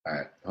All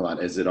right, hold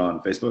on. Is it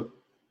on Facebook?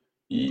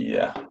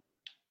 Yeah.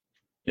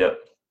 Yep.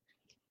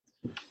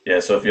 Yeah.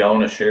 So if y'all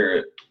want to share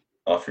it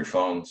off your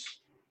phones,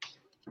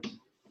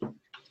 you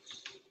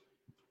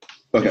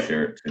Okay.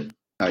 share it too.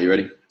 Are you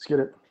ready? Let's get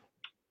it.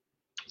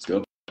 Let's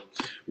go.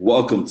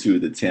 Welcome to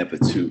the Tampa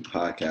 2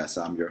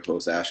 podcast. I'm your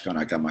host, Ashkan.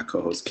 I got my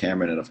co-host,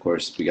 Cameron. And, of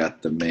course, we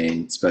got the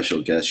main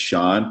special guest,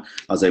 Sean.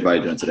 How's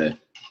everybody doing today?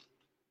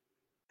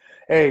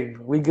 Hey,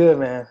 we good,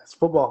 man. It's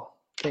football.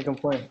 Can't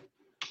complain.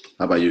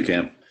 How about you,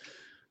 Cam?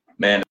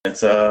 Man,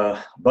 it's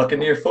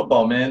Buccaneer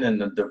football, man, in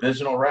the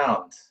divisional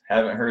round.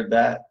 Haven't heard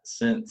that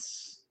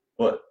since,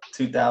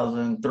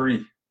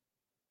 2003.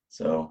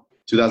 So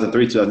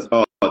 2003, 2000.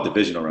 Oh,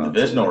 divisional round.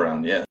 Divisional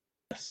round, yes.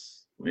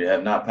 We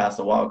have not passed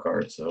the wild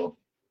card, so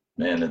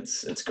man,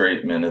 it's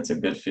great, man. It's a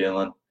good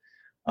feeling.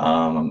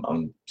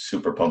 I'm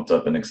super pumped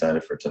up and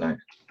excited for tonight.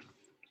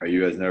 Are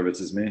you as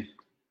nervous as me?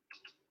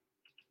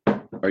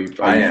 Are you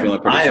I am. feeling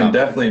pretty I am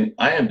confident?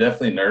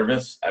 definitely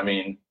nervous. I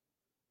mean,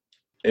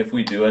 if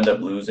we do end up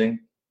losing,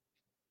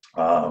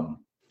 I'm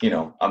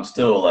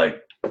still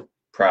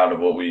proud of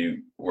what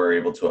we were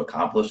able to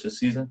accomplish this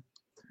season.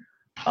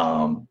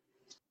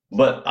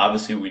 But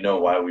obviously we know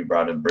why we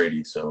brought in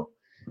Brady, so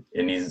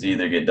it needs to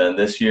either get done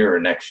this year or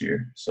next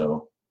year.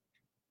 So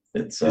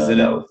it's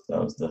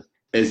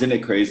Isn't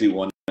it crazy?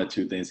 One or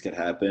two things could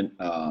happen.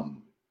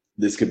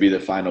 This could be the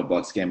final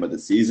Bucs game of the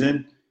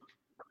season,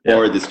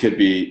 or this could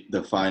be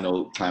the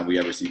final time we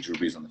ever see Drew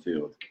Brees on the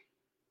field.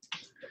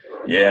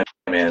 Yeah,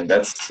 man,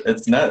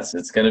 it's nuts.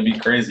 It's gonna be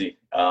crazy.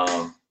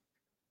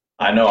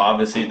 I know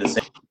obviously the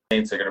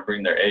Saints are gonna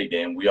bring their A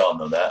game. We all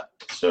know that.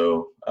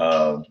 So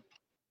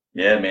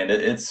yeah, man,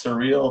 it's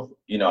surreal.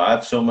 I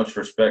have so much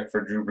respect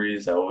for Drew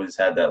Brees. I always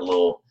had that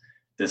little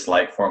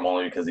dislike for him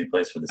only because he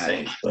plays for the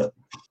Saints, but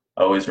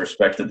I always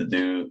respected the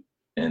dude,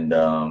 and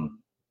I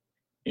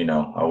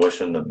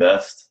wish him the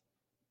best.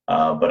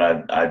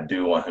 But I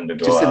do want him to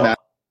go out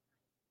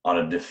on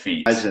a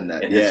defeat in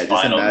his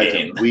final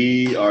game.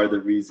 We are the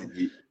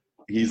reason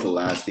he's the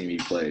last team he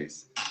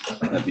plays.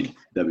 That'd be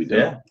dope.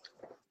 Yeah,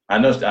 I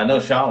know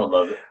Sean would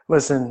love it.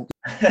 Listen,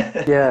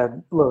 yeah,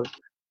 look,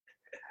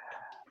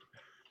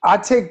 I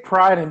take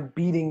pride in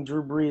beating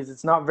Drew Brees.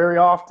 It's not very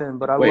often,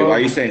 but why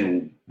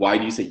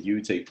do you say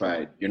you take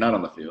pride? You're not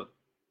on the field.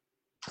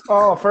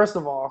 Oh, first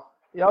of all,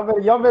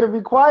 y'all better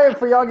be quiet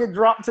for y'all get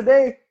dropped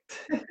today.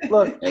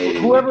 Look,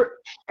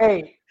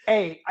 hey,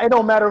 it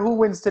don't matter who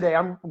wins today.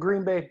 I'm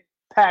Green Bay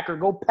Packer.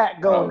 Go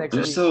Pack, go next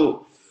week. You're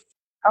so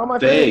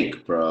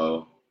fake,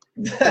 bro.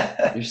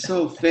 You're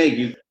so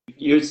fake.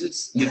 You're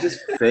just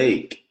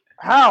fake.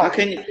 How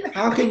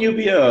can you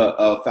be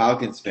a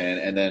Falcons fan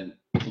and then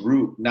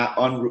go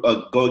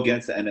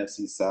against the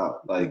NFC South?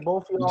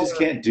 You just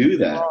can't do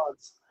that.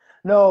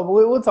 No, but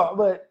we'll talk.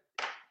 But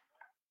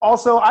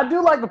also, I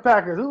do like the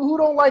Packers. Who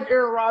don't like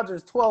Aaron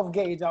Rodgers, 12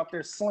 gauge out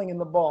there slinging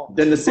the ball?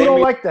 Then the same who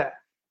don't like that?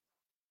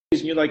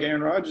 You like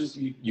Aaron Rodgers,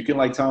 you can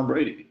like Tom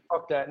Brady.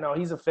 Fuck that. No,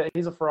 he's a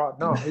fraud.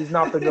 No, he's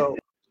not the GOAT.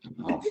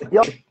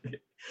 Y'all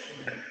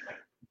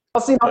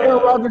seen how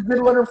Aaron Rodgers did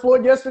Leonard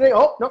Floyd yesterday?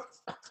 Oh, no.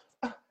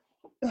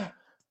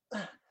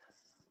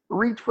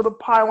 Reach for the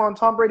pylon.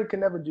 Tom Brady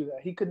could never do that.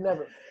 He could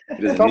never.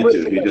 He doesn't need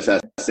to. He just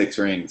has 6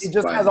 rings. He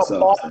just by has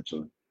himself, a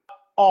ball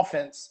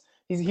offense.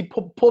 He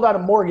pulled out a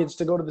mortgage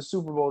to go to the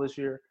Super Bowl this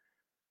year.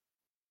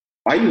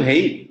 Why you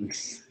hating?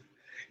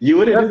 You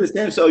wouldn't do the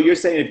same. So you're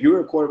saying if you were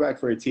a quarterback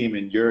for a team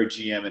and you're a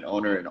GM and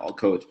owner and all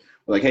coach,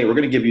 we're like, hey, we're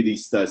going to give you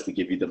these studs to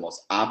give you the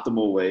most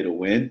optimal way to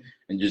win,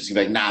 and you're just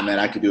like, nah, man,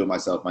 I could do it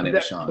myself. My name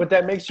is Sean. But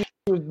that makes you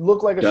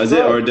look like a does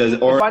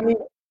stud.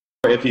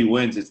 Or if he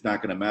wins, it's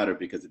not going to matter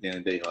because at the end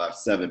of the day, he'll have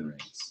 7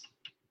 rings.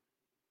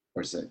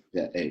 Or 6.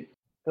 Yeah, 8.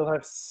 He'll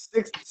have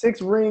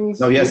six rings.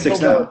 No, he has 6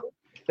 now.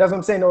 That's what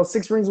I'm saying. No,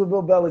 6 rings with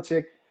Bill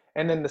Belichick,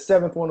 and then the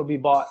 7th one will be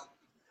bought.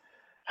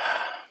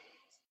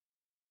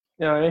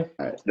 You know what I mean?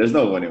 All right. There's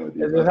no winning with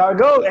you. That's how it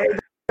goes. Hey,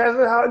 that's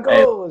how it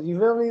goes. You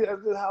feel me?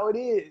 That's how it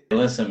is.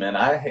 Listen, man,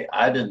 I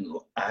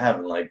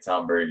haven't liked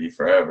Tom Brady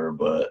forever,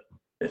 but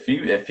if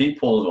he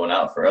pulls one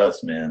out for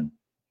us, man,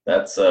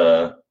 that's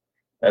a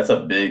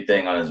big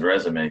thing on his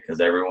resume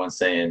because everyone's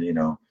saying,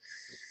 him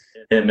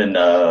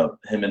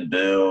and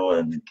Bill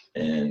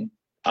and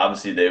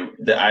obviously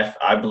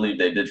I believe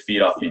they did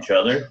feed off each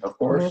other, of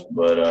course,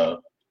 but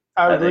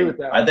I agree with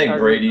that. I think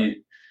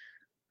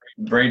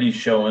Brady's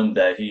showing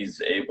that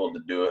he's able to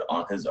do it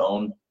on his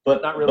own,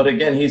 but Not really. But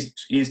again,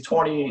 he's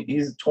 20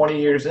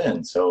 years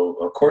in, so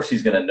of course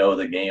he's going to know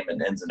the game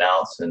and ins and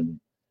outs and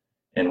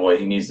what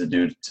he needs to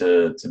do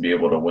to be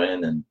able to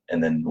win,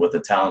 and then with a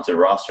talented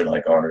roster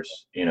like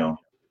ours, he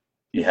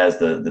has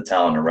the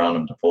talent around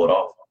him to pull it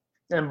off.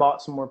 And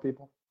bought some more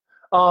people,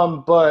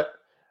 but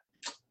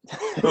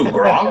who,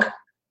 Gronk?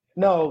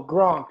 No,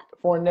 Gronk,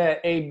 Fournette,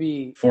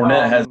 AB.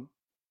 Fournette hasn't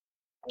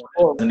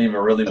even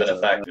really been a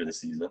factor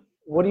this season.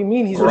 What do you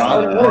mean? He's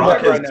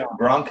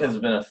Gronk has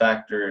been a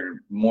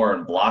factor more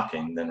in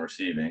blocking than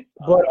receiving,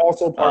 but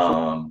also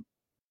partially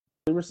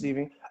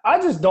receiving. I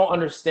just don't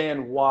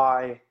understand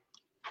why.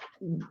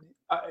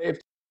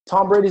 If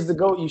Tom Brady's the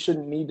GOAT, you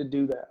shouldn't need to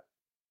do that.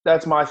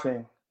 That's my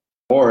thing.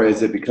 Or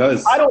is it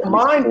because I don't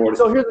mind?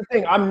 So here's the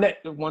thing.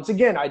 Once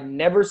again, I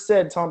never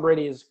said Tom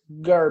Brady is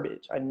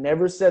garbage. I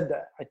never said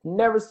that. I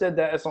never said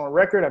that. It's on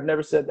record. I've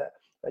never said that.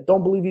 I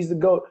don't believe he's the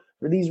GOAT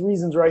for these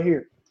reasons right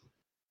here.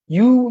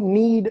 You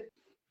need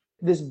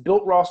this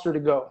built roster to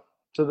go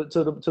to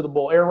the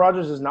bowl. Aaron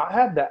Rodgers does not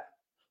have that.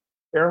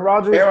 Aaron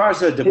Rodgers,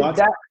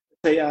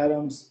 Devontae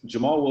Adams,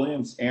 Jamal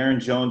Williams, Aaron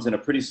Jones, and a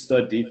pretty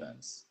stud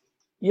defense.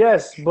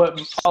 Yes,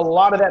 but a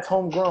lot of that's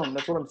homegrown.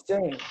 That's what I'm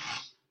saying.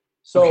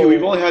 So okay,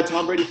 we've only had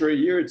Tom Brady for a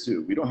year or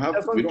two. We don't have.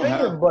 That's what I'm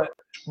saying,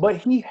 but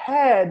he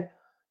had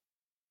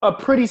a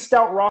pretty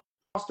stout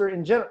roster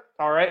in general.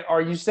 All right.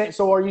 Are you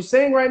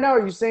saying right now?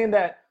 Are you saying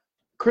that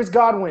Chris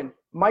Godwin,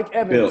 Mike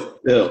Evans,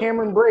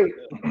 Cameron Brate,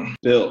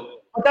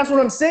 But that's what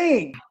I'm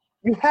saying.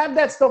 You have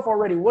that stuff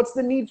already. What's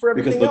the need for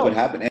everything else? Because look what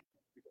happened,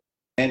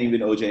 and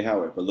even O.J.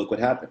 Howard. But look what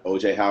happened.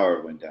 O.J.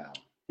 Howard went down.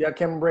 Yeah,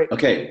 Cameron Brate.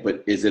 Okay,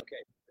 but is it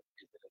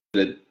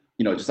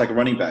just like a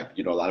running back?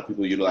 A lot of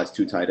people utilize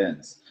 2 tight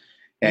ends.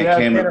 And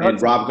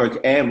Rob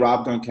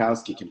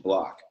Gronkowski can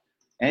block.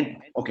 And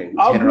I'll give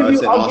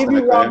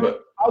you Rob.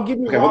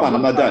 Okay, hold on,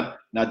 I'm not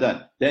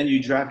done. Then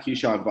you draft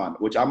Keyshawn Vaughn,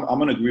 which I'm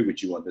gonna agree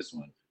with you on this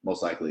one,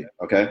 most likely.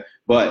 Okay,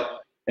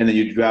 and then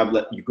you grab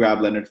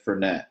Leonard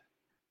Fournette,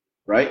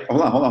 right?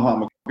 Hold on. I'm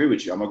gonna agree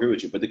with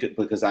you. But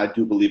because I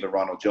do believe in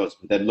Ronald Jones.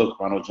 But then look,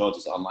 Ronald Jones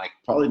is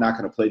probably not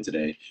gonna play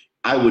today.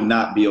 I would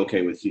not be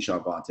okay with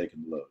Keyshawn Vaughn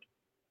taking the load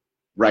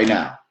right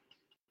now.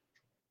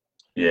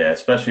 Yeah,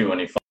 especially when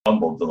he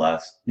fumbled the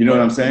last. You know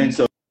what I'm saying?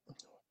 So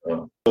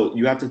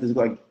you have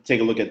to take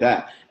a look at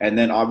that, and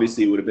then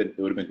obviously it would have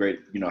been great,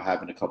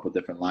 having a couple of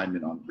different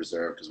linemen on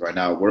reserve, because right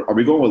now are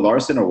we going with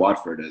Larson or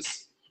Watford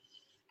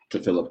to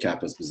fill up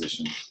Kappa's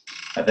position?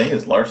 I think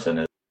it's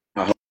Larson,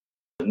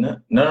 isn't it?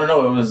 No,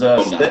 it was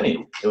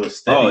Stinney. It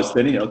was Stinney. Oh, it's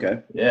Stinney.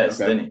 Okay. Yeah, it's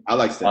Stinney. I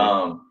like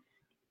Stinney.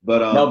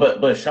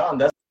 But Sean,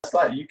 that's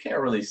like, you can't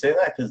really say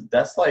that, because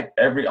that's like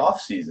every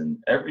offseason.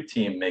 Every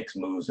team makes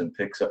moves and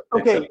picks up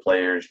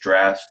players,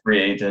 drafts,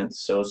 free agents.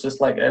 So it's just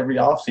like every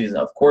offseason.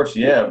 Of course,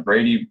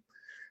 Brady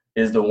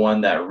is the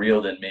one that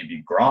reeled in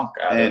maybe Gronk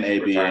out of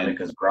retirement,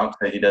 because Gronk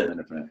said he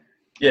doesn't.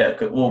 Yeah,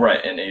 right,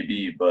 and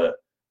AB. But,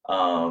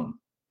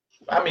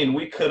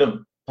 we could have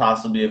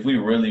possibly, if we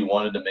really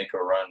wanted to make a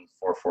run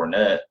for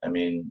Fournette,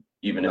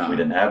 even if we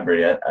didn't have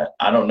Brady,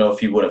 I don't know if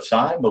he would have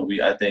signed, but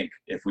I think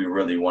if we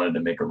really wanted to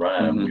make a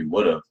run at him, we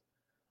would have.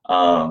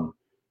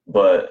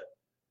 But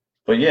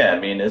yeah,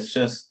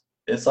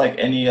 it's like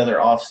any other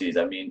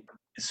offseason.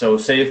 So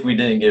say if we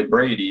didn't get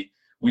Brady,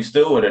 we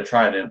still would have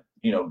tried to,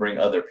 bring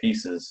other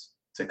pieces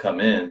to come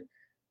in.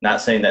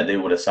 Not saying that they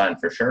would have signed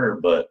for sure,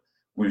 but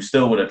we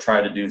still would have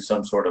tried to do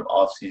some sort of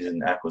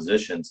offseason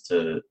acquisitions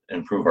to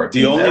improve our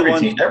team.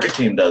 Every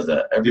team does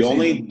that.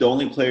 The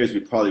only players we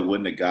probably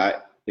wouldn't have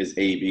got is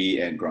AB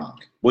and Gronk,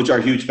 which are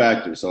huge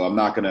factors. So I'm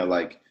not gonna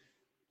like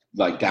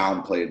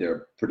downplay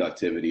their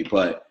productivity,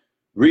 but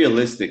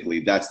realistically,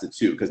 that's the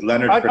 2. Because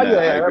Leonard Fournette,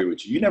 I agree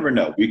with you. You never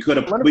know. We could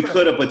have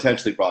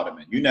potentially brought him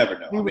in. You never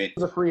know. He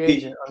was a free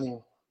agent.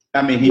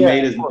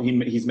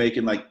 He's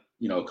making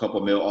a couple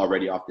mil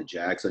already off the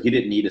Jag, so he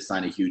didn't need to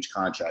sign a huge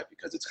contract,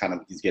 because it's kind of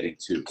he's getting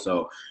 2.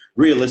 So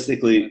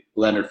realistically,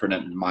 Leonard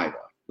Fournette might have.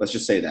 Let's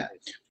just say that.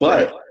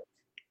 But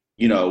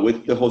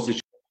with the whole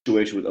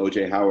situation with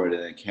O.J. Howard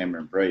and then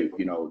Cameron Brate,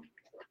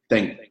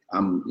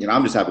 I'm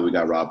just happy we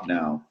got Rob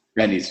now.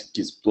 And he's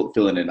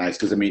feeling it nice,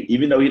 because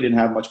even though he didn't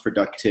have much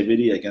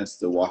productivity against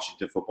the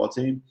Washington football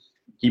team,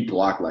 he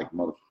blocked like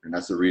motherfucker, and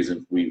that's the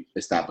reason we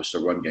established a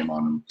run game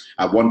on him.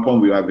 At one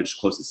point, we averaged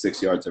close to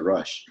 6 yards a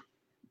rush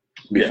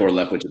before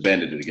Leftwich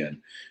abandoned it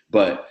again.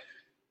 But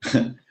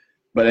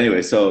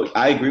anyway, so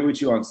I agree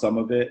with you on some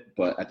of it,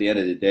 but at the end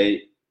of the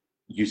day,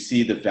 you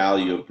see the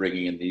value of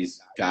bringing in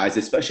these guys,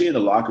 especially in the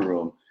locker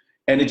room.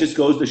 And it just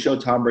goes to show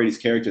Tom Brady's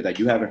character that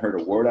you haven't heard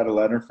a word out of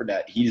Leonard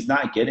Fournette. He's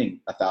not getting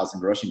 1,000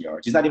 rushing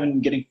yards. He's not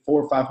even getting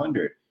 400 or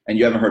 500. And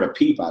you haven't heard a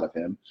peep out of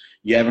him.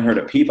 You haven't heard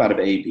a peep out of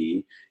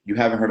AB. You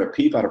haven't heard a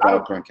peep out of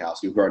Rob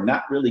Gronkowski, who are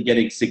not really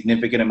getting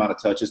significant amount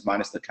of touches,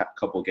 minus the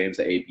couple of games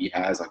that AB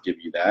has. I'll give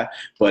you that.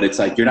 But it's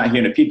like you're not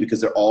hearing a peep, because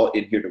they're all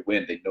in here to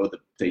win. They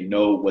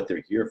know what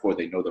they're here for.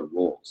 They know their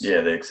roles. Yeah,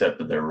 they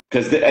accepted their roles.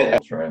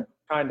 That's right.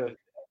 Kind of.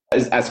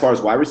 As far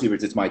as wide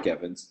receivers, it's Mike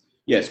Evans.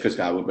 Yes, Chris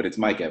Godwin, but it's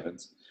Mike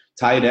Evans.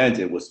 Tight end,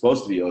 it was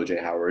supposed to be O.J.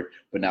 Howard,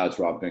 but now it's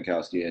Rob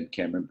Gronkowski and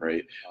Cameron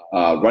Brate.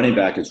 Running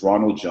back is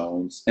Ronald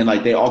Jones. And,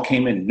 they all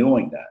came in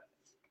knowing that.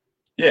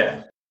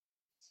 Yeah.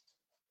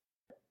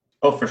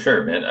 Oh, for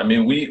sure, man.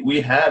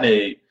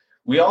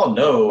 We all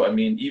know,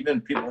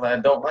 even people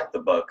that don't like the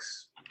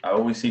Bucs, I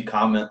always see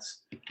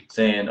comments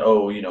saying,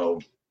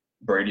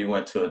 Brady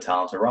went to a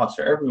talented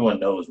roster. Everyone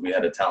knows we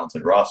had a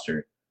talented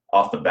roster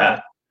off the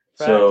bat.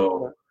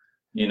 So,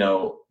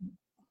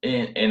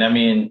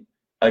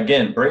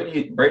 again,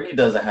 Brady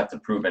doesn't have to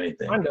prove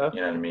anything. You know what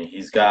I mean? He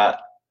does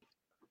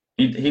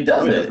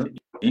it.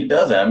 He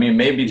does it.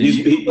 Maybe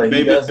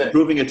he doesn't.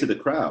 Proving it to the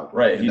crowd.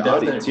 Right. He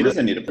doesn't. He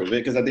doesn't need to prove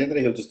it, because at the end of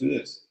the day, he'll just do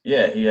this.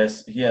 Yeah, he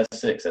has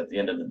 6 at the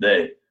end of the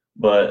day.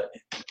 But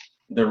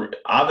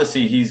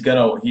obviously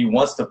he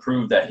wants to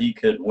prove that he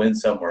could win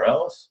somewhere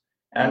else.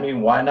 I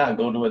mean, why not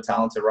go to a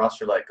talented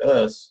roster like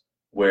us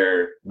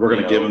where we're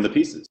going to give him the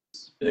pieces?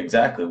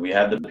 Exactly. We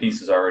have the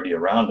pieces already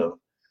around him.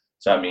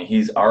 So, I mean,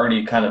 he's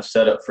already kind of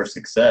set up for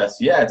success.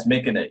 Yeah, it's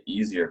making it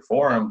easier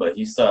for him, but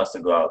he still has to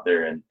go out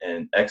there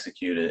and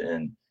execute it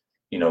and,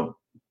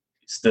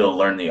 still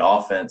learn the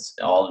offense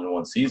all in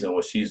one season,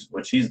 which he's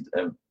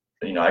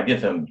I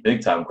give him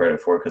big time credit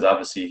for because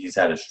obviously he's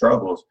had his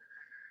struggles,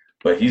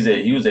 but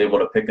he was able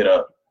to pick it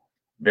up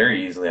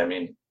very easily. I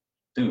mean,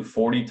 dude,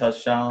 40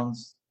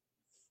 touchdowns,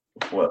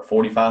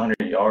 4,500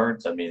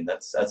 yards. I mean,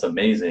 that's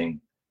amazing.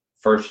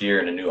 First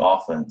year in a new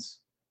offense,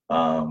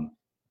 and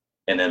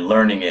then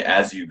learning it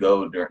as you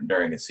go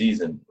during a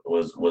season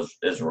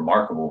is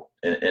remarkable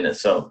in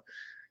itself.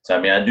 So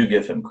I mean, I do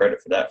give him credit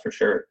for that for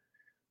sure.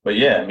 But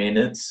yeah, I mean,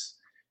 it's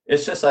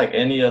just like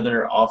any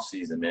other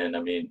offseason, man. I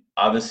mean,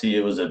 obviously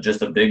it was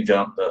just a big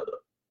jump.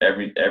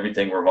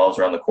 Everything revolves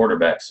around the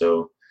quarterback,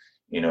 so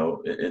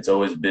it's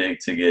always big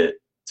to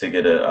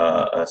get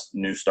a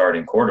new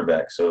starting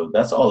quarterback. So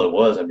that's all it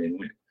was. I mean,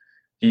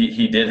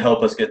 he did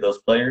help us get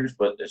those players,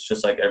 but it's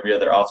just like every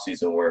other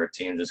offseason where a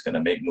team just going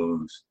to make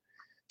moves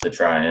to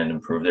try and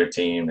improve their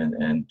team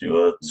and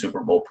do a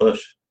Super Bowl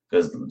push.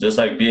 Because just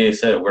like BA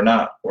said, we're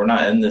not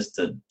in this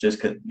to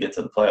just get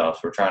to the playoffs.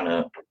 We're trying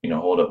to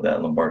hold up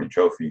that Lombardi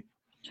Trophy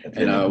at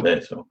the end of the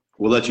day. So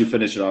we'll let you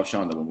finish it off,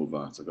 Sean, then we'll move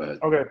on. So go ahead.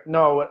 Okay.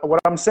 No,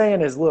 what I'm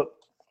saying is, look,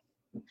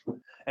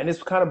 and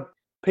this kind of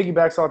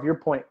piggybacks off your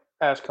point,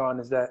 Ashcon,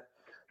 is that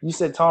you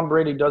said Tom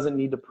Brady doesn't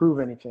need to prove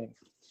anything,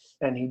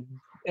 and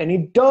he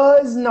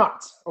does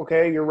not.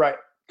 Okay, you're right.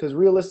 Because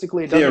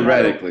realistically,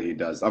 theoretically, he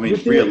does. I mean,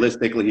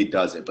 realistically, he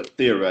doesn't, but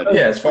theoretically,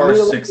 yeah. As far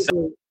as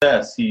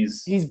success,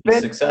 he's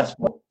been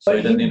successful, so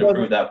he doesn't need to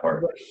prove that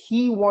part. But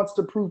he wants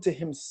to prove to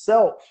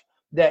himself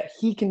that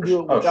he can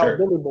do it without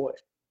Billy Boy.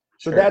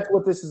 So that's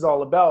what this is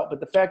all about. But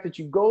the fact that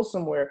you go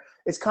somewhere,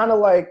 it's kind of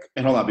like.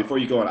 And hold on, before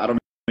you go on, I don't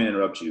mean to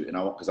interrupt you,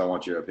 because I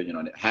want your opinion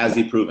on it. Has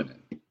he proven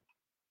it?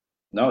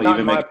 No, not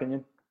in my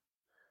opinion.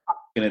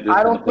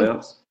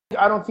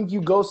 I don't think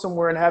you go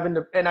somewhere and having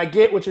to. And I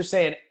get what you're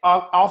saying.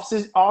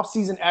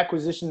 Off-season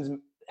acquisitions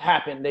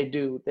happen. They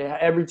do.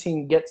 Every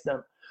team gets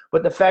them.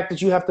 But the fact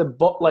that you have to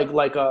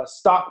like a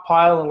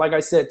stockpile and, like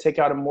I said, take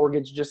out a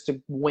mortgage just to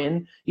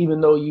win,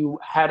 even though you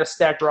had a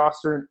stacked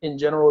roster in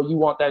general, you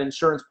want that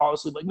insurance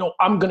policy. Like, no,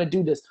 I'm gonna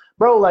do this,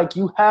 bro. Like,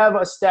 you have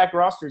a stacked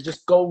roster.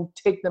 Just go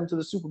take them to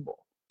the Super Bowl.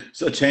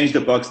 So change the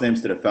Bucs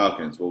names to the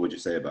Falcons. What would you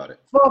say about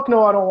it? Fuck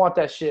no, I don't want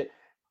that shit.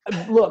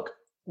 Look.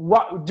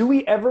 What do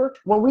we ever?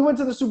 When we went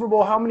to the Super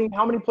Bowl, how many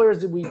players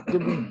did we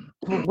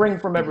bring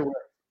from everywhere?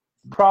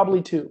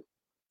 Probably 2,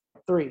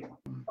 3.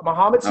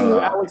 Mohamed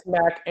Sanu, Alex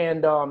Mack,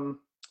 and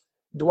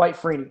Dwight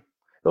Freeney.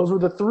 Those were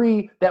the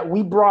 3 that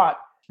we brought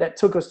that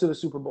took us to the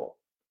Super Bowl.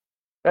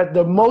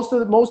 Most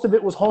of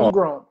it was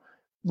homegrown.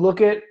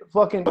 Look at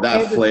fucking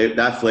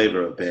that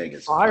flavor of bang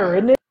is fire,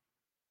 isn't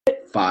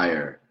it?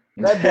 Fire.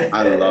 I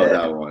love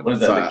that one. What is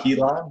that? The key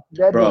line,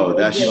 bro.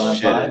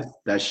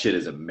 That shit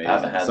is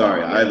amazing.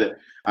 Sorry,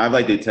 I have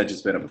like the attention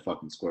span of a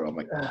fucking squirrel. I'm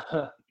like,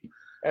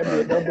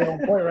 that'd be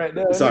on point right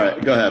there.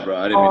 Sorry, go ahead, bro.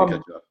 I didn't mean to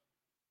cut you off.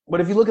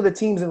 But if you look at the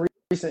teams in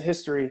recent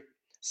history,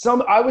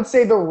 I would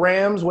say the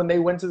Rams, when they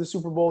went to the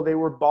Super Bowl, they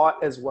were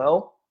bought as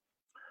well.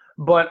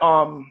 But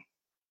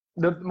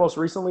the most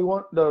recently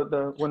one,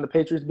 the when the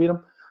Patriots beat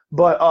them.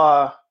 But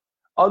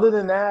other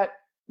than that,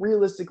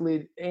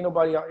 realistically, ain't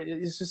nobody.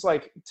 It's just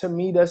like, to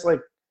me, that's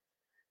like,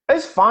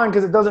 it's fine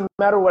because it doesn't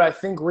matter what I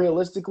think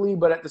realistically.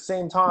 But at the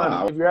same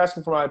time, if you're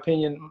asking for my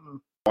opinion,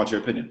 I want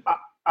your opinion.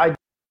 I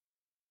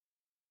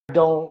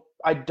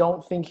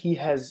don't think he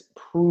has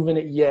proven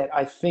it yet.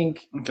 I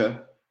think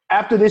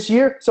after this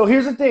year. So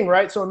here's the thing,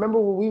 right? So remember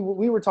when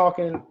we were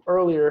talking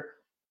earlier,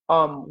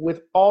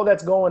 with all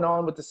that's going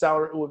on with the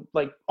salary, with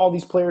like all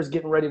these players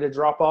getting ready to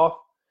drop off.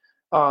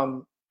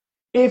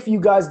 If you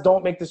guys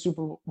don't make the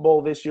Super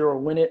Bowl this year or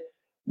win it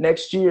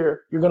next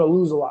year, you're going to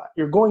lose a lot.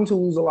 You're going to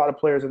lose a lot of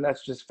players, and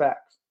that's just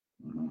facts.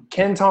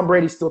 Can Tom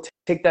Brady still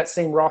take that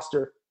same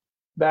roster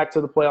back to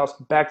the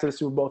playoffs, back to the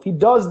Super Bowl? If he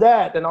does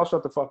that, then I'll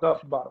shut the fuck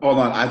up about him. Hold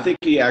on. I think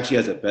he actually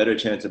has a better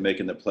chance of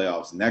making the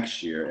playoffs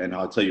next year, and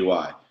I'll tell you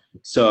why.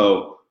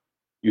 So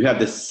you have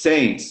the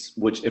Saints,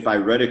 which, if I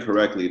read it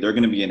correctly, they're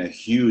going to be in a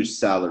huge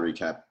salary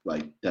cap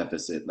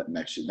deficit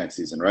next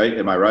season, right?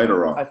 Am I right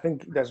or wrong? I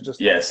think that's just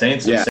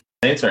Saints. Yeah.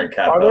 Saints are in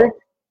cap hell.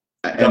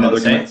 They're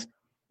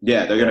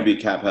going to be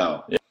cap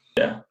hell.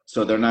 Yeah.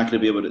 So they're not going to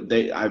be able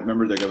to. I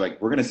remember they're going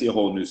we're going to see a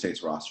whole new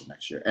Saints roster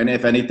next year, and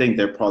if anything,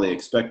 they're probably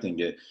expecting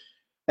it.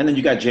 And then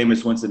you got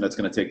Jameis Winston that's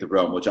going to take the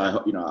realm, which I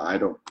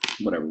don't.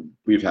 Whatever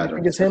we've had. I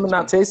think it's him and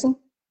not Taysom.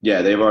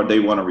 Yeah, they want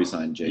to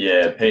resign Jameis.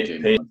 Yeah,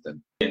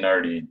 Peyton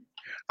already.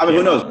 I mean,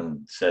 who knows?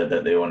 Said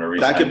that they want to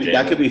resign.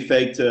 That could be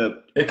fake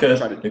to. It could.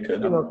 It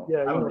could.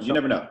 You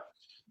never know.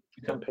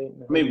 I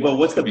Peyton, mean, well,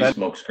 what's the benefit?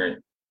 Smoke screen.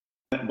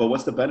 But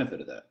what's the benefit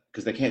of that?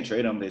 Because they can't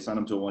trade him. They signed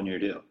him to a 1-year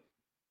deal.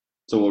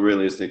 So what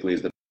realistically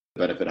is the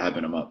benefit of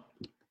hyping him up?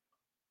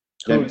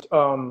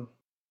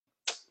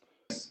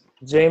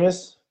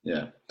 Jameis.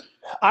 Yeah.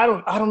 I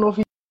don't know if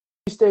he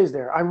stays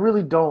there. I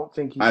really don't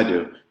think he. I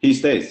do. He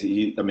stays.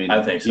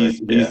 I think so.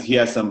 He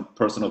has some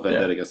personal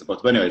vendetta against the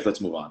Bucks. But anyways,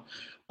 let's move on.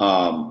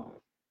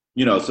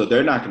 So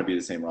they're not going to be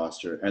the same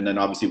roster, and then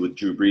obviously with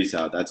Drew Brees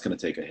out, that's going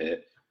to take a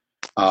hit.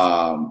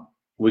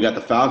 We got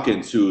the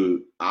Falcons,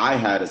 who I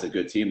had as a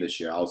good team this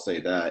year. I'll say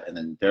that, and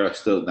then they're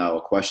still now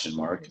a question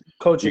mark.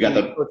 Coaching. You got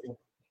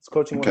It's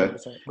coaching. 100%.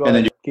 Okay. Go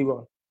ahead. Keep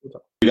going.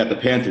 You got the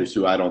Panthers,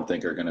 who I don't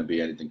think are going to be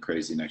anything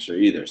crazy next year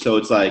either. So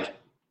it's like,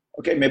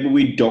 okay, maybe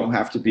we don't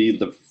have to be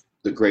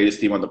the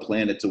greatest team on the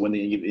planet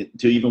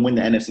to even win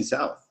the NFC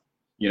South,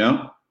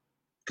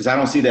 Because I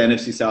don't see the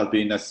NFC South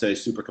being necessarily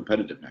super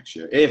competitive next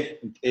year.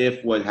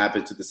 If what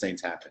happens to the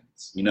Saints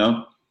happens,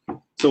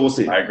 So we'll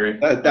see. I agree.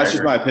 That's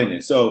just my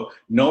opinion. So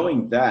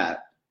knowing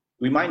that,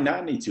 we might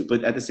not need to,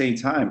 but at the same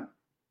time,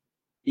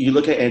 you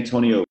look at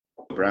Antonio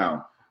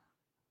Brown.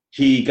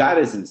 He got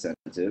his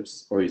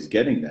incentives, or he's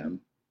getting them.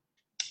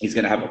 He's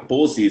going to have a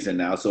full season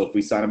now. So if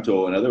we sign him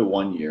to another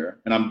 1 year,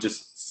 and I'm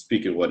just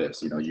speaking what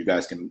ifs, you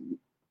guys can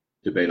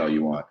debate all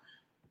you want.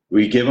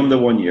 We give him the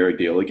 1 year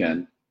deal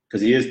again,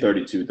 because he is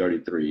 32,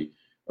 33,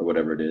 or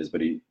whatever it is,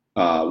 but he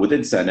with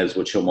incentives,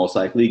 which he'll most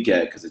likely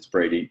get because it's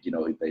Brady.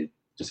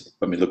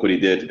 Look what he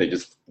did. They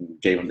just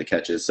gave him the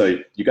catches. So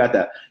you got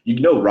that.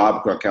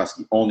 Rob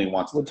Gronkowski only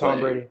wants to Tom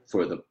play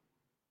Brady.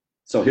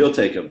 So he'll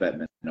take a vet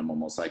minimum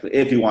most likely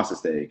if he wants to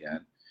stay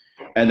again.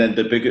 And then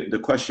the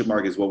question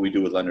mark is what we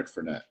do with Leonard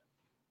Fournette.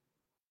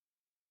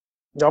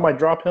 Y'all might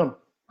drop him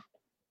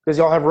because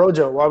y'all have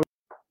Rojo. Why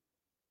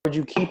would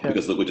you keep him?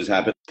 Because look what just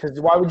happened. Because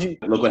why would you?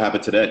 Look what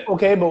happened today.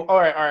 Okay, but all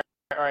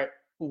right.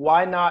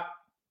 Why not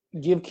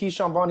give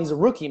Keyshawn Vaughn? He's a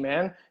rookie,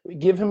 man.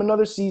 Give him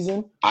another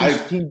season.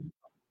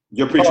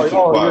 You're preaching to the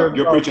choir.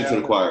 You're preaching to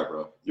the choir,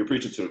 bro. You're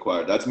preaching to the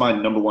choir. That's my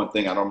number one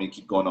thing. I don't mean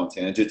keep going on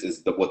tangents.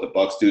 Is what the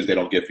Bucks do is they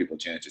don't give people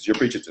chances. You're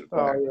preaching to the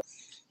choir.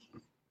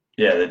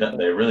 Yeah, they don't.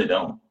 They really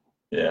don't.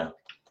 Yeah,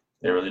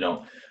 they really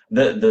don't.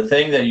 The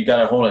thing that you got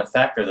to hold in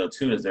factor though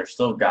too is there's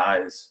still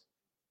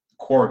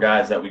core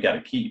guys that we got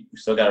to keep. We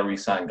still got to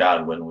re-sign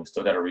Godwin. We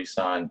still got to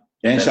re-sign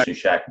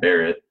Shaq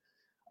Barrett.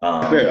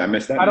 I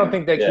missed that. I don't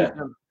think they keep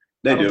him.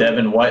 They do.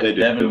 Devin White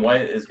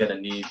is going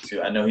to need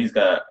to. I know he's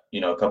got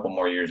a couple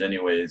more years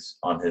anyways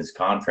on his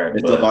contract.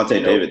 It's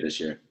Levante David this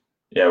year.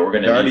 Yeah, we're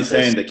going to. They're already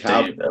saying the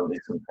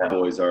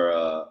Cowboys are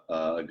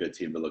a good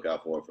team to look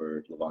out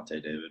for Levante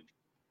David.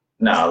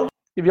 No,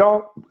 if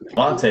y'all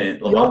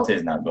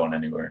Levante's not going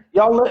anywhere.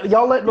 Y'all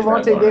let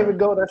Levante David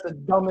go. That's the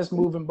dumbest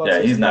move in Bucks.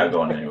 Yeah, he's not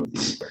going anywhere.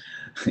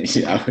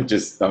 Yeah,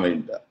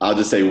 I'll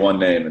just say one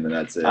name and then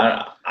that's it.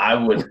 I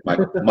would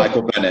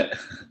Michael Bennett.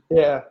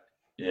 Yeah.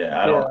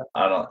 Yeah,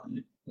 I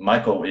don't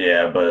Michael,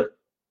 but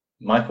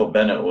Michael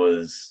Bennett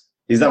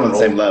he's not on the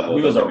same level.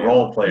 He was a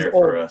role player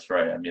for us,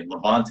 right? I mean,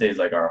 Levante is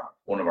like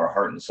one of our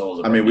heart and souls.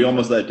 We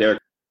almost let Derek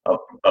of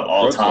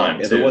all Brooks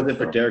time. If it wasn't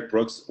for Derek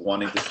Brooks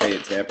wanting to stay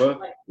in Tampa,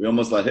 we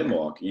almost let him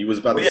walk. He was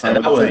about to sign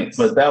with the Saints.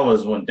 But that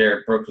was when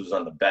Derek Brooks was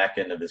on the back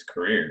end of his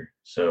career.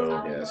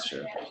 So yeah, that's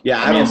true.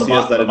 Yeah, I don't see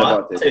us letting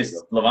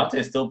Levante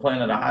is still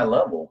playing at a high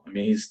level. I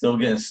mean, he's still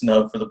getting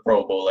snubbed for the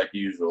Pro Bowl like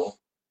usual.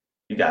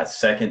 He got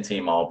second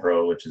team All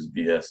Pro, which is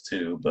BS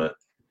too. But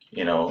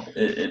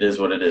it is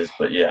what it is.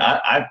 But yeah,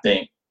 I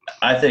think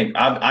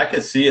I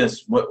could see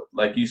us.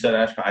 Like you said,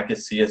 Ashkan, I could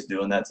see us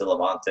doing that to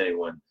Levante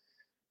when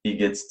he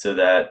gets to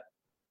that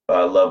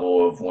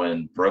level of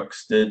when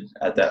Brooks did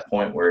at that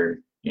point where,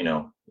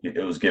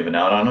 it was given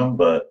out on him.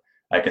 But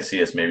I could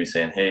see us maybe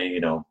saying,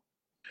 hey,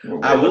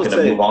 we're looking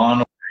to move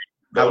on.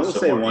 I will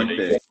say one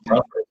thing.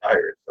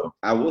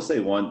 I will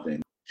say one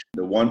thing.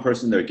 The one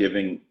person they're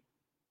giving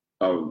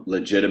a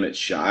legitimate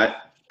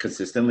shot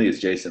consistently is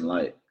Jason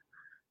Light.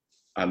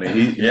 I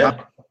mean,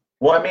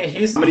 Well, I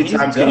mean, how many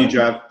times can you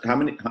draft? How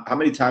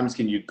many times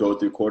can you go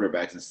through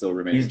quarterbacks and still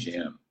remain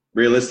GM?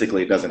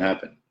 Realistically, it doesn't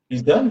happen.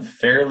 He's done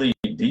fairly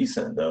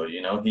decent though.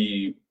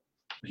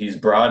 He's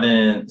brought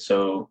in.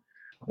 So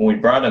when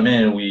we brought him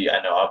in,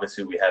 I know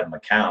obviously we had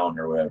McCown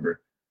or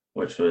whatever,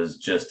 which was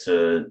just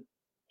to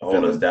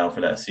hold us down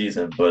for that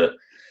season. But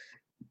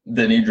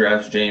then he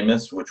drafts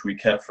Jameis, which we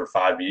kept for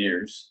 5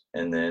 years,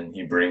 and then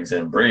he brings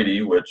in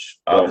Brady, which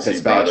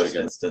obviously brought us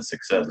instant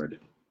success.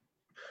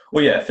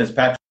 Well, yeah,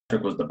 Fitzpatrick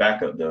was the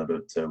backup though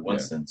to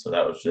Winston, so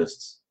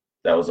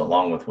that was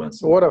along with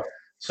Winston. What a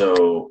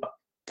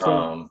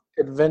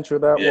adventure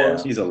that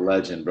was. He's a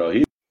legend, bro.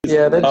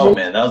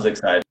 Man, that was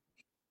exciting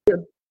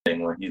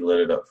when he lit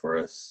it up for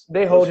us.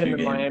 They hold him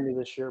in Miami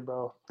this year,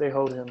 bro. They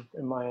hold him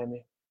in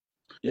Miami.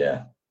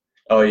 Yeah.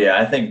 Oh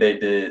yeah, I think they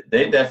did.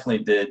 They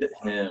definitely did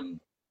him.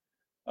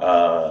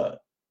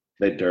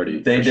 They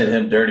did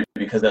him dirty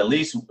because at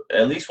least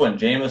when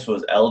Jameis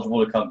was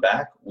eligible to come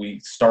back, we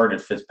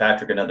started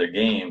Fitzpatrick another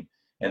game,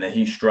 and then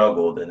he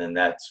struggled, and then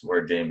that's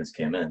where Jameis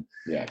came in.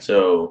 Yeah.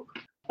 So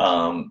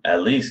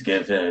at least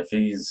give him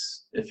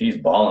if he's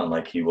balling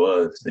like he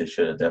was, they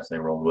should have definitely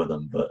rolled with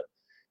him. But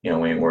we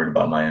ain't worried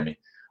about Miami.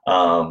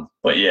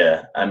 But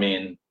yeah, I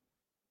mean,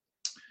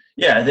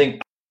 I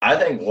think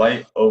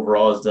White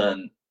overall has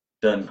done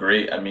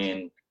great. I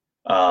mean,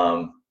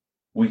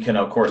 we can,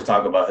 of course,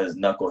 talk about his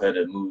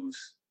knuckleheaded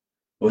moves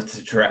with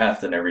the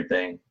draft and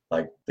everything,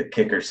 like the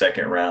kicker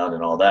second round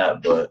and all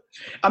that. But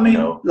I mean, you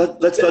know,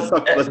 let's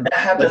that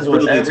happens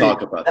with every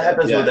talk about that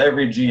happens yeah. with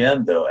every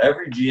GM though.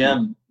 Every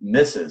GM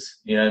misses.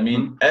 You know what I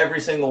mean? Mm-hmm. Every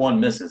single one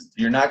misses.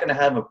 You're not going to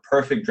have a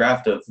perfect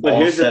draft of but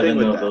all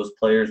 7 of those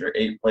players or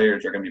 8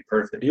 players are going to be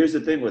perfect. Here's the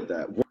thing with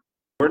that: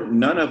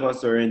 none of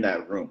us are in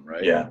that room,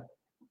 right? Yeah.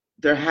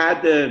 There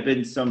had to have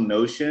been some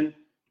notion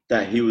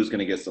that he was going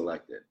to get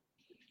selected.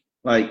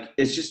 Like,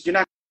 it's just, you're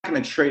not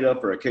going to trade up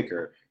for a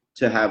kicker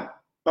to have,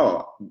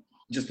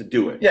 just to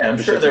do it. Yeah,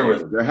 I'm sure there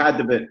was. There had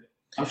to be.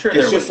 I'm sure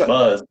there was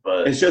buzz,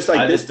 but it's just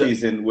like this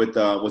season with,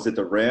 was it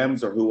the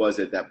Rams or who was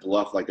it that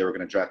bluffed like they were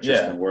going to draft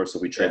Tristan Wirfs, so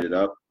we traded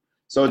up.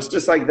 So it's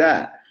just like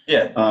that.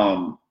 Yeah.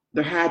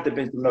 There had to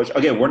be some notion.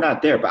 Again, we're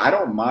not there, but I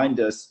don't mind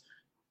us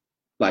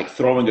like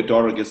throwing a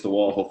dart against the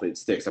wall. Hopefully it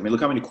sticks. I mean,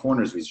 look how many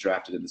corners we've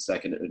drafted in the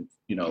second, round in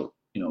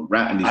these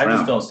rounds. I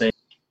just don't think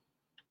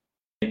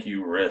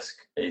you risk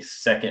a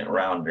second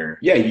rounder.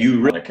 Yeah,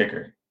 you on a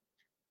kicker.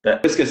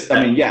 That risk is.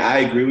 I mean, yeah, I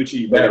agree with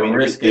you. But I mean,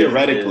 risk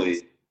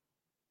theoretically,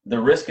 the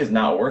risk is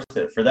not worth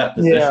it for that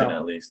position.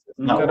 At least it's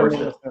not worth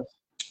it.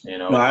 You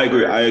know. No, I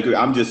agree.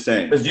 I'm just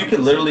saying because you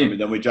could literally.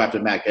 Then we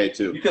drafted Matt Gay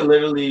too. You could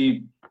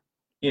literally,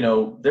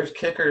 there's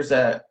kickers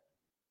that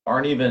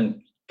aren't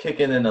even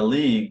kicking in the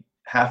league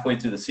halfway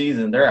through the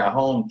season. They're at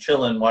home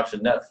chilling,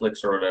 watching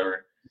Netflix or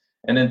whatever,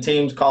 and then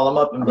teams call them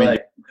up and be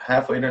like,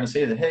 halfway during the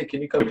season, hey,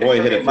 can you come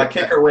kick my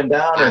kicker went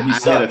down or he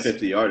sucks. Hit a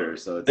 50-yarder.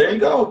 So there you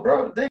go,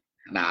 bro. There's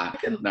no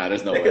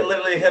way. They could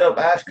literally hit up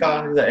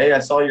Ashcon and say, hey, I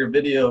saw your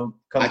video.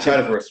 Come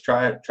try for us.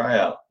 Try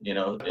out.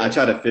 I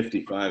tried a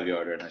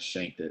 55-yarder and I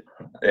shanked it.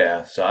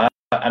 Yeah. So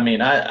I'll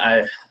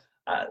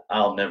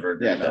never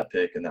agree with that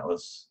pick, and that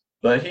was.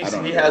 But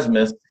he has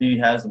missed. He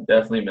has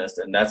definitely missed,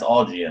 and that's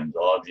all GMs.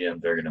 All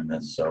GMs are gonna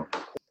miss. So,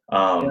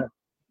 are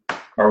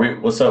we?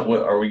 What's up?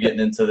 Are we getting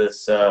into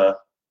this?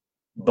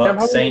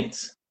 Bucs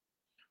Saints.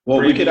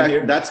 Well,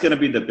 that's going to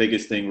be the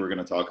biggest thing we're going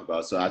to talk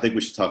about. So I think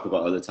we should talk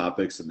about other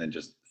topics and then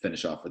just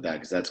finish off with that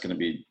because that's going to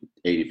be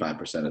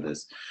 85% of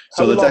this.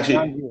 So let's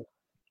actually.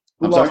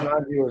 We lost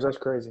 9 viewers. That's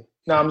crazy.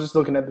 No, I'm just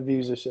looking at the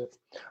views and shit.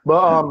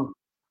 But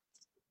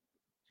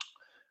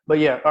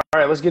yeah. All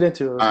right, let's get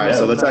into it. All right,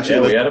 so let's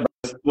actually.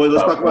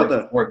 Let's talk about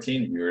the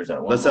 14 viewers at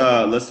one.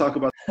 Let's talk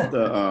about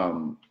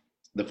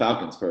the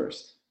Falcons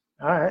first.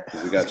 All right.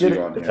 We got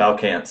you on the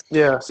Falcons.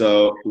 Yeah.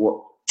 So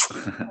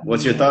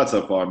what's your thoughts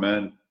so far,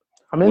 man?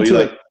 I'm into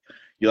it.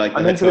 You like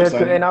I'm into it,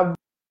 and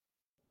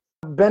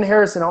Ben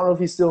Harrison. I don't know if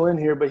he's still in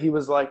here, but he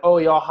was like, "Oh,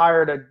 y'all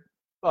hired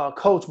a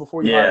coach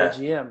before you hired a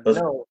GM."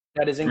 No,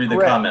 that is incorrect.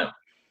 Read the comment.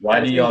 Why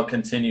do y'all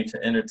continue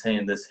to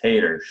entertain this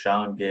hater?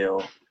 Sean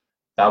Gale.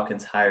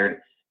 Falcons hired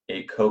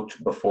a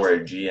coach before a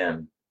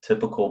GM.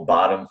 Typical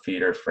bottom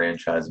feeder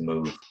franchise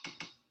move.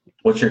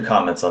 What's your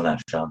comments on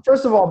that, Sean?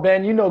 First of all,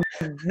 Ben, you know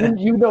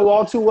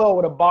all too well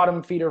what a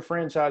bottom feeder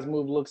franchise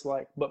move looks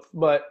like,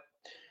 but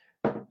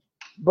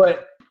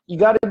you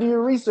got to do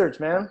your research,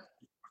 man.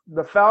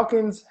 The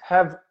Falcons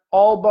have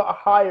all but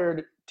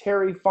hired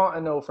Terry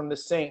Fontenot from the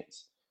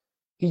Saints.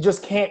 He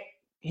just can't.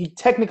 He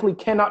technically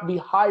cannot be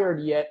hired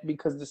yet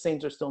because the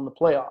Saints are still in the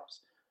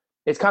playoffs.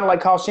 It's kind of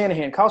like Kyle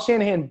Shanahan. Kyle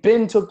Shanahan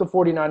took the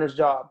 49ers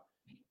job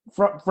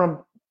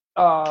from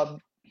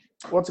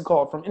what's it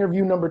called? From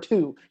interview number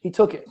 2. He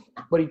took it,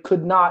 but he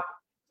could not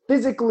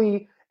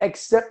physically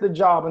accept the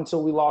job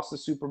until we lost the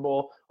Super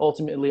Bowl.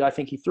 Ultimately, I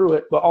think he threw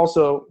it, but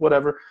also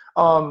whatever.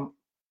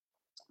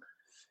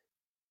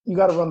 You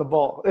got to run the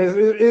ball.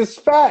 It's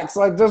facts.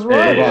 Like, just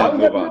run.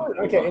 Move on.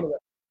 Okay, anyway.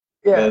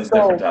 Yeah,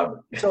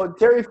 so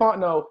Terry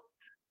Fontenot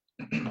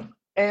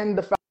and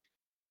the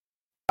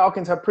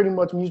Falcons have pretty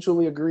much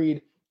mutually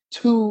agreed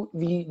to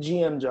the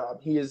GM job.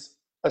 He is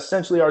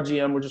essentially our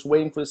GM. We're just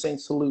waiting for the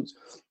Saints to lose.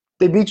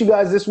 They beat you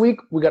guys this week.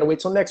 We got to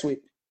wait till next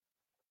week.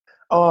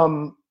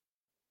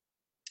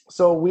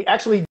 So we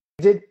actually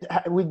did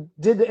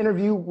the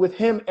interview with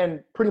him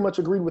and pretty much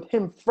agreed with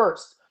him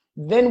first.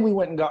 Then we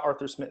went and got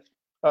Arthur Smith.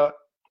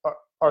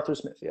 Arthur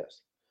Smith,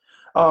 yes.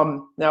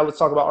 Now let's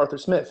talk about Arthur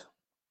Smith.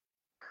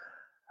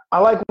 I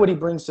like what he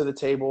brings to the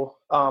table.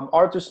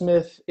 Arthur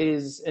Smith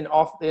is an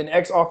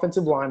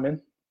ex-offensive lineman,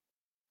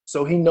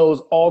 so he knows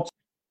all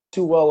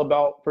too well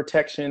about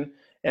protection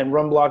and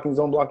run blocking,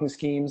 zone blocking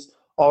schemes,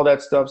 all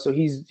that stuff. So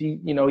he's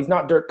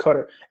not Dirk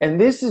Cutter.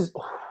 And this is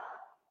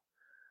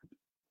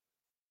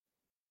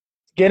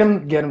get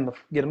him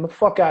the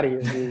fuck out of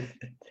here, dude.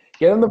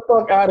 Get him the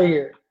fuck out of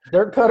here.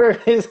 Dirk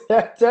Cutter is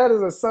that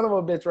is a son of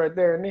a bitch right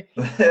there, isn't he?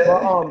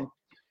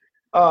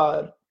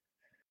 But,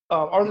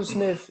 Arthur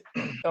Smith,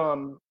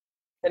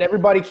 and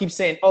everybody keeps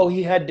saying, "Oh,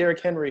 he had Derrick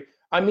Henry."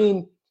 I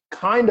mean,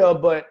 kinda,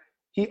 but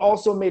he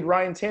also made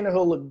Ryan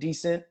Tannehill look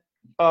decent.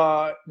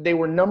 They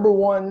were number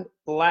 1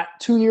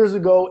 2 years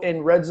ago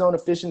in red zone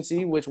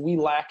efficiency, which we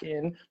lack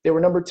in. They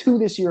were number 2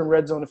 this year in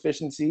red zone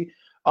efficiency.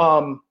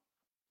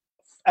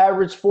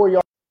 Average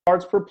 4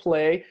 yards per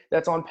play.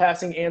 That's on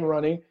passing and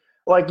running.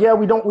 Like, yeah,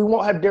 we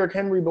won't have Derrick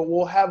Henry, but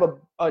we'll have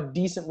a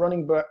decent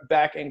running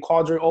back in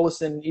Quadri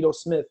Olison and Ito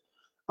Smith.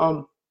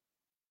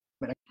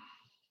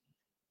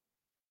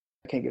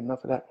 can't get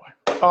enough of that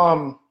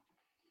boy.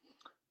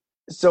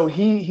 So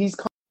he's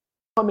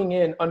coming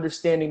in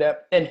understanding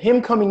that, and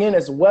him coming in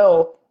as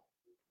well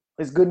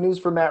is good news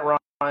for Matt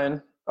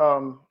Ryan,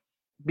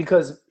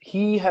 because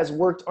he has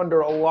worked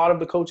under a lot of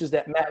the coaches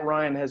that Matt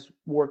Ryan has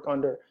worked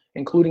under,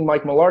 including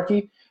Mike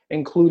Mularkey,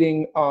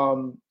 including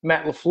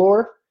Matt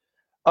LaFleur.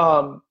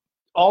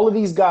 All of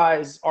these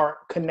guys are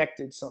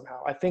connected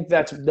somehow. I think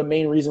that's the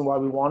main reason why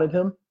we wanted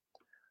him.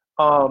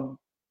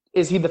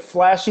 Is he the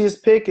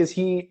flashiest pick? Is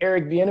he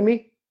Eric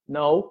Bieniemy?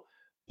 No,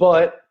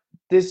 but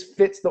this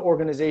fits the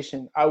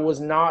organization. I was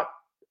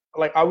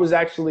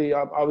actually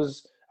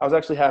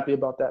happy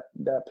about that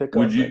pickup.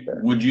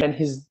 Would you and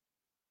his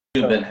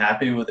have been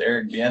happy with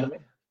Eric Bieniemy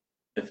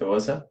if it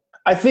was him?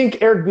 I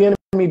think Eric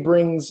Bieniemy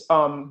brings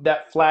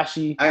that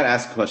flashy. I gotta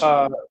ask a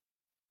question.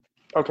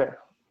 Okay.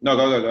 No,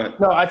 go ahead.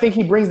 No, I think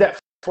he brings that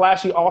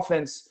flashy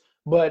offense,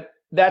 but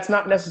that's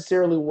not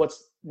necessarily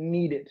what's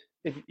needed.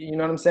 If you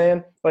know what I'm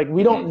saying? Like,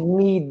 we don't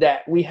need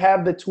that. We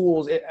have the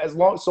tools.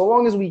 So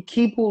long as we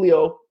keep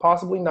Julio,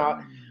 possibly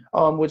not,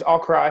 which I'll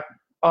cry.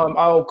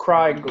 I'll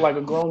cry like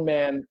a grown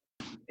man.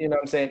 You know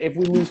what I'm saying? If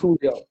we lose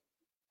Julio,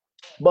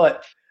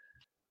 but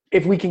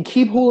if we can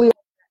keep Julio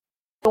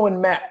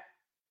and Matt,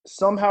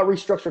 somehow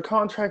restructure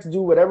contracts,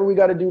 do whatever we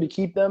got to do to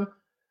keep them,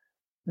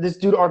 this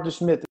dude Arthur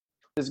Smith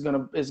is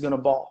gonna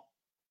ball.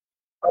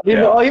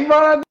 Yeah. He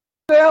brought out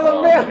the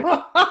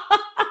Alabama.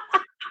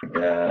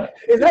 Yeah.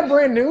 Is that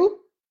brand new?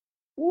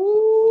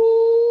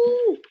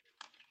 Ooh.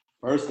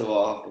 First of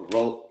all,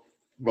 roll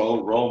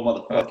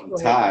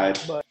motherfucking Tide.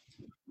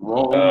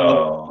 Roll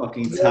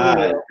motherfucking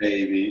Tide,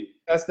 baby.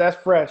 That's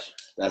fresh.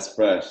 That's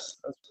fresh.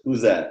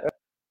 Who's that?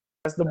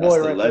 That's the boy, That's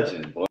the right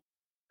legend, there.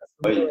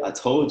 boy. I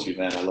told you,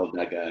 man. I love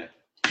that guy.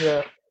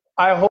 Yeah.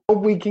 I hope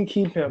we can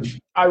keep him.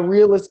 I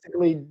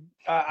realistically.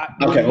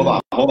 Okay, hold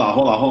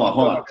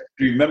on.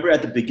 Do you remember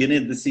at the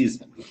beginning of the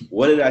season,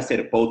 what did I say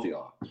to both of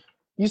y'all?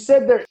 You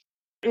said there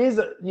is,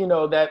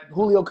 that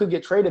Julio could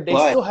get traded. They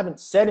still haven't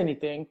said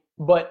anything.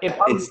 But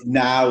it's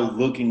now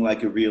looking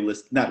like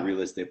not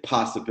realistic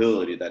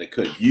possibility that it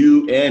could.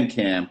 You and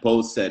Cam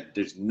both said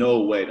there's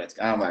no way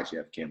I don't actually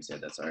have Cam said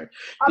that. Sorry,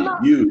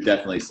 you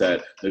definitely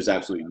said there's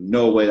absolutely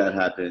no way that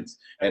happens.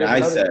 And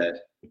I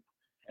said,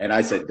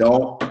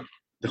 don't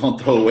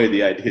throw away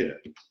the idea.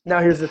 Now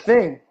here's the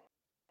thing.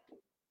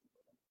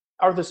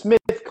 Arthur Smith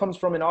comes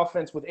from an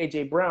offense with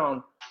A.J.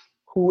 Brown,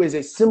 who is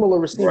a similar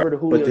receiver to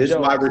Julio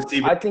Jones.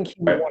 I think he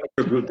would want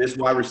to. This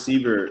wide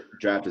receiver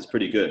draft is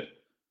pretty good.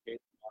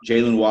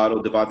 Jalen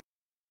Waddle, Devontae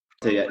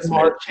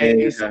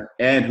Smith,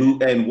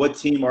 and what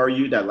team are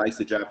you that likes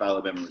to draft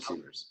Alabama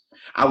receivers?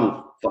 I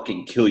will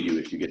fucking kill you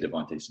if you get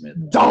Devontae Smith.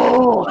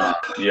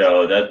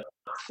 Yo, that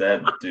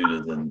dude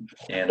is an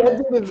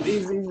animal. That dude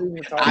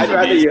is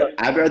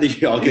I'd rather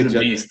y'all get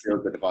Justin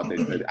Fields than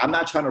Devontae Smith. I'm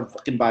not trying to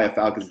fucking buy a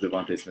Falcons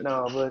Devontae Smith.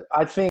 No, but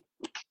I think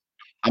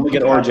I'm gonna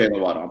get Jalen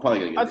Waddle. I'm probably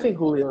gonna get. I think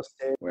Julio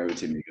stays. Wherever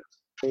team he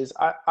goes.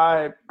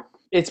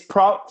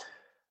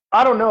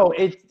 I don't know.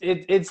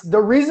 It's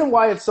the reason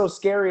why it's so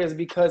scary is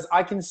because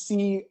I can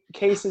see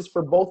cases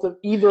for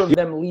either of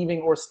them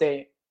leaving or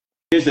staying.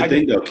 Here's the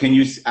thing, though.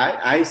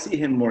 I see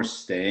him more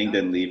staying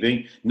than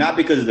leaving, not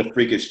because of the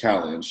freakish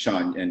talent. And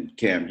Sean and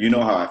Cam, you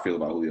know how I feel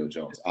about Julio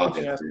Jones.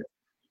 Obviously.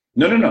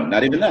 No,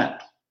 not even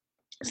that.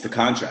 It's the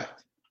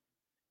contract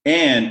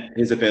and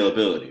his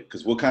availability.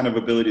 Because what kind of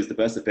ability is the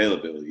best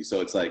availability?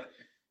 So it's like,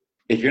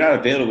 if you're not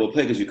available to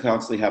play because you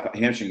constantly have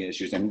hamstring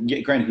issues, and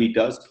granted, he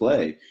does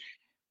play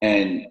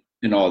and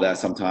all that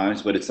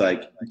sometimes, but it's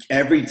like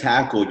every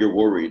tackle you're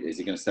worried, is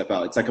he going to step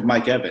out? It's like a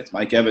Mike Evans.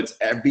 Mike Evans,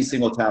 every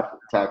single tackle,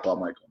 I'm like, oh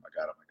my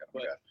God.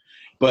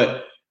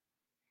 But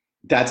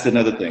that's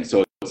another thing.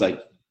 So it's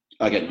like,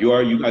 again,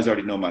 you guys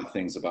already know my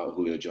things about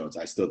Julio Jones.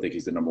 I still think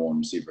he's the number one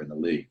receiver in the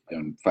league.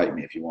 Don't fight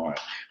me if you want.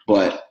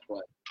 But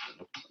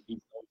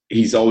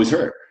he's always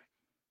hurt.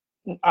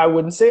 I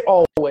wouldn't say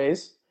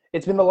always.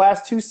 It's been the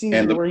last 2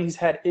 seasons where he's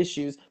had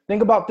issues.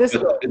 Think about this.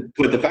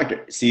 But the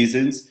factor,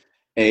 seasons,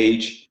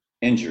 age,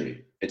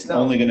 injury. It's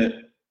only going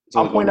to –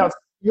 I'll point out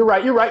 – you're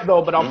right,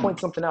 though, but I'll point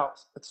something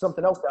else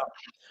out.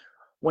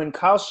 When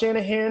Kyle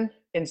Shanahan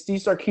and Steve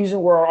Sarkisian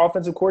were our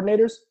offensive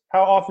coordinators,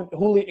 how often –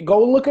 Julio,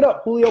 go look it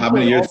up. Julio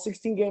played all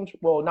 16 games.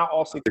 Well, not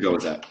all 16 games. How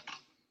was that?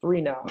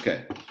 3 now.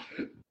 Okay.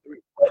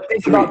 But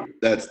think about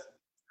that's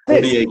 –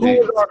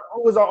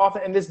 who was our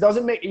offense? And this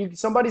doesn't make –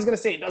 somebody's going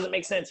to say it doesn't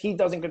make sense. He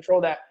doesn't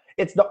control that.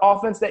 It's the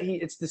offense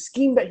it's the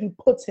scheme that he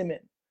puts him in.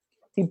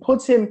 He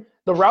puts him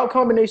 – the route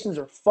combinations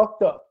are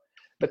fucked up.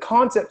 The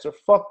concepts are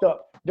fucked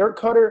up. Dirk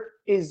Cutter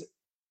is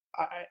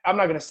 – I'm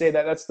not going to say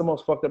that. That's the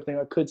most fucked up thing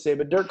I could say.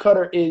 But Dirk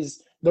Cutter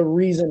is the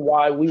reason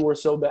why we were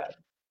so bad.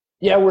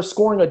 Yeah, we're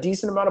scoring a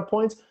decent amount of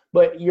points,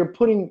 but you're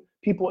putting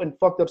people in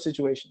fucked up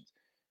situations.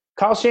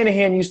 Kyle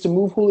Shanahan used to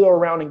move Julio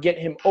around and get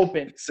him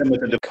open.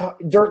 Similar to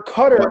Dirk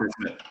Cutter –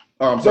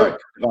 I'm sorry.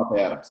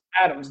 Devontae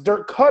Adams.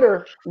 Dirk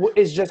Cutter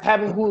is just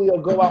having Julio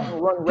go out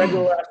and run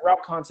regular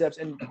route concepts,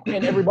 and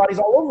everybody's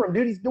all over him,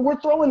 dude.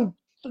 We're throwing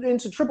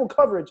into triple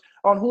coverage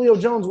on Julio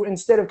Jones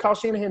instead of Kyle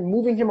Shanahan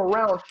moving him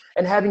around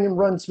and having him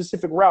run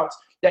specific routes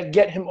that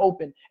get him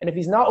open. And if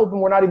he's not open,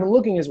 we're not even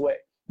looking his way.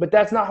 But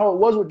that's not how it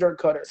was with Dirk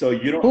Cutter. So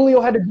you don't.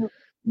 Julio had to do.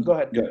 Go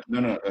ahead.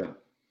 No. Go ahead.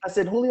 I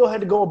said Julio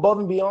had to go above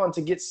and beyond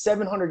to get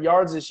 700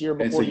 yards this year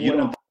before and so you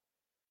don't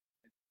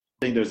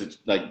think there's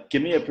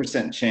give me a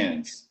percent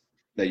chance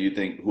that you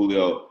think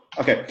Julio.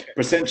 Okay,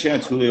 percent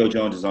chance Julio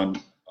Jones is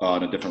on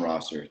a different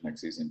roster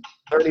next season.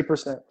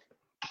 30%.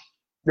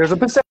 There's a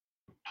percent.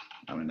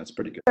 I mean, that's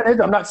pretty good.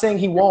 I'm not saying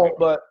he won't,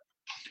 but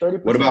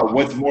 30%. What about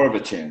what's more of a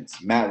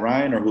chance, Matt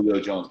Ryan or Julio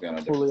Jones being on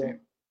a different team?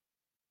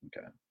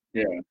 Okay.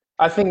 Yeah.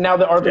 I think now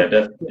that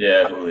Arthur.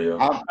 Julio.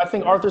 I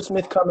think Arthur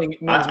Smith coming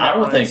means I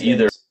don't think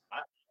either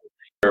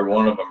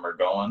one of them are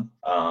going.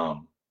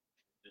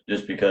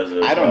 Just because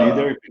of. I don't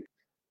either.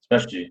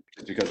 Especially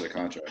just because of the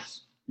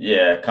contracts.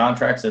 Yeah,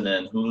 contracts, and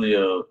then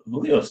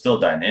Julio's still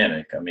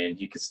dynamic. I mean,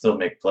 he could still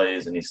make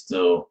plays, and he's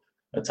still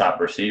a top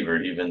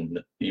receiver,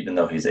 even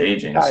though he's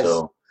aging. Guys,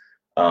 so,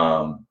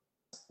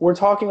 we're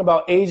talking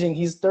about aging.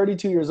 He's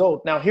 32 years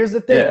old. Now, here's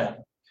the thing. Yeah.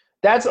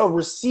 That's a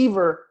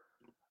receiver,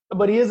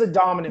 but he is a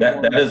dominant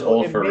one. That is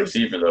old for a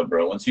receiver, though,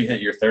 bro. Once you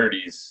hit your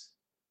 30s,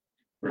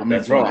 I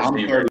mean, bro, I'm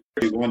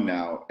 31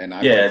 now, and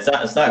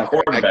it's not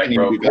quarterback,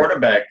 bro.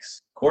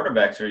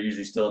 Quarterbacks are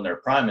usually still in their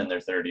prime in their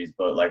 30s,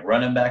 but like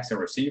running backs and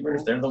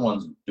receivers, they're the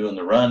ones doing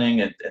the running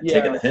and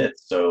taking the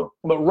hits. So,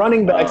 but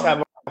running backs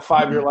have a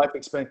 5-year life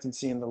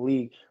expectancy in the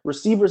league.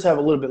 Receivers have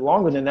a little bit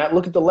longer than that.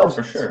 Look at the legends.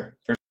 For sure.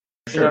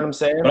 You know what I'm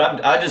saying?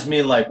 But I just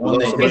mean like when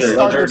they hit their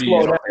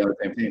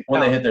 30s, when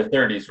they hit their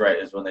 30s, right,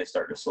 is when they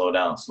start to slow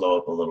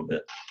up a little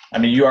bit. I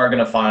mean, you are going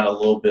to find a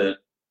little bit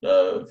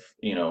of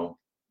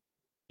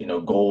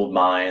gold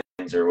mines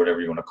or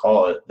whatever you want to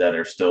call it that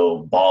are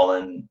still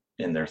balling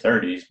in their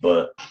 30s,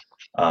 but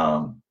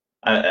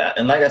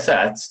and like I said,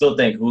 I still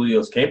think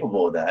Julio's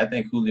capable of that. I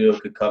think Julio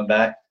could come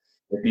back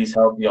if he's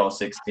healthy all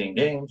 16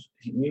 games.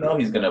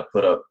 He's going to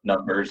put up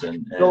numbers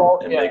and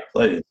make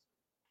plays.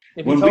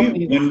 When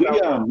we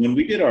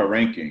did our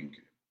ranking,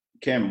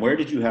 Cam, where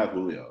did you have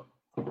Julio?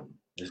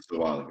 This is a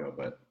while ago,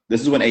 but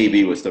this is when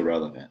AB was still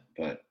relevant.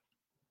 But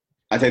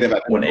I take that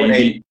back. When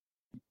AB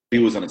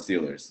was on the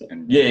Steelers.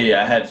 And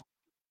I had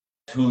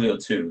Julio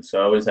 2,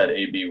 so I always had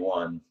AB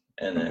 1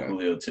 and then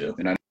Julio 2.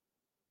 And I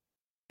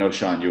know,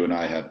 Sean, you and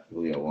I had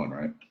Julio 1,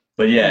 right?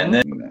 But yeah, and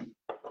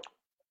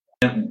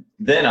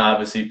then I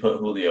obviously put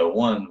Julio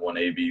 1 when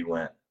AB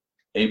went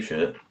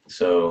apeshit.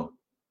 So,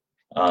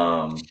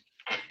 so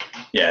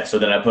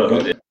then I put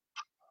Julio.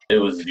 It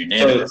was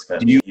unanimous. So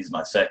he's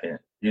my second.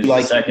 He's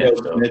like second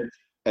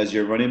as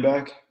your running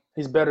back?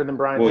 He's better than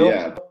Brian Hill. Well,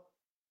 yeah.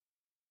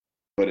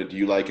 But do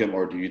you like him,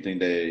 or do you think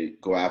they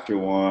go after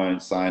one,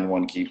 sign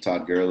one, keep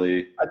Todd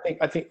Gurley? I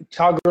think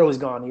Todd Gurley's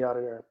gone. He out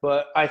of there.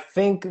 But I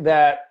think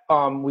that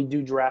we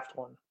do draft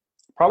one,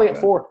 probably at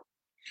 4.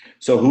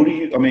 So who do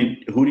you?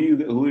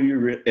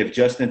 If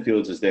Justin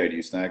Fields is there, do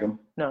you snag him?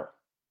 No.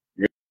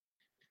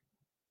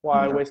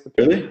 Why waste the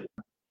pick? Really?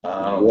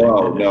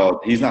 Whoa,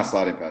 no, he's not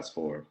sliding past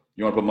 4.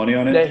 You want to put money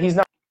on it? Yeah, he's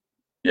not.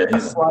 Yeah,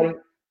 he's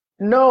sliding.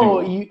 No,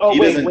 wait,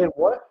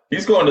 what?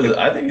 He's going to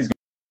I think he's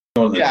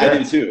going to the Jets. I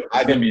do too.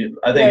 I do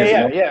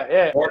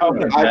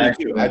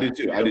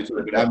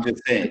too. But I'm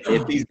just saying,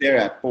 if he's there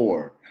at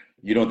 4,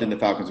 you don't think the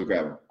Falcons will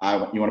grab him?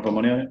 You want to put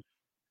money on it?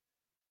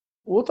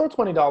 We'll throw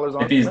 $20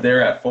 on. If he's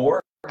there at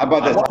 4, how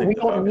about this? We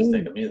don't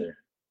need him either.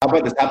 How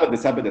about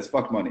this?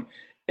 Fuck money.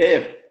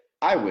 If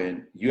I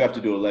win, you have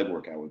to do a leg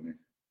workout with me.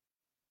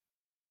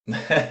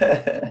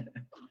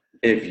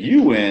 If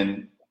you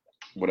win,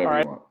 whatever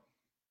you want.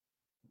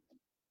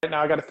 Right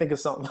now, I got to think of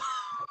something.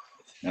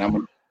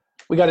 And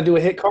we got to do a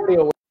HIIT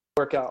cardio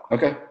workout.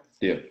 Okay,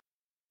 deal.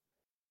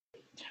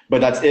 But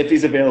that's if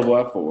he's available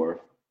at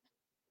 4,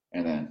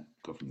 and then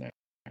go from there.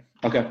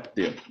 Okay,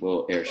 deal.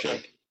 We'll air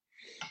shake.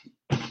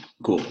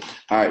 Cool.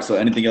 All right. So,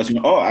 anything else you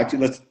want? Oh, actually,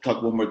 let's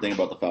talk one more thing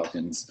about the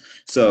Falcons.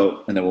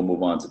 So, and then we'll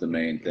move on to the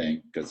main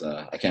thing because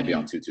I can't be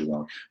on too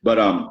long. But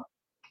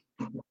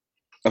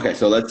okay.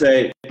 So let's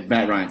say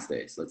Matt Ryan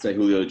stays. Let's say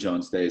Julio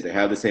Jones stays. They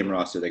have the same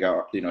roster. They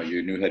got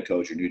your new head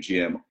coach, your new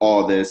GM,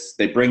 all this.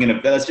 They bring in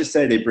let's just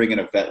say they bring in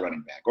a vet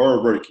running back or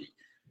a rookie.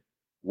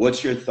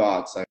 What's your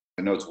thoughts? I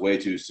know it's way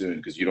too soon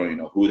because you don't even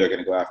know who they're going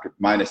to go after,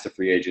 minus the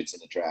free agents in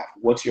the draft.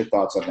 What's your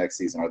thoughts on next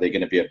season? Are they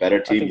going to be a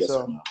better team? I think yes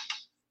so. Or no?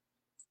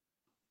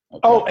 Okay.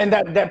 Oh, and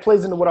that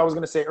plays into what I was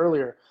going to say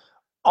earlier.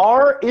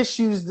 Our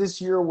issues this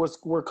year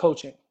were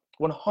coaching.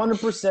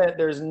 100%.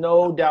 There's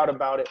no doubt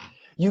about it.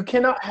 You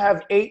cannot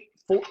have eight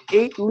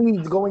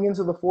leads going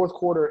into the fourth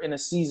quarter in a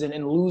season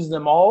and lose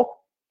them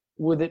all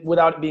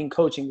without it being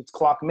coaching. It's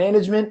clock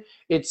management.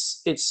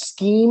 It's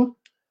scheme.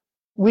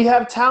 We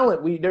have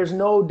talent. There's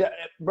no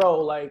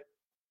bro. Like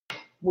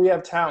we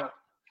have talent.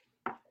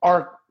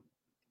 Our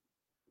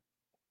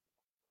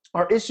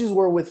issues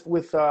were with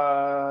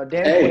Dan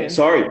Quinn. Hey,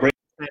 sorry.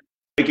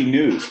 Breaking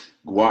news.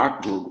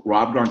 Rob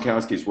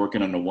Gronkowski is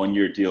working on a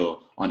 1-year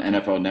deal on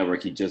NFL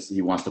Network.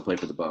 He wants to play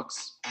for the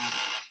Bucks.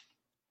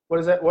 What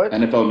is that? What?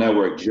 NFL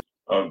Network.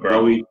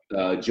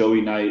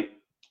 Joey Knight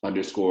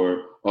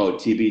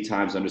TB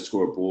times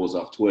underscore Bulls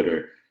off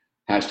Twitter.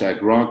 Hashtag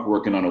Gronk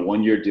working on a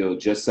 1-year deal.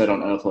 Just said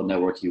on NFL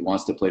Network he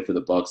wants to play for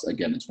the Bucks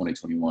again in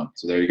 2021.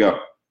 So there you go.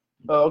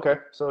 Oh, okay.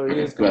 So it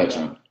is. Go ahead,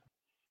 Sean.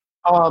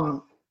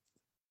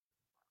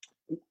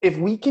 If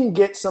we can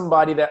get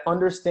somebody that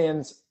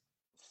understands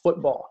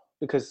football,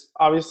 because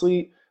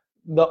obviously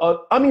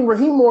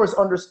Raheem Morris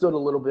understood a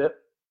little bit.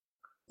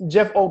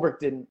 Jeff Ulbrich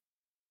didn't.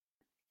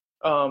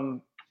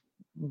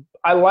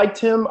 I liked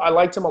him. I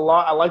liked him a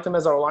lot. I liked him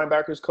as our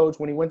linebackers coach.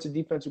 When he went to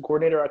defensive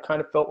coordinator, I kind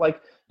of felt like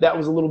that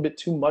was a little bit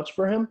too much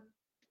for him.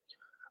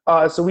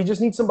 So we just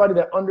need somebody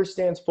that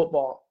understands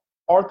football.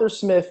 Arthur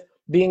Smith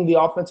being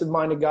the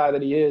offensive-minded guy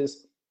that he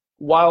is,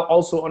 while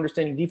also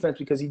understanding defense,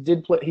 because he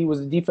was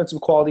a defensive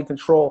quality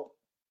control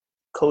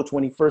coach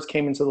when he first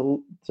came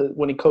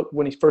when he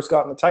first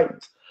got in the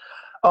Titans.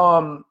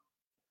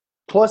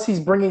 Plus, he's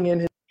bringing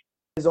in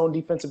his own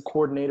defensive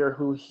coordinator,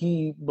 who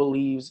he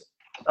believes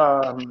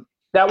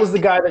that was the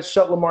guy that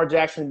shut Lamar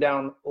Jackson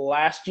down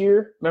last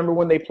year. Remember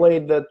when they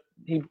played I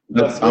don't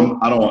want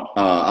to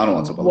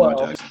talk about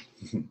Lamar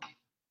Jackson.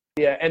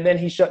 Yeah, and then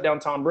he shut down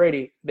Tom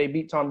Brady. They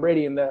beat Tom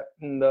Brady in the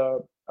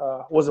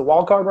was it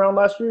wild card round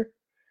last year?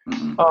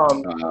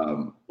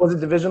 Was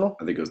it divisional?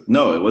 I think it was.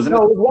 No, it wasn't.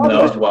 No, it was wild. No,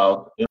 it was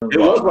wild. It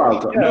was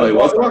wild card. No, it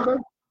was wild card.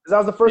 That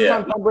was the first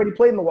time Tom Brady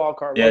played in the wild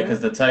card. Yeah, because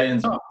the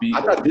Titans beat.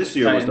 I thought this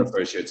year was the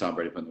first year Tom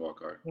Brady played in the wild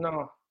card.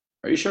 No.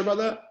 Are you sure about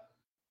that?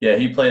 Yeah,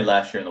 he played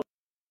last year in the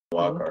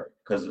wild card.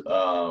 Because,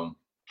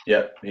 he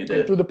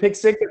did. Through the pick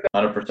six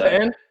at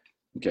 100%.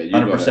 Okay,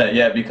 100%.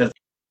 Yeah, because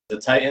the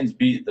Titans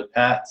beat the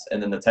Pats,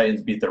 and then the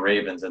Titans beat the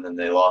Ravens, and then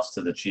they lost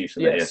to the Chiefs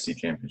in the AFC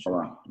Championship.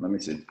 Hold on, let me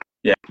see.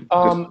 Yeah.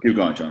 Keep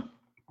going, Sean.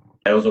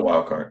 It was a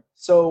wild card.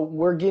 So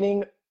we're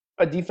getting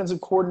a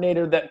defensive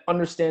coordinator that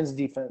understands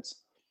defense.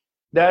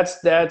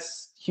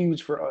 That's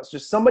huge for us.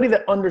 Just somebody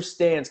that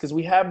understands, because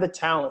we have the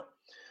talent.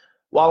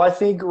 While I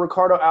think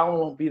Ricardo Allen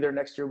won't be there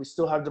next year, we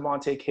still have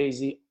DeMonte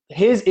Casey.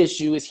 His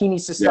issue is he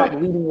needs to stop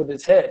leading with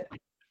his head.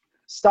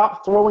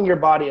 Stop throwing your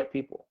body at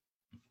people.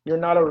 You're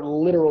not a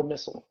literal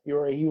missile.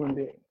 You're a human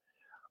being.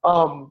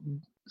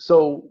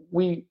 So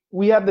we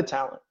have the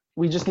talent.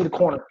 We just need a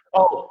corner.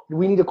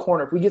 We need a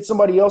corner. If we get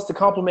somebody else to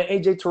complement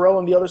A.J. Terrell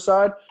on the other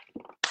side,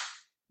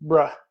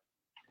 bruh,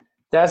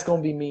 that's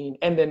going to be mean.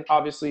 And then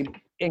obviously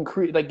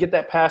get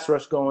that pass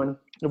rush going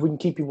if we can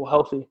keep people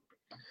healthy.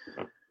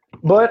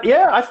 But,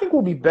 yeah, I think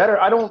we'll be better.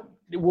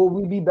 Will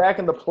we be back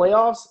in the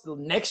playoffs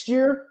next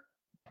year?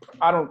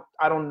 I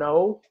don't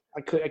know.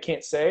 I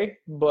can't say,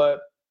 but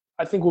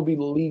I think we'll be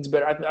leagues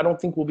better. I don't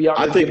think we'll be out.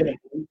 I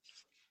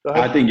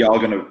think y'all are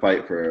gonna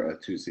fight for a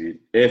 2 seed.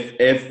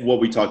 If what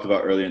we talked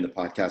about earlier in the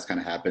podcast kind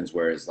of happens,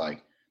 where it's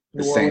like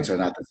the Saints are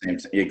not the same.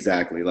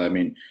 Exactly. I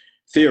mean,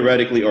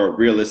 theoretically or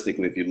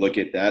realistically, if you look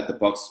at that, the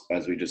Bucks,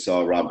 as we just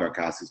saw, Rob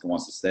Gronkowski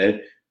wants to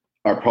stay,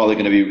 are probably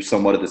going to be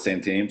somewhat of the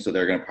same team. So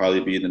they're going to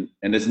probably be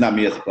and this is not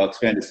me as a Bucks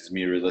fan. This is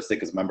me realistic.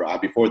 Because remember,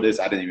 before this,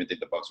 I didn't even think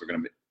the Bucks were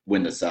going to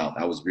win the South.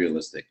 I was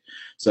realistic.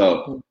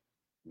 So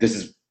this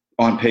is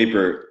on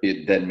paper.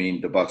 It then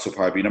mean the Bucks will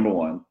probably be number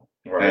one,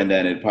 right. And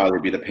then it'd probably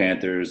be the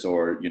Panthers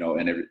or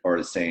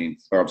the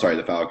Saints, or I'm sorry,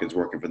 the Falcons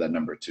working for that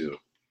number 2.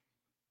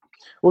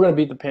 We're going to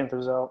beat the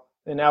Panthers out.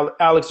 And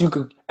Alex, you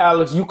could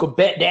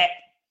bet that.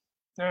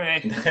 All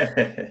right.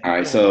 All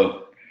right.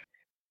 So,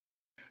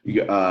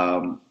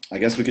 I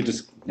guess we could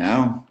just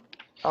now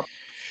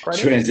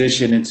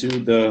transition into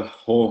the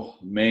whole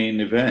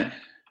main event.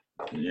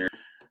 The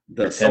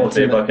Tampa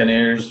Bay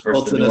Buccaneers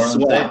versus the New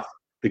Orleans Saints.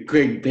 The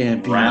Greg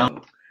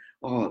Bambino.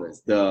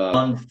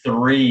 Round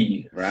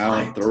 3.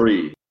 Round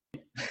 3.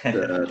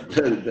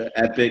 The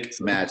epic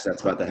match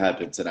that's about to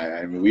happen tonight.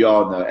 I mean, we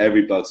all know,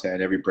 every Bucks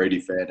fan, every Brady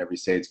fan, every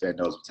Saints fan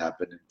knows what's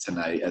happening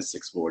tonight at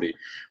 6:40.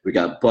 We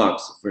got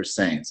Bucks versus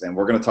Saints, and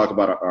we're going to talk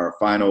about our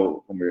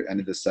final. When we're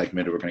ending this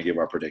segment, we're going to give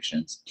our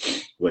predictions,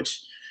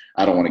 which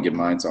I don't want to give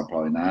mine, so I'm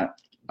probably not.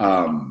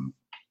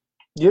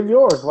 Give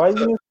yours. Why are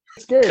you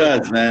scared?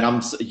 Because, man, I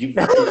don't think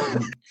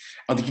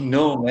you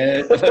know,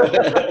 man.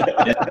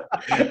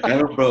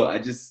 Bro,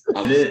 it's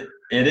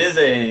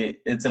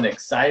an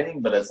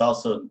exciting, but it's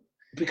also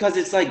because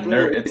it's like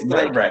it's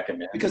nerve-wracking,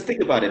 man. Because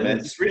think about it, man.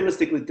 Just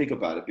realistically think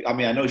about it. I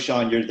mean, I know,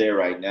 Sean, you're there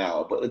right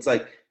now, but it's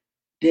like,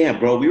 damn,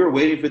 bro, we were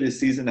waiting for this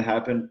season to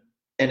happen,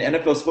 and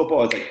NFL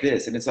football is like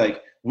this, and it's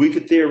like we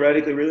could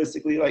theoretically,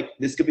 realistically, like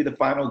this could be the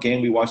final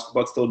game we watch the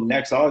Bucks till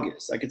next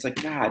August. Like it's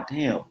like, god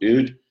damn,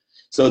 dude.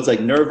 So it's like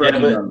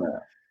nerve-wracking on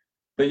that.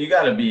 But you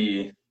gotta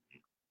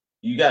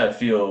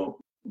feel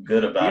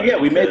good about it. Yeah,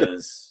 we made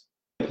the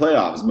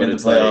playoffs. But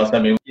it's playoffs. I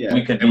mean,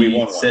 we could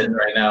be sitting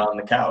right now on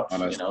the couch,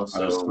 and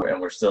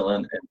we're still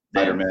in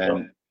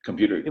Spider-Man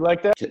computer. You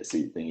like that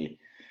seat thingy?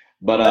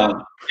 But I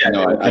think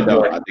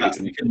it's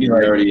going to be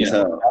nerdy as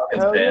hell.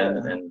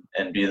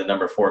 And be the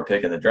number 4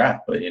 pick in the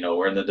draft. But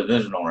we're in the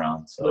divisional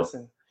round, so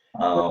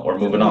we're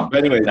moving on.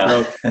 But anyway,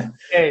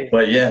 hey,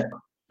 but yeah,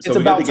 it's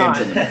about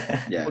time.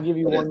 Yeah, we'll give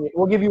you 1 year.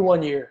 We'll give you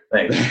 1 year.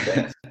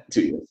 Thanks.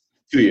 2 years.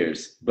 2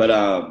 years. But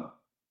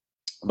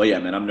But yeah,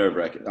 man, I'm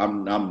nerve-wracking.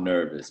 I'm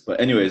nervous.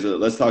 But anyways,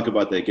 let's talk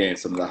about the game,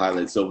 some of the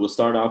highlights. So we'll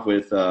start off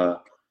with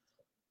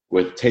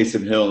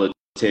Taysom Hill and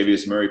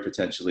Latavius Murray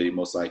potentially,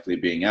 most likely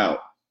being out.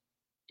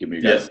 Give me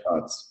your guys'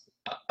 thoughts.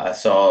 I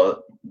saw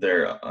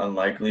they're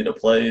unlikely to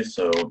play,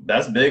 so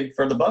that's big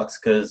for the Bucs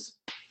because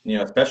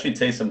especially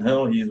Taysom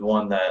Hill, he's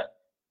one that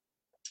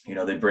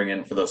they bring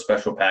in for those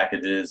special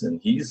packages,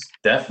 and he's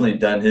definitely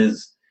done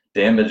his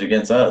damage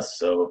against us.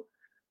 So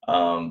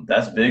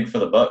that's big for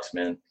the Bucs,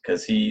 man,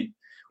 because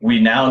we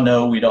now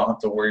know we don't have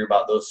to worry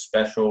about those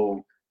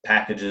special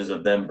packages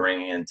of them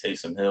bringing in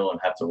Taysom Hill and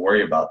have to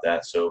worry about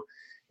that. So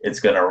it's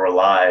going to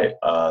rely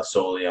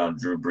solely on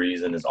Drew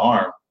Brees and his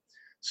arm.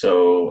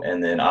 So,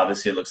 and then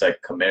obviously it looks like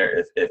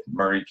Kamara, if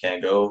Murray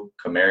can't go,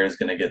 Kamara is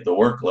going to get the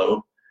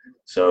workload.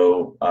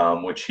 So,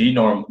 which they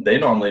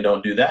normally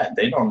don't do that.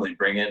 They normally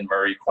bring in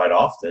Murray quite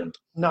often.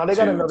 No, they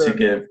got another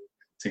to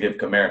give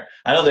Kamara.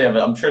 I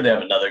know I'm sure they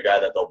have another guy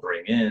that they'll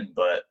bring in,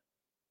 but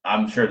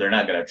I'm sure they're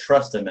not going to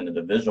trust him in the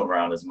divisional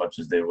round as much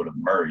as they would have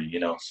Murray,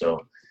 So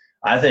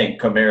I think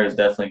Kamara is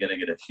definitely going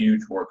to get a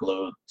huge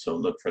workload. So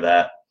look for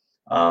that.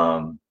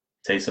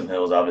 Taysom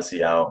Hill is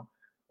obviously out,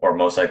 or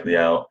most likely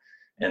out.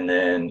 And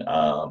then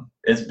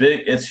it's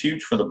big. It's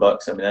huge for the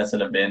Bucs. I mean, that's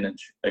an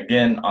advantage.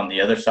 Again, on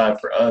the other side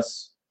for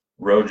us,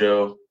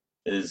 Rojo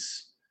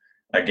is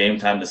a game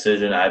time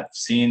decision. I've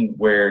seen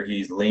where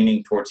he's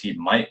leaning towards he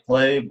might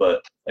play,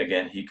 but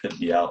again, he could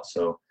be out.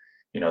 So,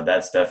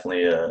 that's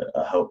definitely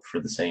a hope for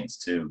the Saints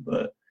too.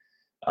 But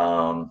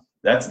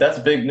that's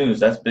big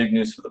news. That's big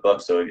news for the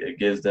Bucs. So it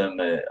gives them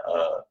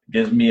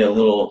gives me a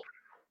little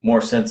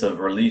more sense of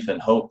relief and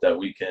hope that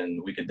we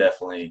could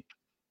definitely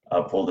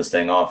pull this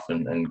thing off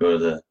and go to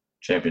the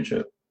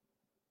championship,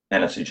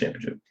 NFC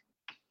championship.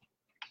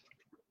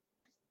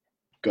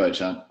 Go ahead,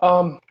 Sean.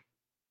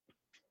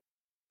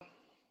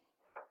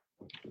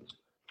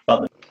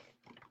 About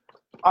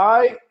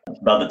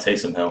the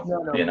Taysom Hill,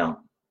 no.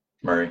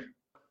 Murray.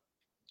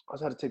 I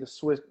just had to take a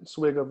swig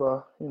of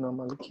my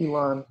key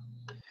lime.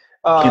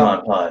 Key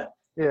lime pie.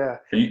 Yeah.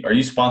 Are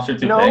you sponsored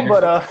through No, Bang?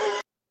 but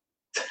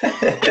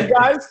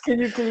guys, can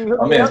you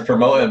I mean, it's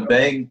promoting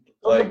Bang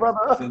like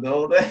brother. the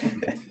whole day.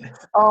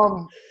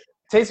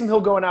 Taysom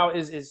Hill going out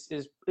is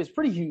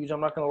pretty huge.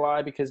 I'm not gonna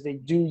lie, because they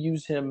do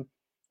use him.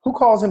 Who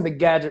calls him the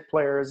gadget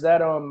player? Is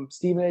that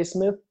Stephen A.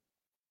 Smith?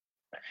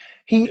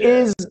 He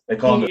is. They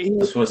call him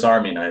the Swiss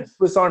Army knife.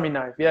 Swiss Army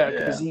knife, yeah,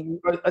 because he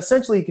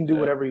essentially can do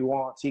whatever he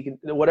wants. He can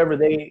whatever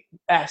they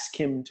ask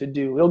him to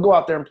do. He'll go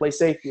out there and play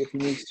safety if he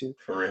needs to.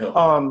 For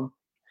real.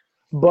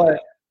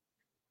 But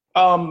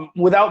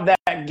without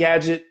that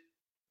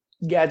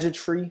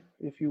gadgetry,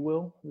 if you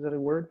will, is that a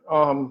word?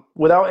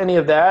 Without any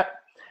of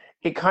that,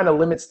 it kind of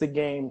limits the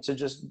game to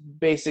just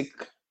basic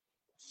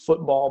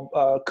football,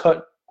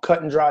 cut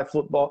and dry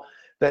football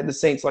that the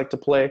Saints like to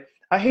play.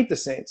 I hate the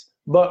Saints,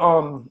 but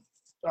I'll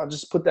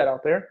just put that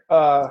out there.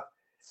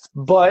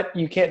 But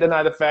you can't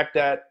deny the fact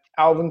that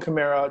Alvin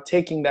Kamara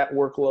taking that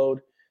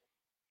workload,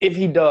 if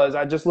he does,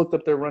 I just looked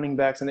up their running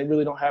backs and they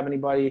really don't have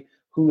anybody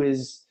who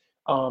is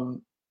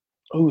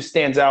who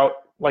stands out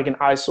like an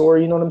eyesore,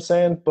 you know what I'm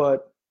saying?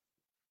 But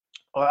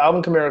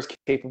Alvin Kamara is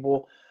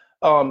capable.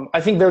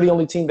 I think they're the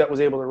only team that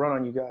was able to run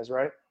on you guys,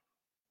 right?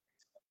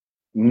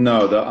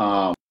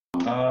 No,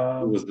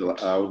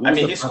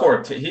 he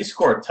scored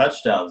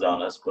touchdowns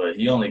on us, but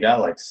he only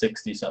got like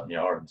 60-something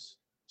yards,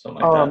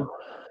 something like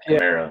that.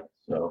 Kamara.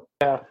 So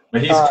yeah,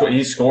 but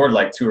he scored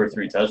like 2 or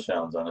 3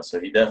 touchdowns on us, so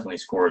he definitely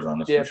scores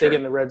on us. Yeah, if they get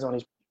in the red zone,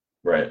 he's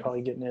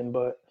probably getting in.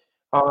 But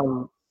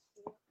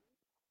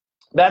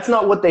that's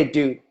not what they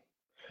do.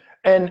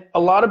 And a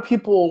lot of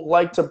people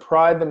like to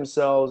pride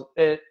themselves,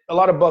 a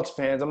lot of Bucs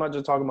fans, I'm not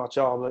just talking about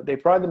y'all, but they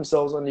pride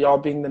themselves on y'all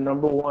being the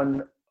number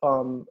one,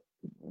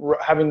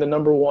 having the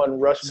number one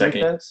rush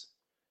defense,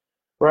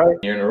 right?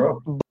 Year in a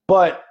row.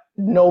 But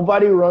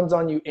nobody runs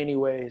on you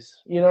anyways.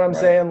 You know what I'm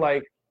saying?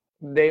 Like,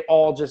 they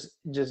all just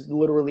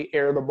literally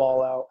air the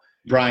ball out.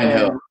 Brian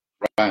Hill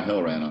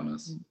ran on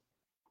us.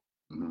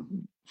 Mm-hmm.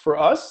 For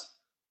us?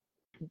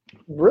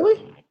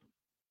 Really?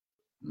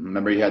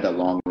 Remember he had that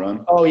long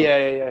run? Oh,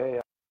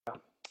 yeah.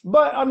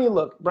 But, I mean,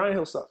 look, Brian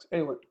Hill sucks.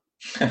 Anyway,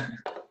 I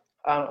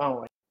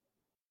don't like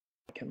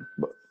him.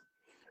 But,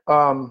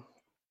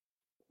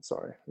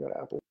 sorry, I got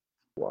an Apple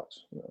Watch.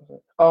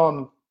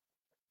 So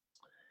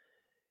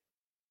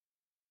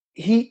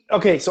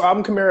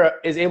Alvin Kamara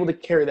is able to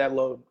carry that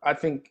load. I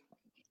think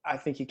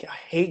he can. I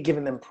hate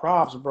giving them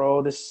props,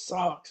 bro. This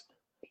sucks.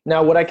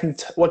 Now, what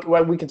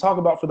we can talk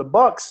about for the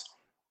Bucs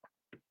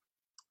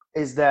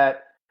is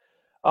that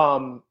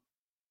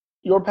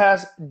your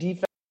pass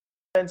defense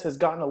has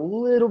gotten a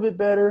little bit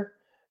better.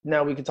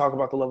 Now we can talk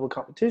about the level of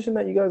competition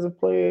that you guys have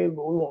played,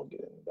 but we won't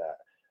get into that.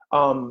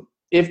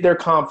 If they're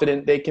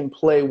confident, they can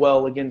play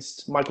well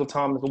against Michael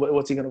Thomas.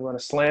 What's he going to run, a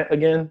slant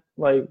again?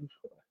 Like,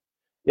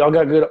 y'all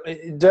got good.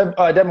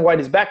 Devin White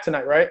is back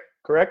tonight, right?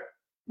 Correct?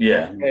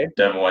 Yeah. Okay.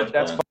 Devin White's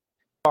That's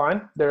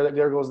fine.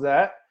 There goes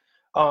that.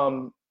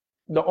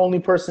 The only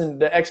person,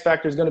 the X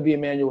factor is going to be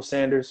Emmanuel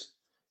Sanders.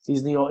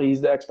 He's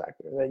the X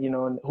factor. That,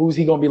 and who's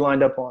he going to be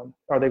lined up on?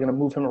 Are they going to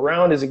move him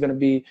around? Is it going to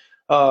be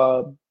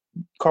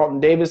Carlton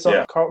Davis?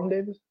 Yeah. Carlton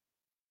Davis?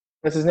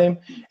 That's his name?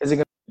 Is it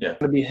going to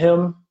Yeah. be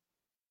him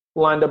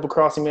lined up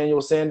across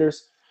Emmanuel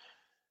Sanders?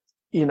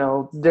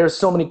 There's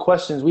so many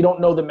questions. We don't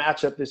know the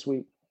matchup this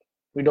week.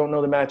 We don't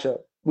know the matchup.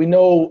 We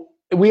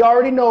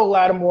already know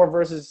Lattimore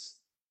versus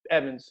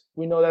Evans.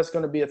 We know that's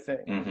going to be a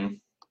thing.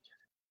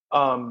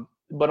 Mm-hmm.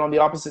 But on the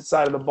opposite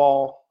side of the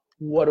ball,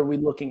 what are we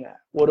looking at?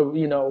 What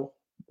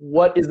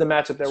is the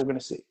matchup that we're going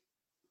to see?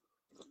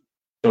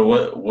 So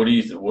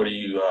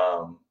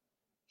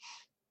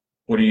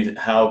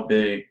how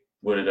big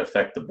would it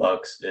affect the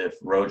Bucks if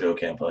Rojo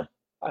can't play?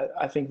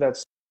 I think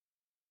that's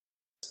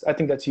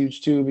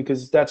huge too,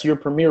 because that's your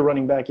premier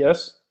running back,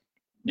 yes?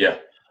 Yeah.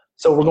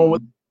 So we're going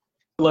with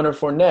Leonard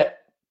Fournette.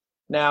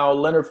 Now,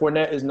 Leonard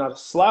Fournette is not a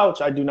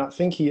slouch. I do not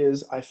think he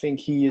is. I think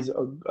he is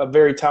a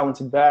very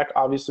talented back.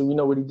 Obviously, we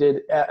know what he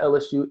did at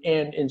LSU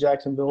and in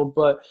Jacksonville,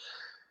 but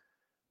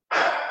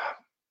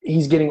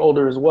he's getting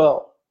older as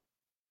well.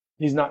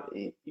 He's not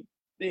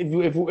 –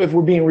 if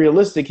we're being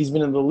realistic, he's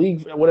been in the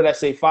league, what did I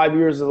say, 5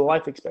 years of the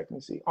life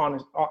expectancy on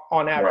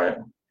average.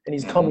 Right. And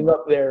he's coming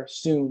up there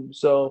soon.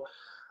 So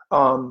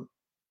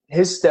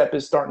his step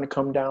is starting to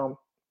come down.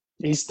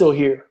 He's still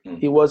here.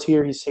 He was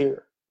here. He's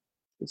here.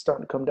 It's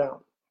starting to come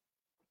down.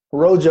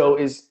 Rojo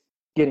is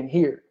getting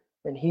here,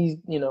 and he's,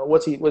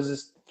 was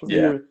this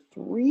year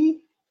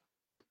 3?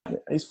 Yeah,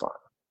 he's fine.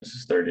 This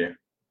is third year.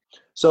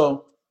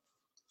 So,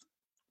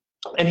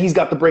 and he's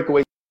got the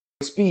breakaway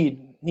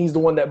speed. He's the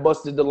one that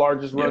busted the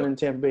largest run in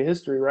Tampa Bay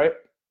history, right?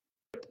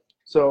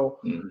 So,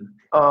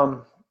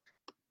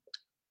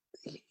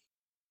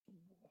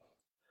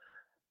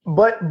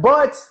 but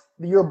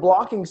your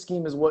blocking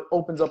scheme is what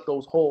opens up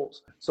those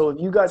holes. So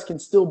if you guys can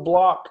still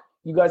block,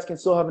 you guys can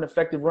still have an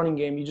effective running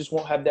game. You just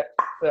won't have that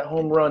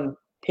home run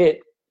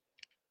hit.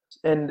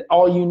 And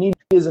all you need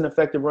is an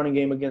effective running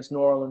game against New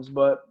Orleans.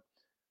 But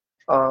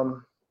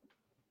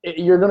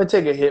you're going to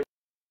take a hit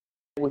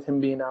with him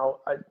being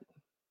out. I'm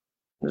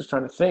just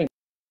trying to think.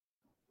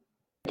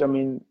 I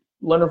mean,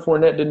 Leonard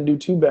Fournette didn't do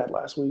too bad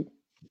last week,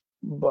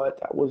 but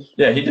that was –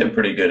 yeah, he did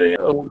pretty good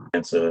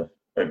against a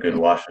good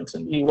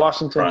Washington.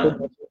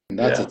 And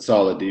that's a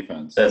solid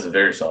defense. That's a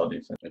very solid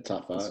defense. A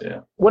top 5. Yeah.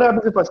 What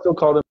happens if I still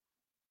call them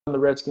the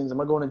Redskins?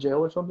 Am I going to jail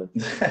or something?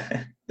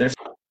 There's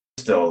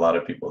still a lot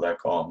of people that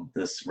call them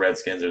this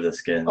Redskins or the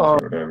Skins or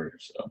whatever.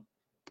 So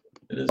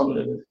it is what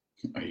it is.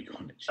 Are you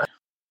going to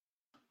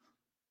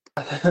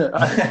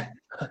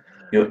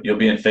jail? You'll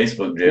be in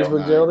Facebook jail.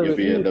 Facebook jail. There'll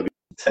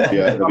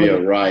be a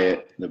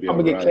riot. I'm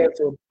gonna get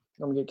canceled.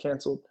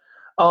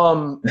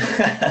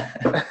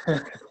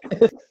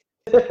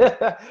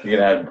 You're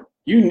gonna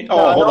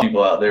have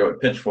people out there with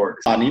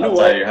pitchforks. You know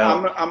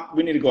what?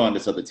 We need to go on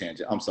this other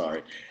tangent. I'm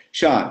sorry,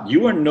 Sean.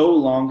 You are no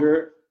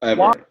longer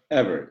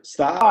ever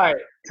stop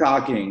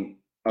talking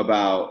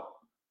about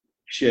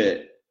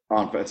shit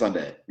on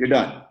Sunday. You're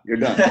done.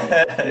 No.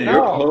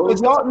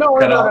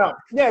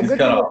 Yeah, good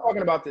thing we're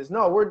talking about this.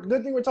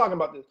 Good thing we're talking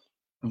about this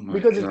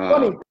because it's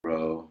funny,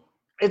 bro.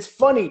 It's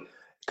funny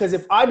because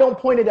if I don't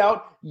point it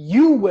out,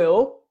 you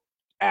will,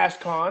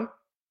 Ashcon.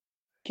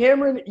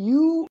 Cameron,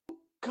 you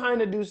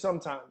kind of do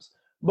sometimes,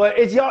 but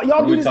it's y'all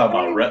do this.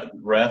 Talking about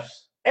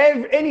refs,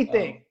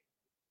 anything.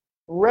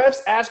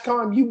 Refs,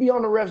 Ashcon, you be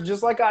on the refs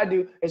just like I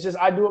do. It's just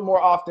I do it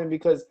more often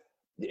because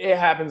it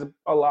happens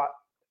a lot.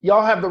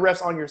 Y'all have the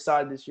refs on your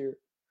side this year.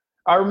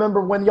 I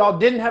remember when y'all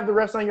didn't have the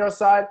refs on your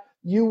side,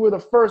 you were the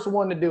first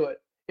one to do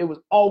it. It was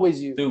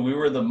always you. Dude, we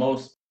were the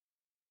most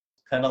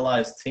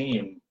penalized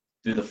team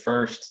through the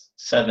first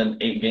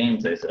 7-8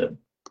 games, they said.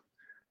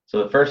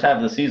 So the first half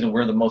of the season,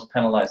 we're the most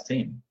penalized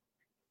team.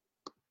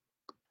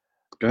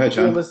 Go ahead,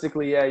 Sean.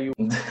 Realistically, yeah, you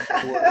were.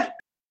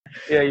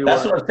 Yeah, you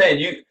That's were. what I'm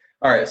saying.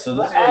 All right, so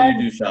this is what you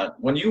do, Sean.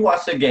 When you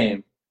watch the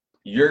game,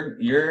 your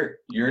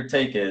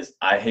take is,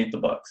 I hate the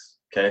Bucks.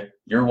 Okay,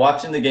 you're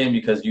watching the game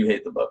because you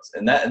hate the Bucks,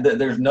 and that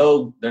there's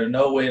no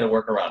way to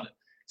work around it.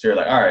 So you're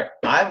like, all right,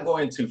 I'm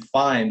going to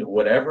find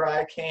whatever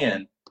I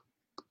can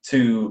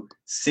to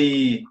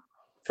see.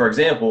 For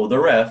example, the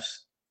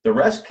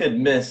refs could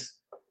miss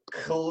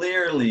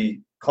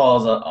clearly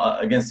calls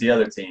against the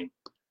other team,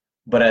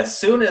 but as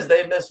soon as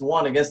they miss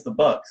one against the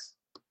Bucks,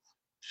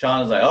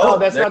 Sean is like, oh,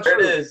 that's not true.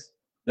 It is.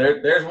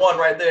 There's one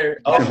right there.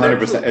 Oh,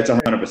 100%. It's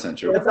 100%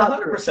 true. It's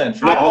 100%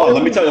 true. Hold on,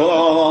 let me tell you.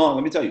 Hold on.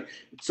 Let me tell you.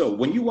 So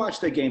when you watch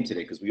the game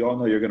today, because we all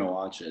know you're going to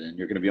watch it and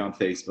you're going to be on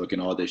Facebook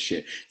and all this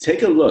shit,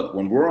 take a look.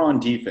 When we're on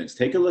defense,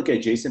 take a look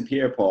at Jason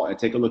Pierre-Paul and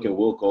take a look at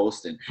Will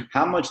Golston,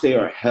 how much they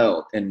are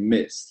held and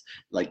missed.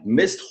 Like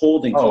missed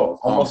holding calls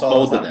on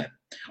both of them.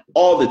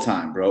 All the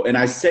time, bro. And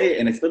I say it,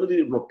 and it's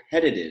literally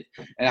repetitive.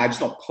 And I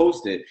just don't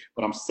post it,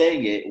 but I'm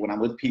saying it when I'm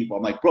with people.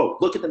 I'm like, bro,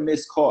 look at the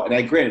missed call. And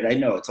I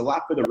know it's a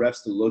lot for the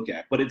refs to look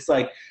at, but it's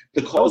like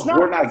the calls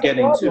we're not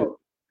getting to.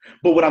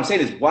 But what I'm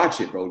saying is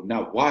watch it, bro.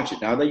 Now watch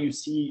it. Now that you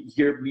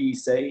hear me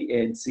say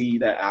and see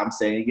that I'm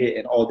saying it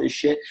and all this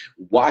shit,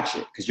 watch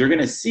it. Because you're going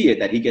to see it,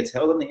 that he gets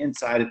held on the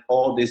inside and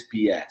all this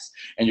BS.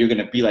 And you're going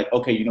to be like,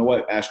 okay, you know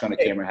what? Ashkan and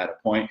Cameron had a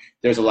point.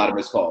 There's a lot of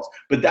missed calls.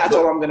 But that's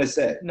all I'm going to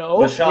say. No.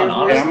 But Sean,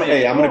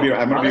 honestly, I'm going to be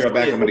right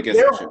back. I'm going to get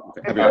some shit.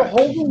 Okay, If they're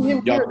holding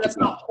him here, that's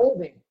not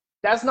holding.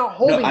 That's not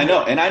holding. No, I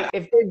know. And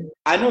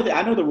I know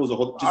the rules of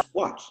holding. Just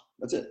watch.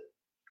 That's it.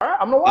 All right,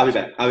 I'm going to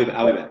watch. I'll be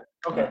back.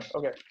 Okay.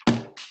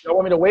 You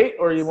want me to wait,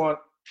 or you want?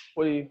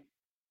 What do you?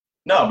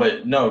 No,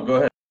 go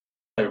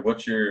ahead.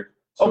 What's your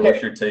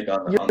take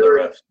on the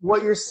refs?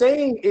 What you're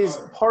saying is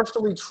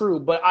partially true,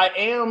 but I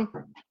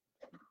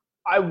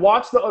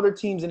watch the other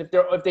teams, and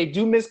if they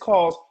do miss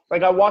calls,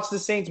 like I watched the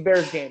Saints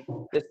Bears game.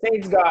 The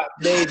Saints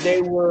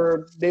they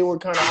were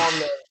kind of on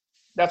the.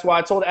 That's why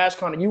I told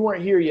Ashkan, and you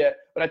weren't here yet,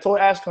 but I told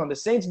Ashkan the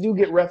Saints do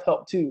get ref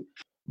help too,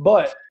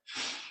 but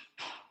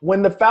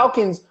when the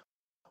Falcons.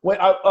 When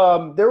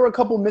there were a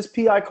couple missed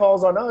PI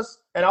calls on us,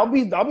 and I'll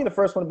be the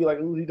first one to be like,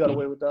 "Ooh, he got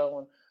away with that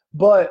one."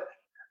 But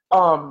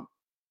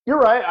you're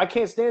right. I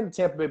can't stand the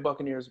Tampa Bay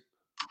Buccaneers.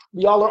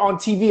 Y'all are on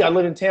TV. I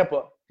live in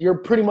Tampa. You're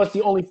pretty much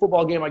the only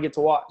football game I get to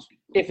watch,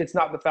 if it's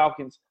not the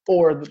Falcons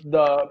or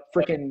the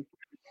freaking.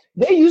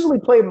 They usually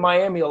play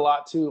Miami a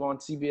lot too on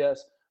CBS.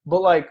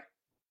 But like,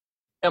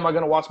 am I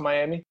gonna watch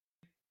Miami?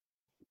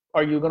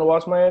 Are you gonna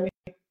watch Miami?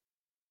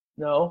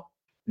 No.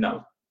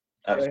 No.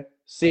 Okay.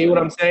 See what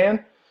I'm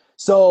saying?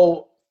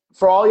 So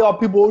for all y'all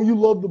people, you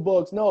love the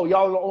Bucs. No,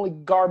 y'all are the only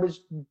garbage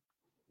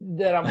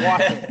that I'm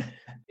watching.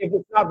 If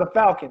it's not the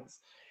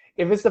Falcons.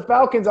 If it's the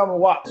Falcons, I'm gonna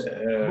watch.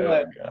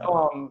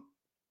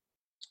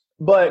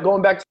 But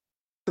going back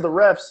to the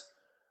refs,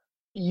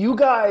 you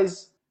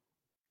guys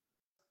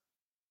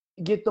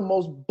get the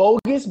most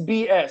bogus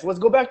BS. Let's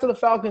go back to the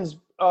Falcons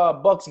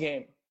Bucs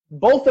game.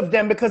 Both of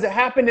them, because it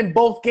happened in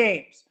both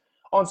games.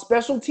 On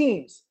special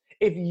teams,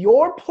 if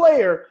your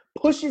player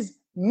pushes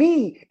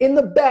me in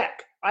the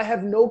back, I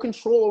have no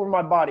control over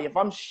my body. If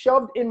I'm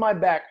shoved in my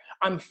back,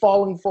 I'm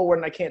falling forward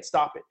and I can't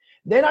stop it.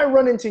 Then I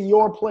run into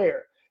your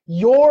player.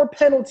 Your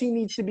penalty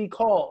needs to be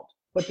called,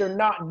 but they're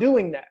not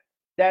doing that.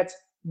 That's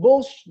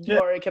bullshit. Yeah.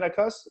 All right, can I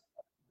cuss?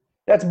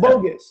 That's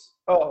bogus.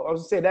 Oh, I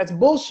was going to say, that's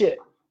bullshit.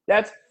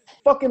 That's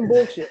fucking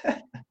bullshit.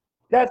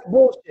 That's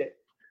bullshit.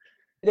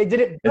 They did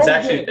it. It's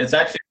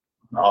actually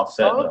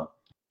offset, though.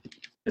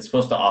 It's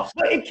supposed to offset.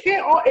 But it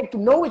can't.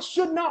 No, it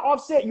should not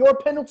offset. Your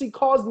penalty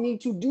caused me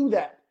to do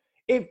that.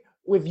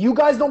 If you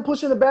guys don't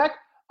push in the back,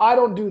 I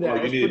don't do that.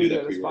 Oh, you need to do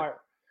that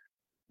pre-work.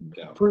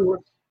 Yeah.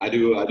 Pre-work. I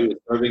do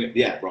it.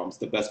 Yeah, bro. It's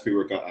the best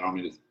pre-workout. I don't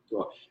mean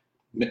to.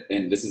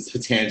 And this is a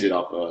tangent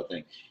off of a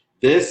thing.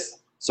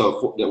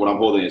 So what I'm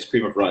holding is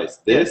cream of rice.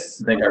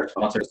 This, I think our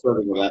sponsor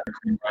serving of that.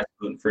 Cream rice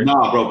gluten-free.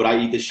 Nah, bro, but I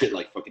eat this shit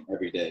like fucking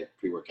every day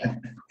pre-workout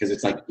because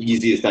it's like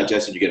easiest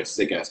digestion. You get a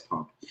sick ass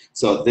pump.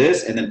 So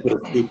this, and then put a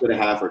scoop and a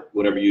half or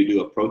whatever you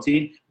do of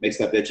protein. Mix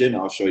that bitch in.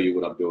 I'll show you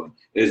what I'm doing.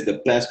 It is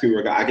the best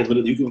pre-workout.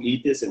 You can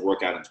eat this and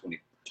work out in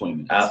 20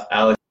 minutes.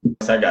 Alex,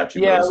 I got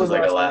you. Yeah, this is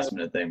like a last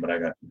minute thing, but I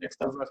got you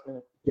next up.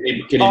 Can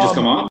you just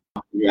come on?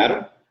 You got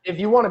him? If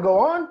you want to go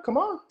on, come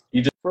on.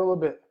 You just for a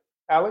little bit,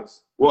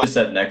 Alex. Well, just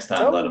said next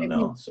time. Let him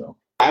know. So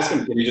ask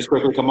him. Can you just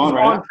quickly come on? He's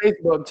right on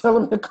Facebook. Tell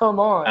him to come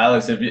on.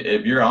 Alex, if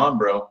you're on,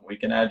 bro, we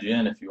can add you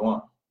in if you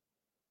want.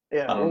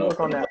 Yeah, I don't know work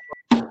on that.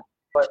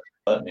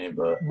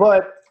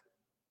 But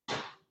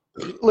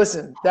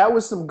listen, that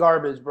was some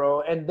garbage,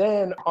 bro. And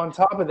then on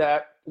top of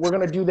that, we're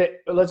gonna do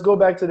that. Let's go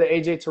back to the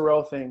AJ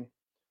Terrell thing.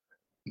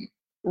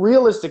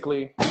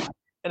 Realistically,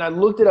 and I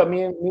looked it up.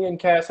 Me and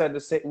Cass had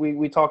the same.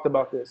 We talked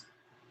about this.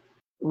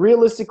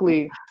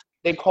 Realistically,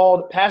 they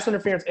called pass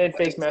interference and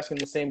face mask in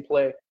the same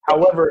play.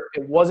 However,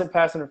 it wasn't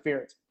pass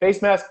interference.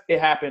 Face mask,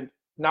 it happened.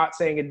 Not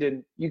saying it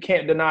didn't. You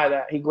can't deny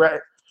that. He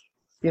grabbed,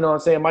 you know what I'm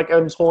saying, Mike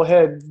Evans' whole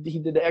head, he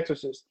did the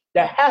exorcist.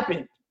 That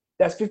happened.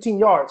 That's 15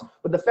 yards.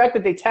 But the fact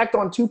that they tacked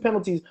on 2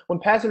 penalties when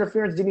pass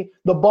interference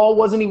the ball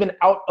wasn't even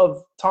out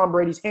of Tom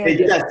Brady's hand. They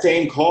did that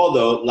same call,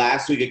 though,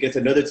 last week against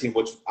another team,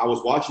 which I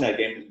was watching that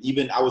game.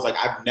 Even I was like,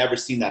 I've never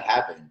seen that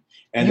happen.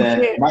 And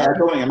then, am I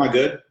echoing? Am I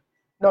good?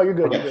 No, you're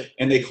good. Okay. You're good.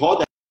 And they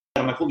called that.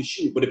 I'm like, holy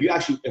shit. But if you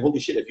actually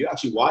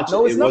watch it,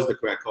 it was the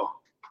correct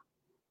call.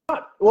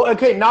 Well,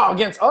 okay, not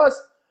against us.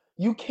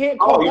 You can't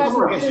call pass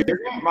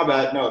interference. My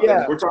bad. No,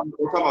 yeah. we're talking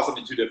about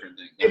something two different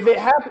things.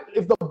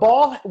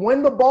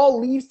 When the ball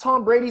leaves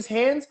Tom Brady's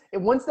hands,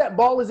 and once that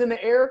ball is in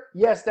the air,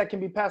 yes, that can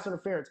be pass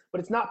interference.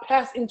 But it's not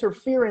pass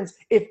interference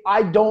if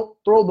I don't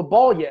throw the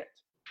ball yet.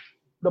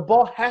 The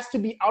ball has to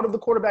be out of the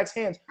quarterback's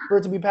hands for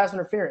it to be pass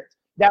interference.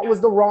 That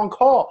was the wrong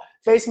call.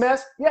 Face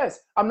mask,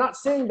 yes. I'm not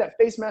saying that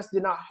face mask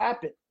did not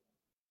happen.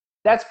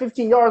 That's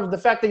 15 yards with the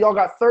fact that y'all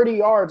got 30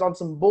 yards on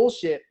some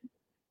bullshit.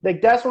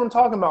 Like, that's what I'm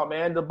talking about,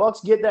 man. The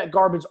Bucs get that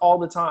garbage all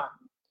the time.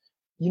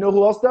 You know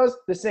who else does?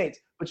 The Saints.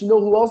 But you know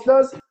who else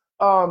does?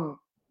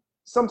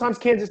 Sometimes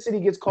Kansas City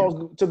gets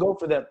calls to go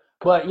for them.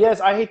 But, yes,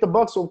 I hate the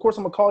Bucs, so, of course,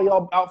 I'm going to call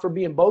y'all out for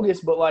being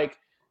bogus. But, like,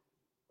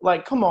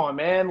 come on,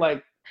 man.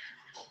 Like,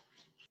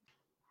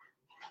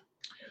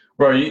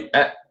 Bro,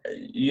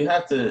 you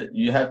have to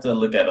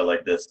look at it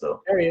like this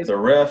though. There he is. The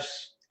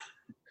refs.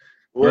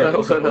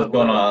 What's going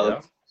on,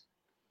 Alex?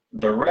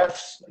 The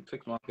refs.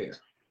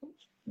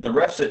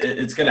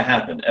 It's gonna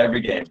happen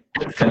every game.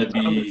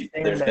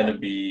 There's gonna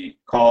be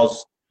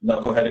calls,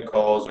 knuckleheaded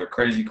calls, or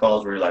crazy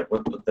calls where you're like,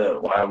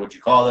 why would you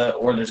call that?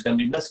 Or there's gonna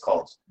be missed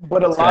calls.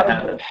 But a lot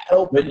of them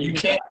help. But you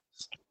can't.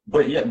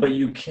 But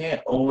you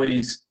can't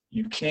always.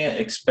 You can't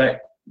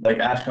expect. Like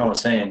Ashkan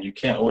was saying, you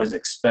can't always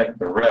expect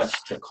the refs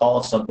to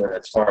call something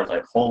as far as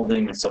like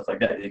holding and stuff like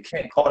that. You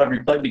can't call it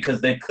every play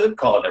because they could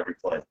call it every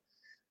play.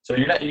 So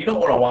you don't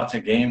want to watch a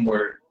game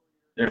where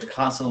there's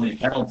constantly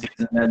penalties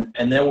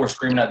and then we're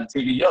screaming at the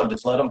TV, yo,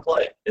 just let them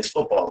play. It's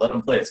football. Let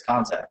them play. It's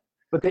contact.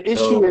 But the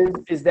issue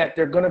is that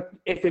they're gonna,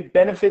 if it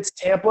benefits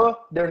Tampa,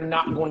 they're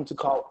not going to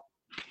call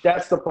it.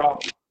 That's the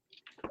problem.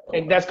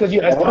 And that's because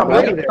you have Tom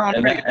Brady there.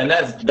 And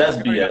that's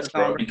BS,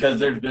 bro. Because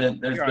there's been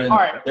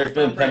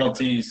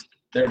penalties.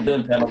 There's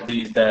been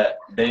penalties that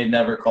they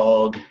never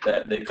called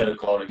that they could have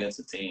called against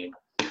the team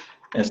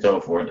and so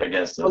forth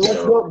against us.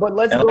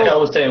 Like I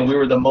was saying, we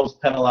were the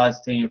most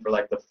penalized team for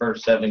like the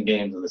first 7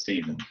 games of the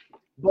season.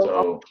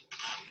 So,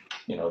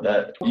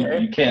 that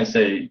you can't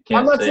say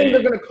I'm not saying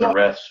they're going to call the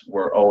refs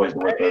were always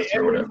with us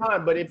or whatever.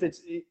 Time, but if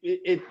it's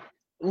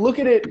look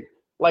at it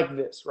like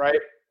this, right?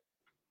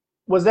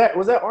 Was that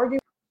our game?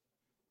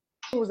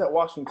 Or was that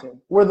Washington?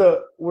 Where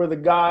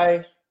the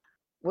guy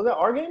was that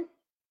our game?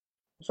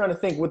 I'm trying to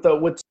think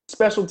with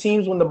special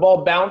teams when the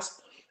ball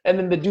bounced and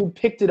then the dude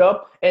picked it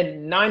up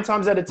and 9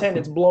 times out of 10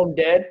 it's blown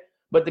dead,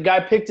 but the guy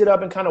picked it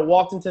up and kind of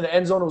walked into the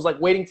end zone and was like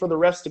waiting for the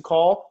refs to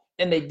call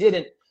and they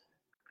didn't.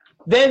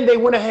 Then they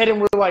went ahead and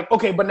were like,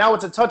 okay, but now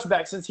it's a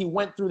touchback since he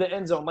went through the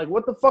end zone. Like,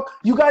 what the fuck?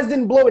 You guys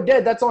didn't blow it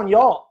dead. That's on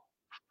y'all.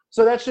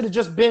 So that should have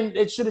just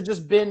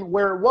been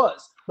where it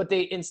was. But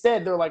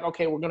they're like,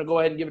 okay, we're gonna go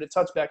ahead and give it a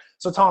touchback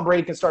so Tom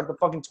Brady can start at the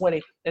fucking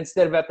 20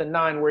 instead of at the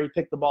 9 where he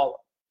picked the ball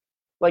up.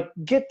 Like,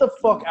 get the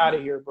fuck out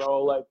of here,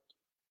 bro. Like,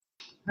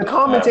 the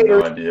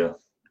commentator I have no idea.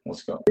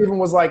 What's going even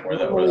was like,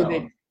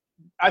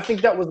 I think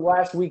that was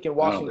last week in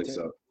Washington. I don't think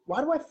so. Why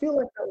do I feel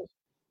like that was?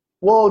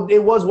 Well,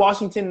 it was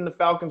Washington and the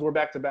Falcons were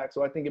back to back,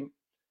 so I think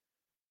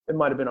it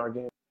might have been our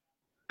game.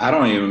 I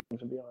don't even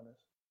to be honest.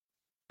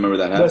 Remember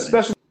that happening. The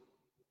special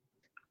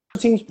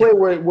teams play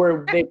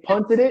where they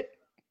punted it.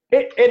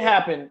 It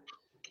happened.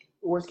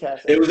 Where's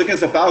Cass? It was against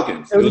the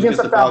Falcons. It was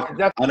against the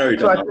Falcons. I know you're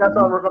talking about. That's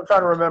what I'm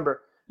trying to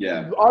remember.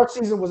 Yeah. Our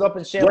season was up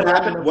in shambles.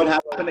 What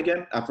happened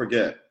again? I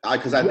forget.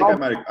 Because I think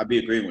I'd be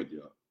agreeing with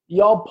you.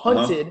 Y'all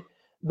punted.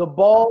 The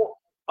ball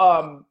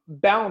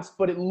bounced,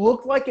 but it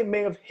looked like it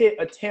may have hit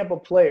a Tampa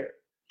player.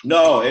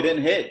 No, it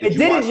didn't hit. It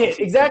didn't hit.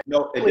 Exactly.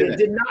 No, it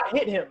did not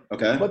hit him.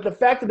 Okay. But the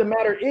fact of the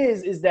matter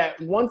is that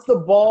once the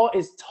ball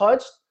is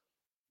touched,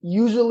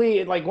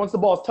 usually, once the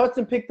ball is touched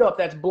and picked up,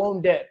 that's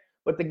blown dead.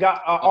 But the guy,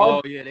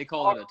 they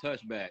call it a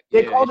touchbaach.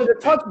 They called it a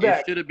touchback.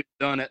 It should have been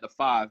done at the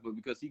 5, but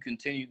because he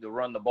continued to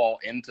run the ball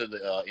into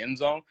the end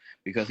zone,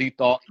 because he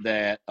thought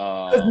that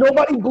because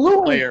nobody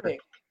blew anything.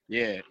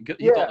 Yeah,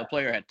 he thought the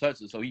player had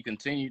touched it, so he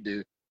continued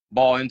to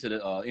ball into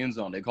the end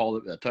zone. They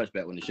called it a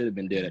touchback when it should have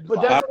been dead at the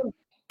 5.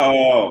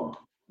 Oh,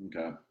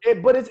 okay.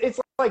 But it's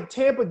like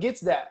Tampa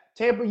gets that.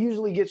 Tampa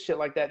usually gets shit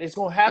like that. It's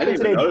gonna happen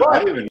today. I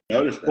didn't even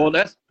notice that. Well,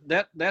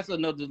 that's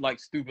another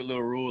stupid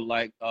little rule,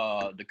 like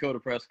Dakota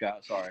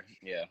Prescott. Sorry,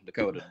 yeah,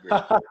 Dakota.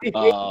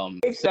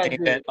 Exactly.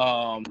 Saying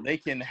that they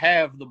can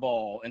have the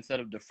ball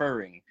instead of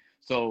deferring.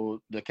 So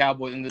the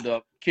Cowboys ended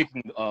up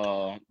kicking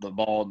the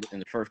ball in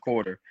the first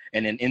quarter,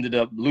 and then ended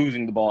up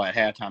losing the ball at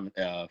halftime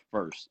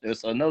first.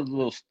 There's another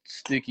little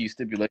sticky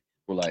stipulation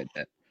like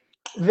that.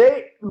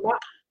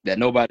 That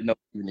nobody knows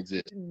even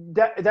exists.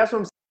 That's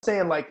what I'm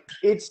saying. Like,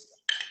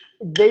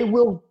 they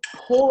will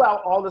pull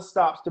out all the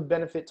stops to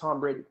benefit Tom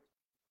Brady.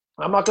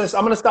 I'm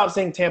gonna stop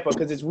saying Tampa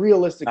because it's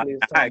realistically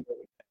it's Tom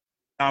Brady.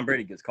 Tom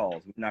Brady gets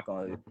calls. We're not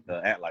gonna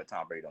act like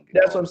Tom Brady don't get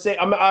That's calls. what I'm saying.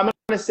 I'm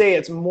gonna say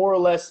it's more or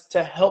less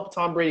to help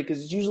Tom Brady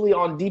because it's usually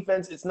on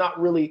defense. It's not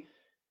really.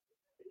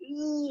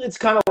 It's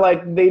kind of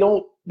like they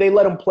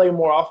let him play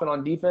more often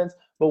on defense.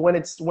 But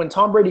when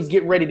Tom Brady's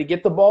getting ready to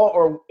get the ball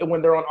or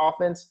when they're on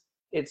offense,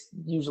 it's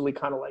usually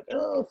kind of like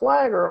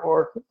flag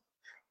or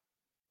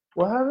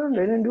what happened?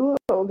 They didn't do it.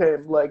 Okay,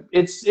 like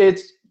it's.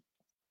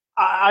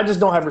 I just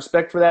don't have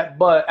respect for that.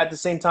 But at the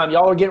same time,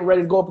 y'all are getting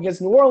ready to go up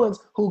against New Orleans,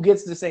 who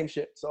gets the same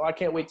shit. So I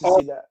can't wait to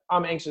see that.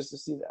 I'm anxious to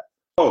see that.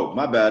 Oh,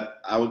 my bad.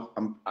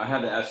 I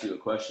had to ask you a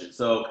question.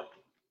 So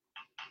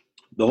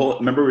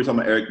remember we were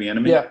talking about Eric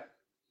Bieniemy? Yeah.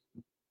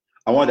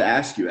 I wanted to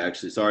ask you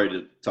actually. Sorry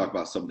to talk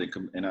about something,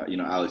 and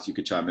Alex, you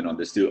could chime in on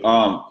this too.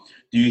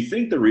 Do you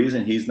think the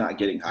reason he's not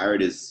getting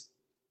hired is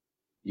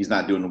he's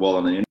not doing well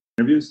on the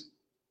interviews?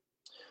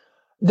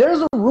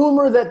 There's a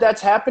rumor that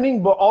that's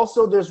happening, but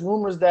also there's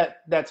rumors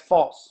that that's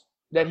false.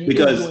 That he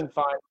is doing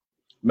fine.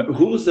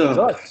 Who was the?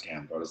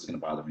 Damn, bro, this is gonna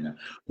bother me now.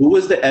 Who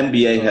was the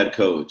NBA head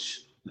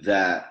coach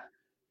that?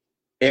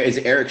 Is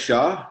it Eric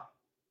Shaw?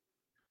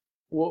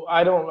 Well,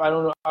 I don't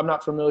know. I'm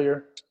not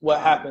familiar. What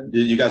happened?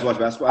 Did you guys watch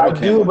basketball? I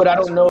do, but I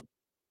don't know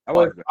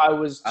or if I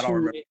was I don't too.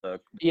 remember the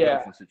Yeah.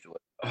 coaching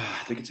situation.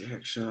 I think it's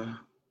Eric Shaw.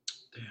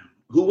 Damn.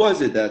 Who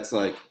was it that's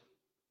like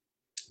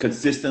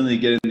consistently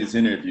getting these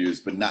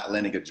interviews but not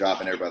landing a job,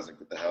 and everybody's like,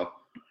 what the hell?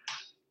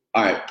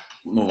 All right,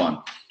 move on.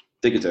 I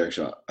think it's Eric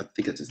Shaw. I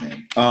think that's his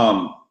name.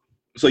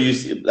 So you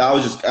see, I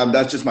was just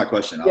that's just my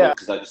question. Yeah.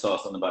 Because I just saw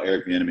something about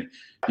Eric Bieniemy.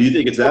 Do you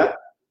think it's that?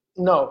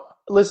 No,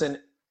 listen.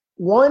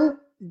 One,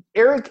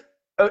 Eric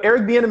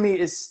Bieniemy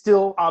is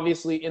still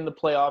obviously in the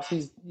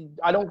playoffs.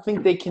 I don't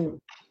think they can.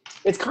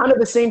 It's kind of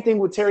the same thing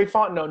with Terry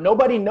Fontenot.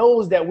 Nobody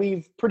knows that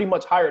we've pretty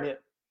much hired him.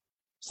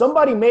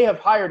 Somebody may have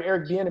hired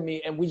Eric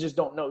Bieniemy, and we just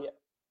don't know yet.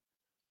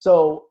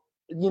 So,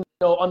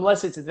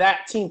 unless it's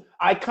that team,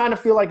 I kind of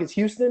feel like it's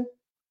Houston.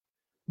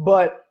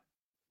 But,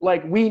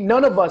 like,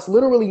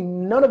 literally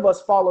none of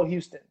us follow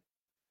Houston.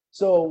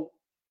 So,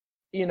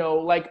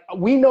 like,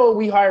 we know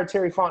we hired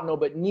Terry Fontenot,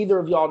 but neither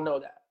of y'all know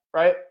that,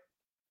 right?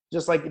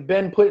 Just like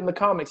Ben put in the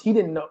comments, he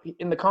didn't know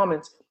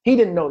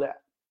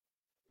that.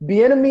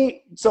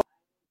 Bieniemy, so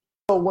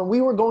when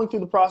we were going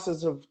through the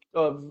process of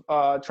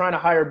trying to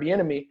hire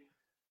Bieniemy,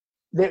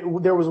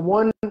 there was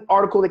one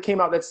article that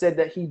came out that said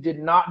that he did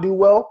not do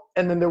well,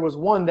 and then there was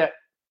one that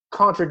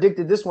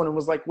contradicted this one and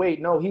was like,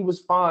 wait, no, he was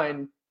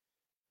fine,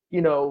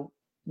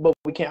 but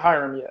we can't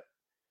hire him yet.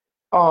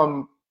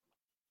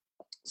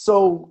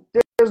 So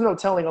there's no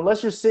telling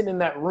unless you're sitting in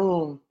that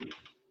room.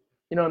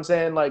 You know what I'm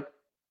saying? Like,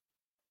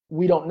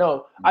 we don't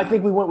know. I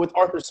think we went with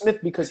Arthur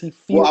Smith because he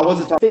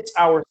fits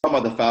our. Talking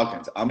about the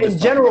Falcons. I'm just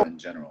in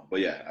general. But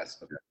yeah,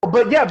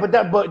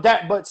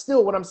 okay. But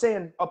still, what I'm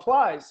saying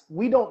applies.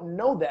 We don't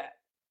know that.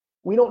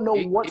 We don't know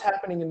what's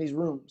happening in these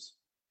rooms.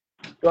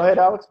 Go ahead,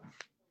 Alex.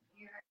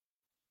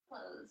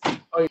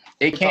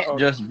 It can't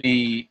just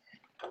be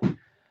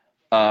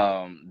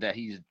that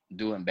he's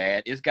doing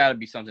bad. It's got to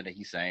be something that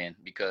he's saying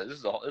because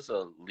it's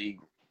a league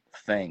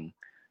thing,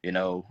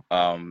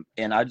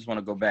 And I just want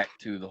to go back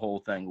to the whole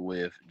thing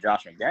with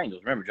Josh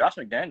McDaniels. Remember, Josh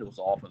McDaniels was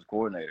the offensive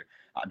coordinator.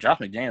 Josh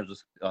McDaniels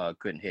just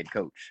couldn't head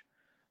coach.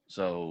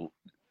 So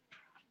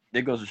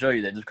it goes to show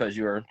you that just because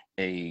you're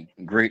a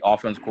great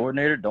offensive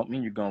coordinator, don't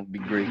mean you're going to be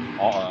great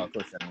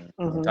coaching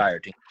the entire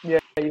team. Yeah,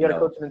 you got to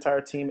coach an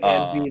entire team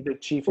and be the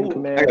chief in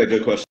command. I got a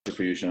good question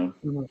for you, Sean.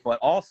 But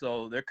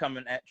also, they're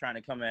trying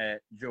to come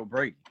at Joe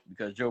Brady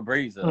because Joe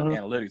Brady's an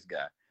analytics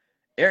guy.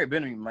 Eric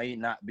Bieniemy may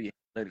not be an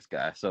analytics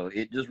guy. So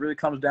it just really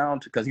comes down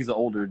to because he's an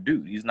older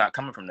dude. He's not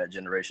coming from that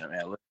generation of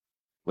analytics,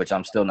 which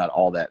I'm still not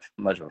all that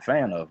much of a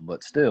fan of.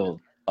 But still,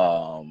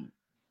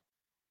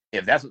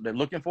 if that's what they're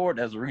looking for,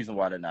 that's the reason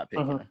why they're not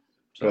picking him.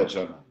 So,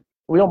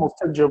 we almost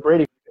took Joe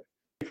Brady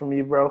from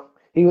you, bro.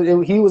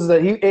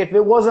 If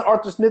it wasn't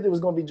Arthur Smith, it was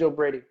going to be Joe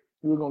Brady.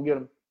 We were going to get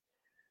him.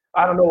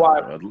 I don't know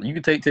why. You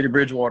can take Teddy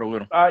Bridgewater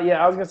with him.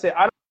 Yeah, I was going to say,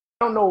 I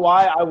don't know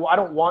why. I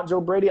don't want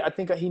Joe Brady. I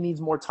think he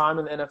needs more time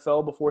in the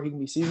NFL before he can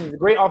be seasoned. He's a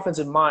great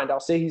offensive mind. I'll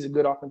say he's a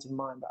good offensive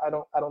mind. But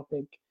I don't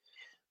think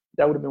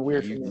that would have been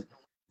weird for me.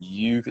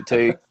 You could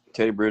take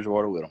Teddy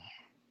Bridgewater with him.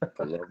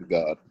 For the love of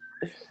God.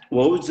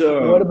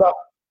 What about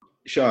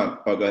Sean?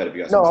 Oh, go ahead if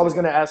you guys. No, I was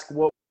going to ask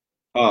what.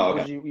 Oh,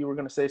 okay. You were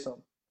going to say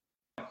something.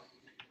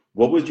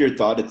 What would your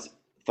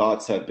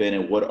thoughts have been,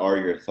 and what are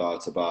your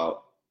thoughts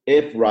about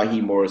if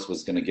Raheem Morris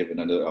was going to give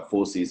a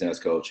full season as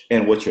coach?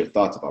 And what's your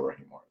thoughts about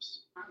Raheem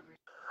Morris?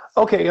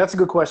 Okay, that's a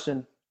good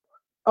question.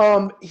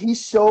 He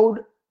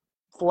showed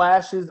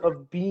flashes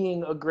of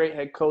being a great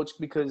head coach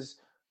because,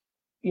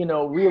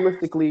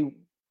 realistically,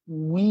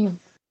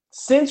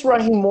 since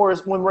Raheem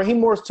Morris, when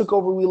Raheem Morris took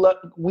over,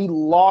 we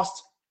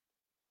lost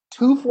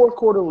 2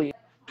 fourth-quarter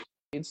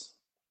leads.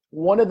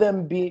 One of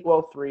them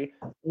three.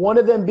 One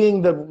of them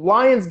being the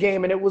Lions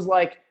game, and it was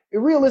like it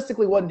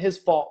realistically wasn't his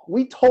fault.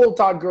 We told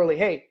Todd Gurley,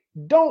 "Hey,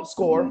 don't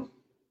score,"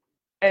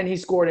 and he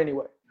scored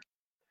anyway.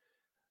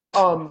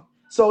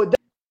 So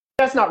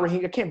that's not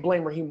Raheem. I can't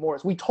blame Raheem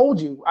Morris. We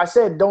told you. I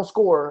said, "Don't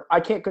score." I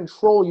can't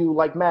control you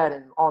like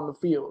Madden on the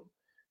field.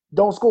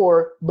 Don't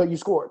score, but you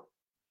scored.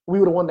 We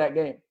would have won that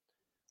game.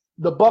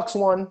 The Bucks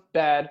won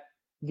bad.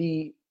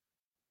 The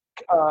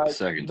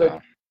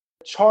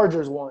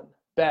Chargers won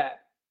bad.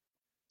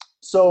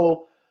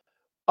 So,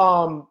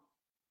 I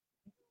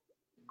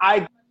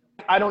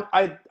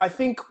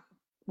think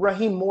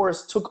Raheem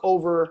Morris took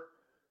over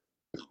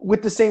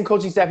with the same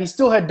coaching staff. He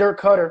still had Dirk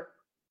Cutter.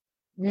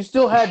 You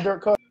still had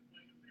Dirk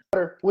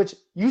Cutter, which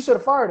you should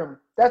have fired him.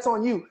 That's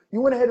on you.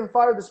 You went ahead and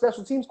fired the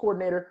special teams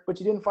coordinator, but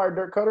you didn't fire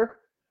Dirk Cutter.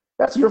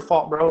 That's your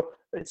fault, bro.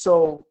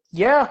 So,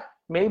 yeah,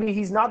 maybe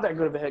he's not that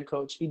good of a head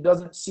coach. He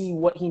doesn't see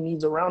what he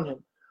needs around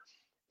him.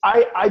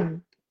 I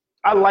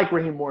like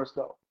Raheem Morris,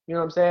 though. You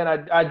know what I'm saying?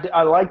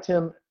 I liked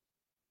him,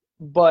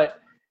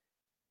 but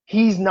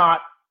he's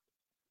not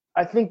 –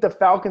 I think the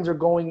Falcons are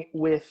going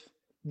with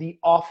the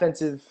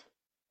offensive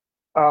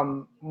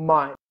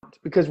mind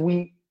because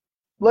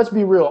let's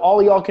be real,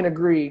 all of y'all can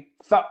agree,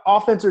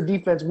 offense or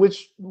defense,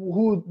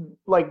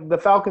 the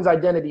Falcons'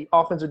 identity,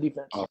 offense or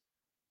defense?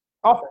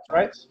 Offense,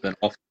 right?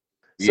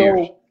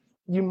 So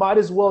you might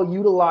as well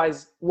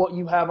utilize what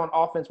you have on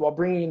offense while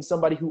bringing in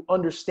somebody who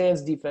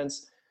understands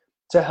defense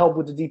to help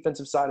with the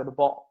defensive side of the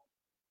ball.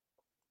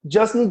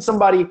 Just need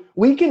somebody.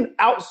 We can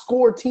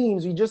outscore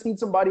teams. We just need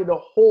somebody to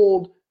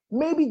hold.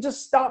 Maybe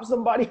just stop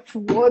somebody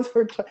once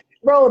or twice.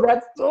 Bro,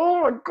 that's –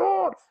 oh, my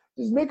God.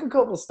 Just make a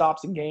couple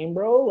stops a game,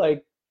 bro.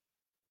 Like,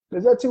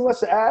 is that too much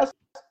to ask?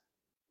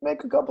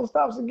 Make a couple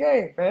stops a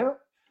game, man.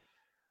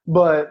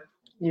 But,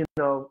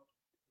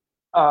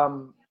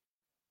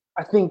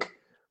 I think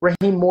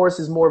Raheem Morris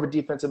is more of a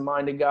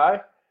defensive-minded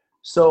guy.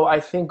 So I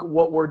think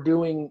what we're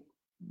doing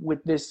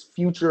with this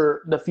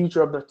future, the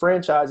future of the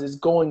franchise, is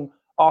going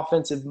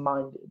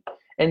offensive-minded.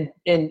 And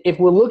if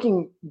we're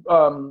looking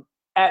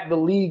at the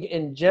league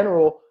in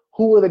general,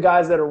 who are the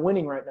guys that are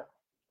winning right now?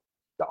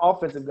 The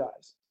offensive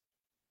guys.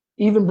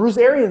 Even Bruce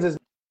Arians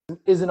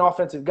is an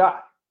offensive guy.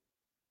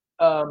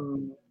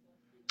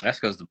 That's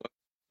because the Bucs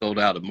sold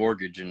out a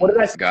mortgage and What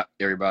did I got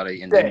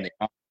everybody in.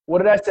 What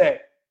did I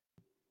say?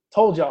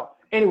 Told y'all.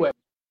 Anyway.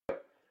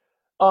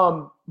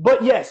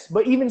 But yes,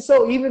 but even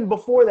so, even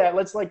before that,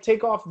 let's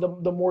take off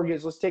the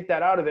mortgage. Let's take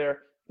that out of there.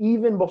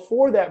 Even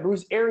before that,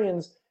 Bruce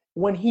Arians,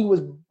 when he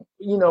was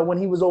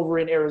over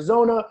in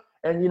Arizona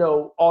and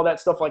all that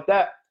stuff like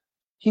that,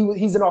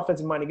 he's an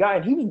offensive minded guy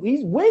and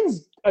he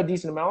wins a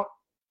decent amount.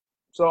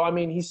 So I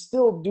mean, he's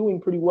still doing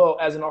pretty well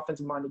as an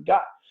offensive minded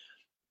guy.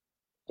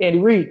 Andy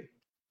Reid,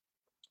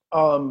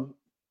 the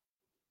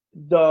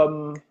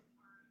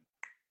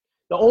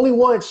only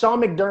one,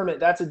 Sean McDermott,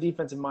 that's a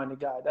defensive-minded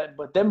guy.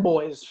 But them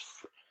boys,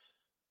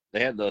 they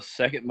had the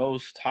second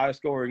most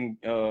high-scoring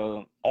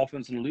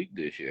offense in the league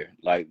this year.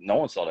 Like, no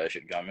one saw that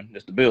shit coming.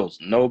 It's the Bills.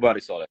 Nobody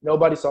saw that.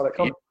 Nobody saw that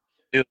coming.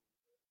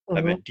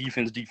 I mean,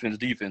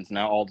 defense.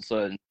 Now all of a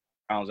sudden,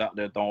 Brown's out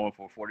there throwing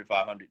for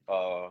 4,500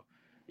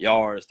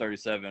 yards,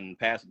 37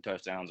 passing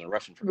touchdowns, and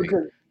rushing for 8.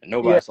 And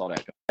nobody saw that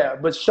coming. Yeah,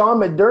 but Sean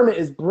McDermott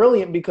is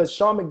brilliant because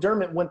Sean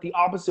McDermott went the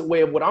opposite way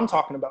of what I'm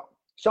talking about.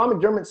 Sean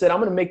McDermott said, I'm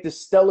going to make this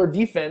stellar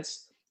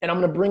defense, and I'm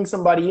going to bring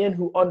somebody in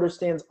who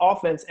understands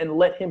offense and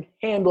let him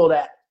handle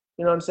that.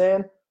 You know what I'm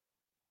saying?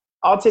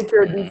 I'll take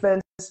care of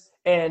defense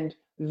and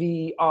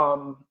the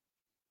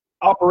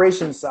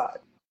operations side.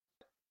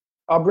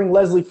 I'll bring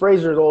Leslie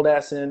Frazier's old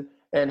ass in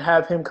and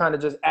have him kind of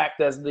just act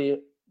as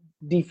the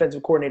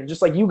defensive coordinator,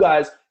 just like you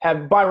guys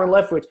have Byron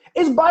Leftwich.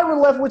 Is Byron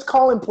Leftwich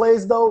calling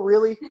plays, though,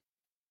 really?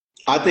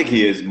 I think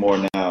he is more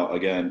now,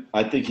 again.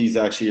 I think he's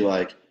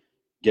actually,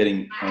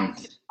 getting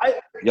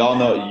y'all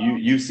know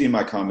you've seen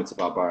my comments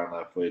about Byron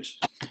Leftwich,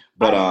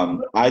 but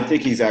I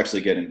think he's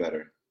actually getting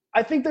better.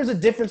 I think there's a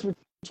difference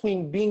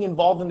between being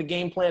involved in the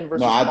game plan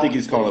versus. No, I think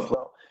he's calling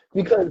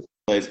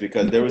plays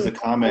because there was a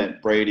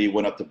comment Brady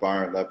went up to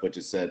Byron Leftwich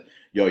and said,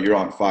 "Yo, you're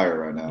on fire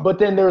right now." But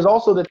then there's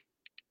also the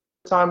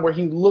time where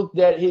he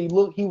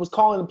was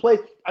calling the plays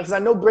because I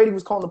know Brady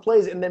was calling the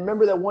plays, and then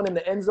remember that one in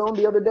the end zone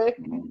the other day,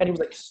 and he was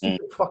like,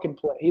 "Stupid fucking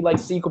play." He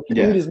secretly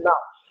beat his mouth.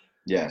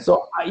 Yeah.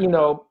 So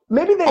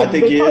maybe I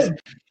think he is.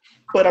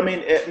 But I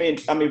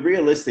mean,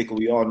 realistically,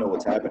 we all know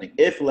what's happening.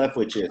 If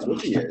Leftwich is,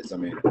 which he is,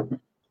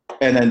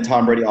 and then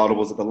Tom Brady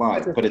audibles at the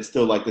line, but it's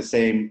still the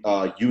same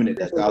unit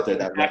that's out there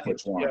that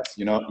Leftwich wants,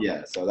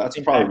 Yeah. So that's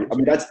probably.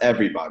 That's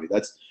everybody.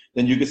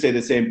 Then you could say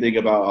the same thing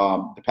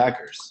about the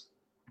Packers.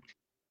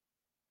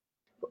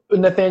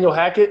 Nathaniel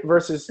Hackett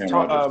versus Matt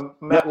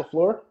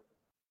LaFleur.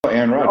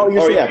 Aaron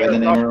Rodgers. And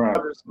then Aaron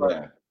Rodgers.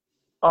 Yeah.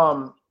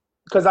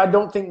 Because I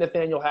don't think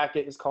Nathaniel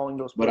Hackett is calling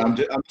those plays.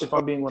 But if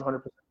I'm being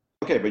 100%.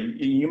 Okay, but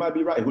you might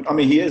be right.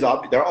 He is.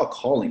 They're all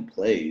calling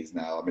plays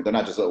now. They're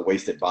not just a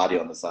wasted body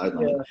on the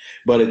sideline. Yeah.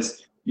 But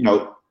it's we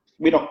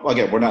don't.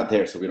 Again, we're not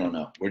there, so we don't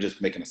know. We're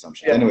just making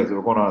assumptions. Yeah. Anyways,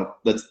 we're going on.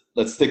 Let's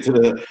stick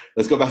to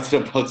let's go back to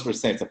the Bucs for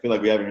Saints. I feel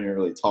like we haven't even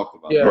really talked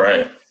about it.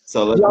 Right.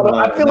 So let's.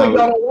 I feel like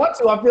y'all don't want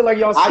to. I feel like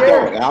y'all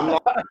scared. I'm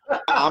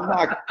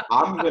not.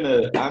 I'm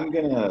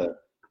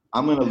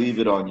gonna leave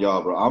it on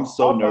y'all, bro. I'm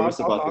so nervous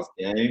about this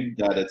game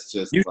that it's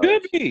just. You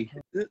should be.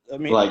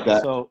 Like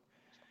that. So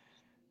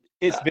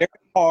it's very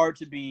hard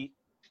to beat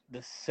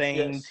the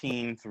same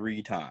team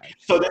 3 times.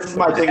 So this is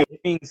my thing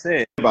being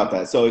said about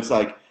that. So it's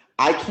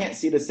I can't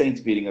see the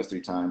Saints beating us 3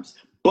 times,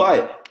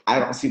 but I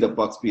don't see the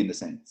Bucs beating the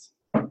Saints.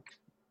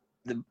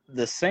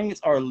 The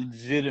Saints are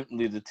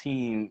legitimately the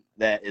team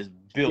that is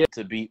built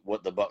to beat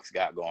what the Bucs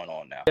got going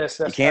on now. Yes,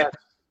 that's you can't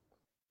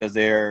because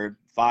they're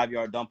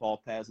 5-yard dump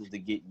off passes to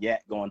get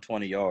Yak going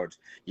 20 yards.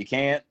 You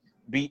can't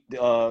beat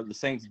the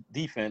Saints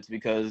defense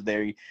because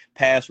they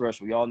pass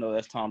rush. We all know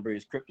that's Tom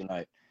Brady's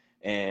kryptonite.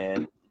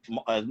 And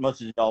as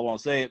much as y'all want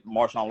to say it,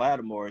 Marshawn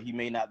Lattimore, he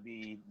may not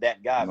be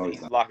that guy, but he's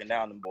locking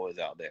down them boys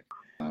out there.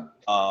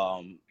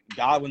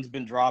 Godwin's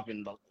been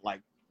dropping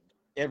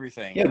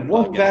everything. Yeah,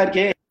 one bad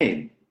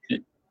game.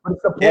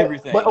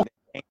 Everything. But,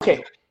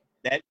 okay.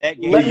 That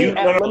game was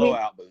a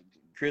blowout, but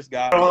Chris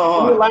Godwin. I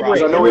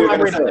know what you're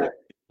going to say.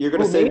 You're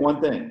going to say one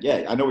thing.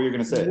 Yeah, I know what you're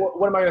going to say.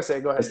 What am I going to say?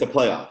 Go ahead. It's the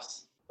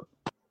playoffs.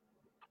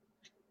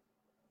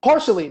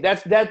 Partially.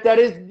 That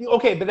is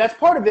okay, but that's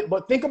part of it.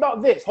 But think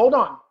about this. Hold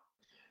on.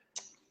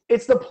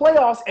 It's the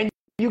playoffs, and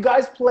you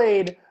guys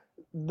played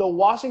the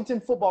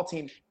Washington football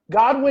team.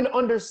 Godwin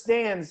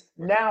understands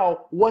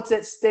now what's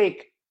at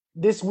stake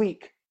this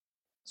week.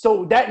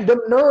 So that the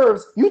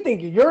nerves, you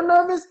think you're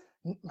nervous?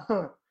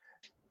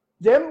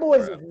 them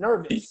boys is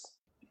nervous.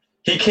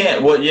 He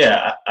can't. Well,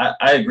 yeah,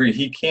 I agree.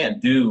 He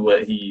can't do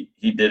what he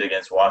did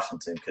against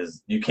Washington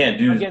because you can't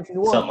do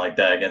something like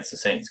that against the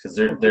Saints because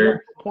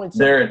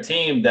they're a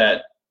team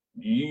that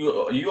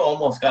you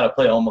almost got to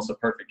play almost a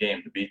perfect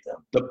game to beat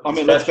them.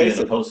 Especially in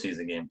the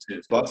postseason game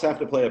too. Bucks have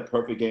to play a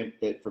perfect game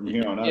from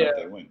here on out if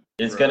they win.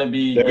 It's gonna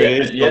be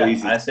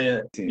I say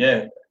it.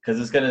 Yeah, because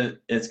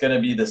it's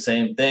gonna be the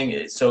same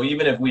thing. So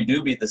even if we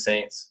do beat the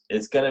Saints,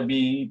 it's gonna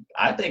be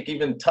I think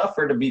even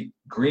tougher to beat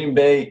Green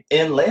Bay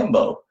in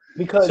Lambeau.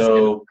 Because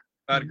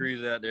I'd agree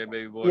with that there,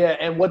 baby boy. Yeah,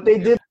 and what they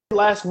did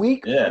last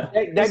week, that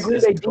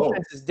Green Bay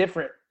defense is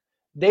different.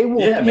 They will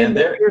pin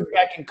their ears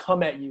back and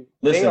come at you.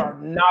 They are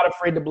not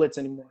afraid to blitz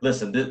anymore.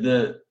 Listen,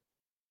 the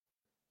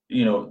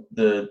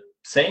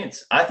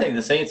Saints, I think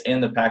the Saints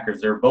and the Packers,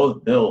 they're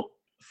both built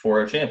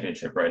for a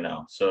championship right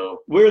now. So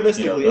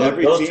realistically,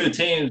 those two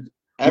teams,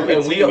 and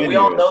we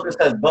all know this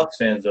as Bucs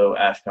fans though,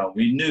 Ashton.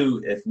 We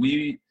knew if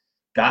we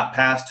got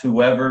past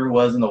whoever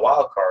was in the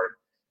wild card,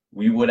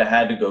 we would have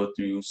had to go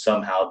through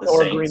somehow the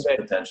Saints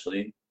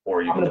potentially,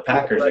 or even the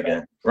Packers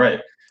again.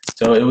 Right.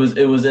 So it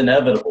was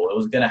inevitable. It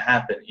was going to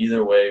happen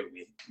either way.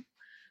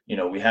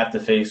 We have to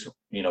face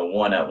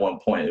one at one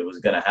point. It was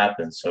going to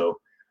happen. So,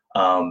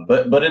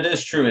 but it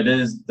is true. It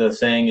is the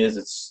saying is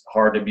it's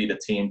hard to beat a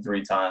team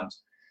 3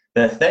 times.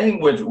 The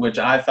thing which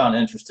I found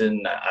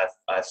interesting,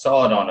 I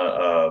saw it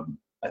on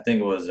I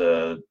think it was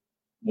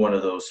one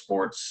of those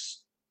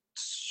sports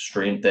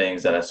stream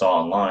things that I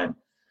saw online.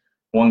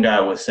 One guy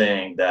was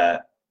saying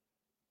that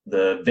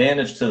the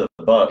advantage to the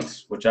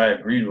Bucs, which I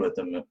agreed with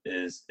him,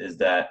 is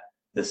that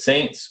the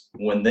Saints,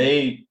 when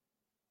they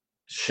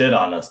shit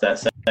on us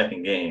that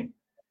second game,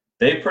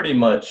 they pretty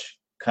much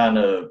kind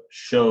of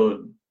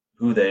showed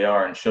who they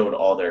are and showed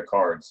all their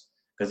cards.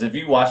 Because if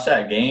you watch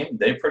that game,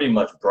 they pretty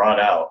much brought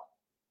out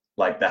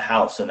like the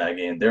house in that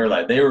game. They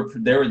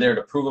were there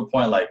to prove a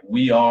point. Like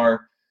we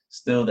are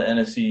still the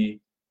NFC.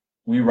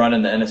 We run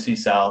in the NFC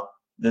South.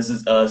 This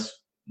is us.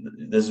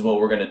 This is what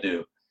we're gonna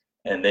do,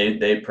 and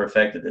they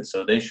perfected it.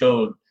 So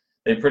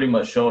they pretty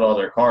much showed all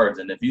their cards.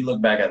 And if you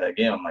look back at that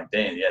game, I'm like,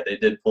 dang, yeah, they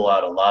did pull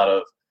out a lot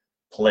of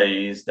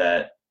plays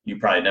that you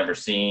probably never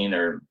seen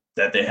or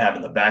that they have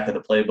in the back of the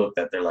playbook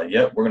that they're like,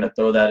 yep, we're gonna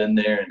throw that in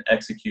there and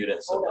execute it,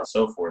 and so on and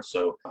so forth.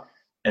 So,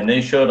 and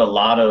they showed a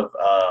lot of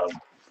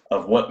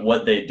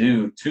what they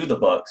do to the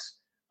Bucs,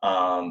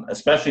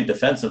 especially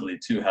defensively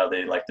too, how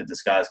they like to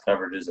disguise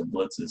coverages and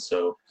blitzes.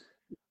 So.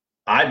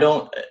 I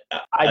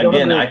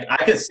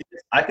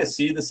could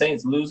see the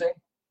Saints losing,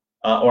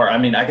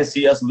 I could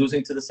see us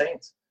losing to the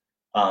Saints,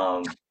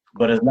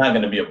 but it's not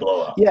going to be a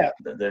blowout. Yeah,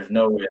 there's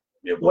no way it's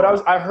going to be a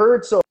blowout. I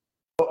heard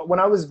when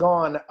I was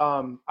gone,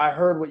 I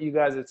heard what you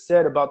guys had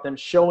said about them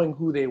showing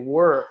who they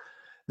were.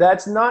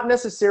 That's not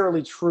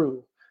necessarily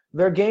true.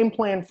 Their game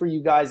plan for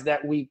you guys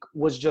that week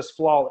was just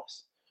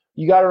flawless.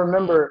 You got to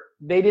remember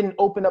they didn't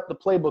open up the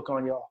playbook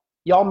on y'all.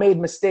 Y'all made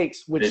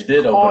mistakes, which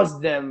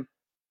caused them.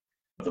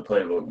 The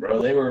playbook,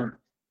 bro.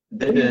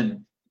 They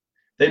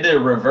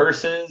did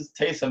reverses.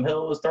 Taysom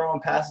Hill was throwing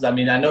passes. I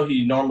mean, I know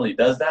he normally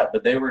does that,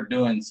 but they were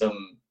doing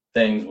some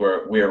things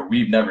where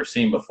we've never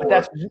seen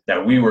before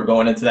that we were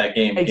going into that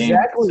game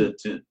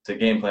to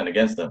game plan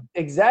against them.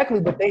 Exactly,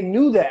 but they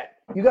knew that.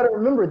 You got to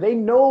remember, they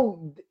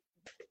know.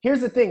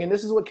 Here's the thing, and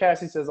this is what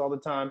Cassie says all the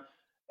time,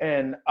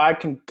 and I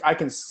can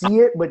see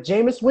it. But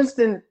Jameis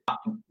Winston.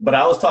 But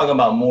I was talking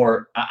about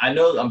more. I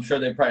know. I'm sure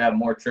they probably have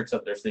more tricks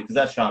up their sleeve because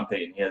that's Sean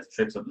Payton. He has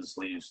tricks up his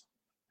sleeves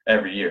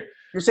every year.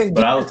 You're saying,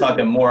 but I was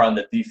talking more on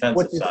the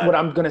defensive side. What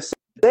I'm gonna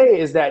say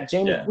is that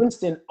Jameis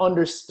Winston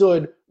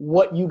understood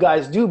what you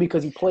guys do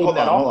because he played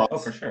that offense. Oh,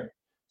 for sure.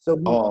 So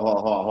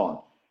hold on.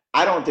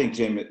 I don't think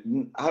Jameis.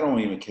 I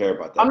don't even care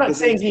about that. I'm not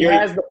saying he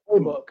has the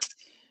playbook,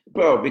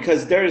 bro.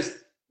 Because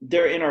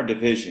they're in our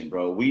division,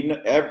 bro. We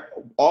know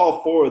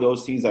all 4 of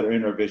those teams that are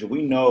in our division.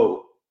 We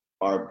know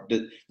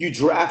you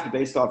draft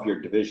based off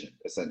your division,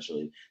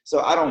 essentially.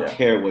 So I don't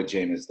care what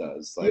Jameis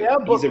does.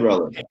 He's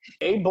irrelevant.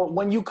 But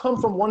when you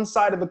come from one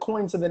side of the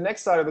coin to the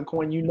next side of the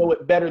coin, you know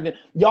it better than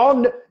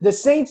y'all. The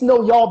Saints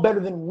know y'all better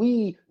than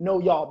we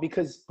know y'all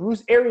because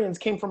Bruce Arians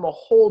came from a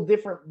whole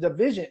different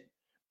division.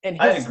 And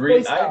I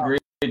agree.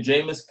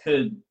 Jameis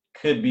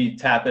could be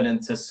tapping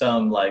into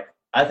some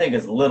I think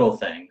it's little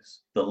things.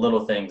 The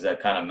little things that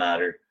kind of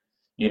matter,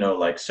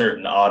 like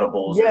certain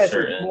audibles or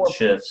certain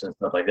shifts and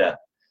stuff like that.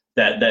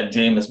 That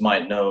Jameis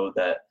might know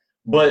that.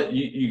 But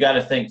you got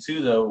to think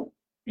too, though.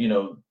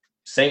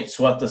 Saints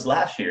swept us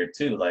last year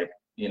too.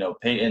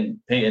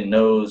 Peyton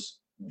knows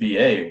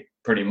BA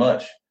pretty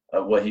much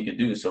of what he could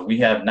do. So we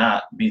have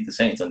not beat the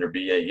Saints under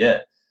BA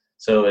yet.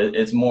 So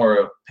it's more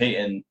of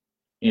Peyton,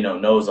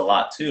 knows a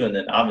lot too. And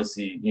then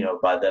obviously,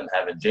 by them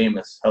having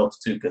Jameis helps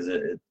too because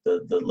the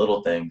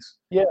little things.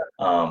 Yeah.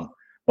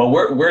 But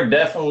we're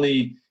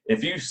definitely,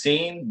 if you've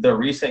seen the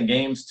recent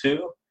games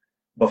too,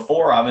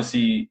 before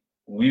obviously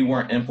we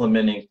weren't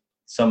implementing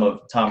some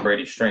of Tom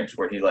Brady's strengths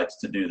where he likes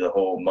to do the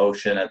whole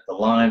motion at the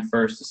line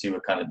first to see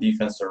what kind of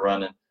defense they're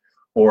running,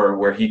 or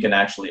where he can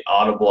actually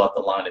audible at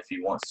the line if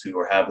he wants to,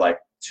 or have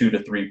 2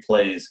 to 3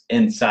 plays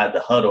inside the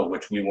huddle,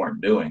 which we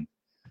weren't doing.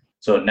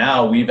 So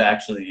now we've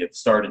actually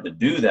started to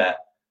do that.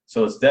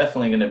 So it's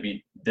definitely going to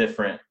be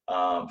different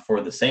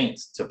for the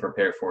Saints to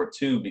prepare for it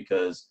too,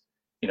 because,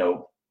 you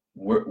know,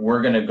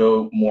 we're going to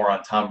go more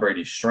on Tom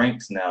Brady's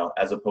strengths now,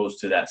 as opposed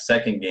to that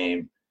second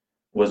game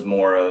was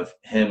more of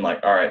him like,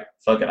 all right,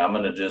 fuck it, I'm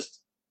going to just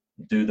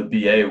do the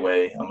BA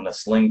way. I'm going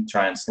to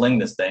try and sling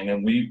this thing.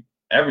 And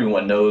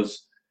everyone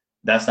knows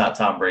that's not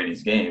Tom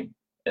Brady's game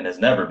and has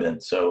never been.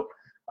 So,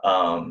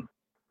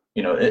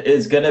 you know,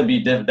 it's going to be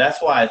different.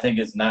 That's why I think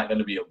it's not going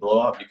to be a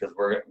blowout, because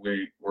we're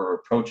going to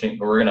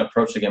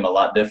approach the game a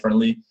lot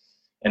differently.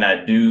 And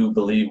I do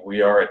believe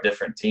we are a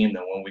different team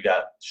than when we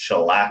got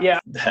shellacked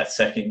that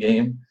second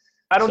game.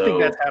 I don't think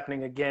that's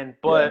happening again,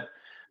 but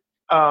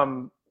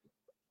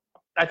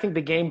I think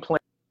the game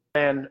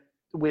plan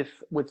with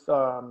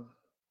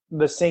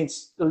the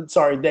Saints,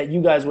 that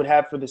you guys would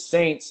have for the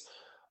Saints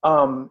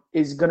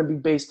is going to be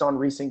based on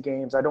recent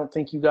games. I don't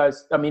think you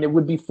guys – I mean, it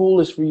would be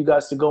foolish for you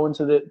guys to go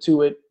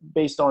into it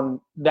based on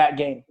that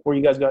game where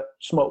you guys got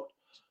smoked.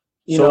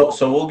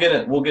 So we'll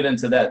get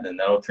into that then.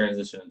 That'll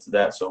transition into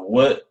that. So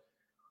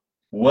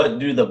what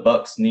do the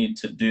Bucs need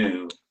to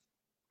do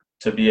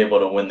to be able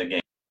to win the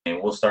game?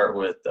 We'll start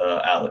with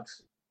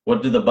Alex.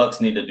 What do the Bucs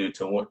need to do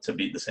to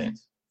beat the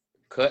Saints?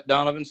 Cut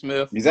Donovan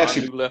Smith. He's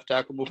actually left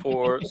tackle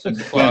before 6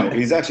 o'clock.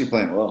 He's actually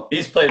playing well.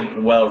 He's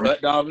played well.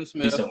 Cut Donovan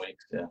Smith. Recent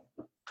weeks, yeah.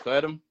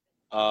 Cut him.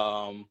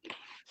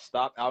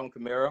 Stop Alvin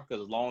Kamara,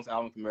 because as long as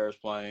Alvin Kamara is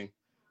playing,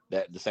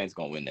 that the Saints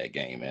gonna win that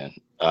game, man.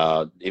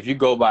 If you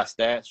go by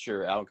stats,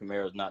 sure, Alvin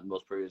Kamara is not the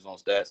most prettiest on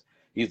stats.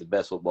 He's the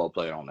best football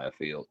player on that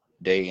field,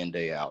 day in,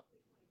 day out.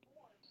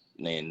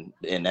 And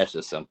that's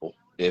just simple.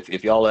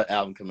 If y'all let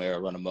Alvin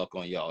Kamara run amok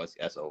on y'all,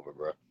 that's over,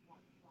 bro.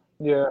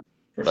 Yeah.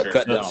 For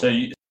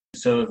sure.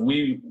 So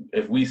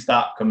if we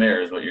stop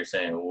Kamara, is what you're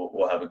saying,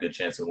 we'll have a good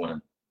chance of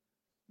winning.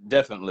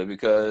 Definitely,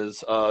 because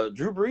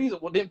Drew Brees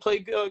didn't play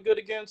good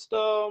against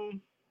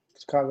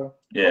Chicago.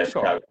 Yeah,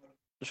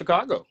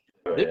 Chicago.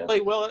 Didn't play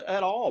well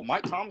at all.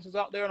 Mike Thomas was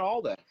out there and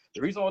all that.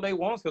 The reason why they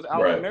won is because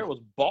Alvin Kamara was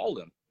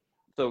balling.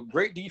 So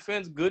great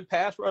defense, good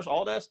pass rush,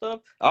 all that stuff.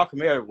 Alvin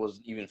Kamara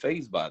wasn't even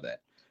fazed by that.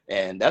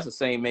 And that's the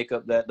same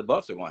makeup that the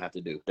Bucs are going to have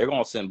to do. They're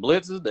going to send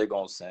blitzes. They're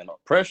going to send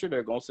pressure.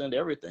 They're going to send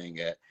everything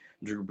at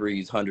Drew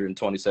Brees'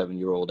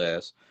 127-year-old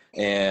ass.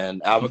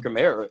 And Alvin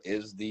Kamara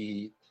is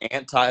the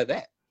anti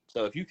that.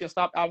 So if you can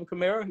stop Alvin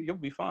Kamara, you'll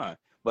be fine.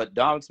 But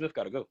Donovan Smith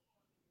got to go.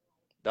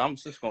 Donovan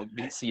Smith's going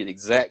to see the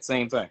exact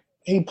same thing.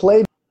 He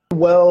played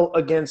well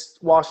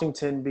against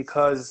Washington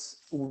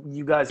because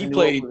you guys He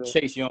played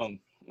Chase Young.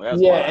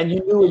 And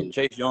you knew it.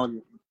 Chase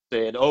Young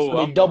said,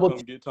 I'm going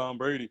to get Tom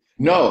Brady.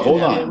 No,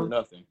 hold on.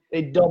 Nothing.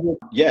 They doubled.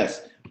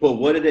 Yes, but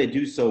what did they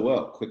do so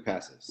well? Quick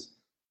passes.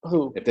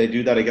 Who? If they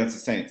do that against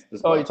the Saints.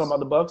 You're talking about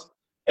the Bucs?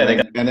 Yeah, they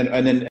got, and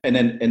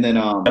then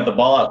got the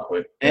ball out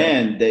quick.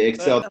 And they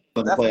excelled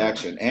on the play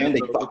action, and they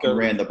fucking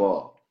ran the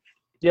ball.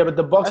 Yeah, but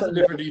the Bucs That's a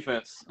different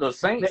defense. The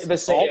Saints, the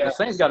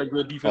Saints got a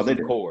good defensive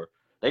core.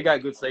 They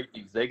got good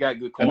safeties. They got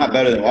good corners. They're not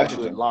better than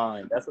Washington. Good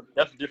line. That's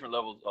a different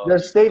level.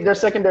 Their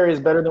secondary is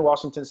better than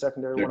Washington's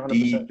secondary. Their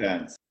 100%.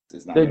 defense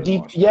is not. Their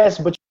yes,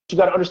 but you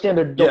got to understand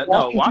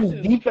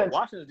Washington's defense.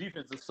 Washington's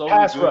defense is solely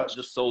pass good rush.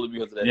 just solely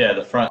because of that. Yeah,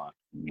 the front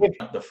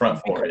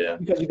four. Yeah,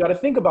 because you got to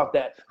think about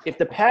that. If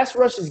the pass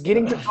rush is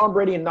getting to Tom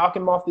Brady and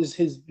knocking him off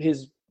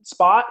his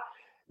spot,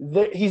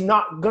 he's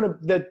not gonna.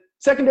 The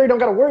secondary don't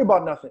got to worry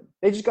about nothing.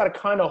 They just got to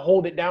kind of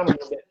hold it down a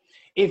little bit.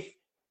 If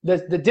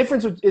the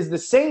difference is the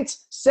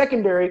Saints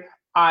secondary,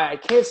 I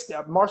can't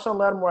stop Marshawn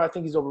Lattimore. I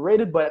think he's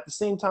overrated, but at the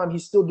same time,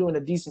 he's still doing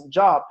a decent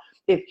job.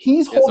 If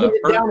he's holding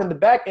it down in the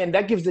back end,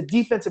 that gives the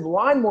defensive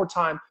line more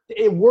time.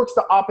 It works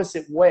the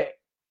opposite way.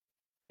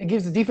 It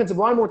gives the defensive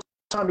line more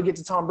time to get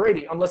to Tom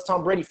Brady, unless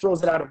Tom Brady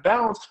throws it out of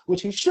bounds,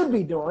 which he should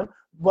be doing.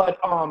 But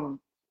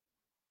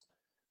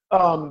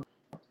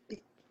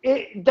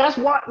that's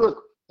why.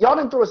 Look, y'all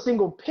didn't throw a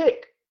single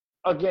pick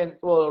against,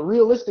 well, a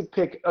realistic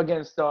pick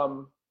against. It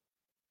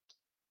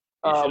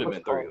should have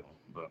been 3 of them.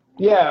 But.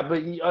 Yeah,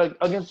 but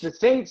against the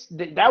Saints,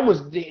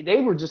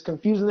 they were just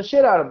confusing the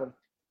shit out of them.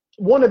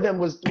 One of them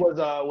was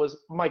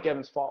Mike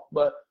Evans' fault,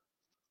 but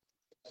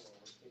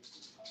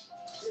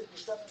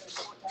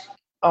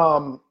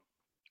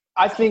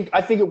I think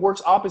it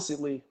works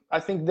oppositely. I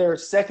think their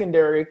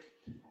secondary.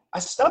 I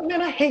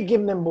hate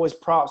giving them boys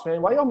props,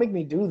 man. Why y'all make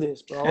me do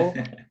this, bro?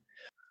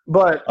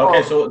 But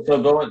okay, so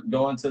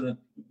going to the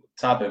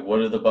topic. What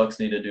do the Bucs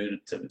need to do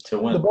to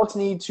win? The Bucs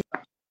need to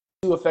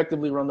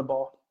effectively run the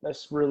ball.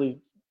 That's really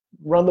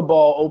run the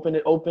ball,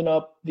 open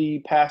up the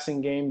passing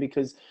game,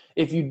 because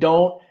if you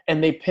don't,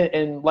 and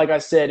and like I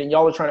said, and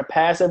y'all are trying to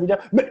pass every time.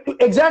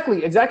 Exactly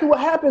what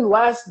happened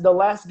the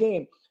last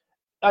game.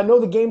 I know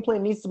the game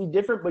plan needs to be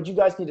different, but you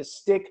guys need to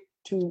stick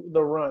to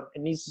the run.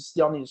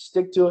 Y'all need to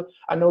stick to it.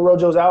 I know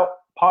Rojo's out,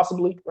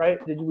 possibly, right?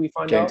 Did we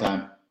find out? Game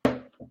time.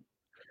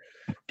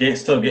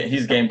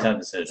 He's game time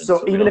decision.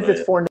 So even if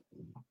it's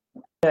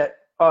Fournette,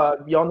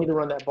 y'all need to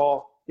run that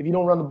ball. If you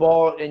don't run the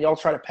ball and y'all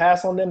try to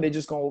pass on them, they're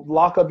just going to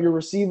lock up your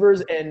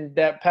receivers, and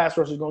that pass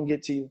rush is going to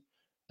get to you.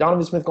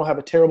 Donovan Smith gonna have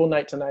a terrible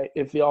night tonight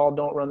if y'all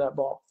don't run that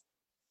ball.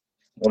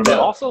 What But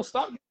about also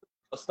stop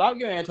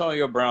giving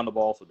Antonio Brown the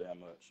ball so damn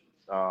much.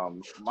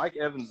 Mike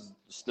Evans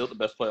is still the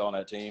best player on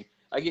that team.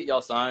 I get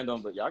y'all signed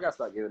him, but y'all gotta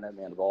stop giving that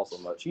man the ball so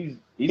much. He's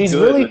He's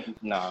good, really-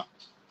 but nah.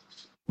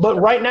 But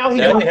right now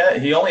he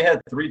only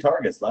had 3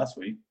 targets last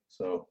week.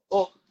 So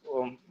Well,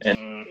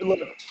 look,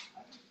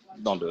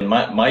 don't do it.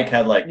 Mike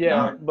had like yeah,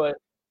 9 but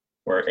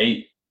or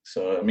 8.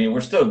 So I mean,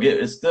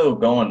 it's still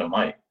going to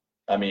Mike.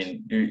 I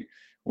mean,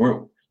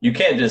 you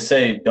can't just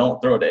say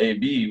don't throw to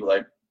AB.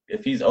 Like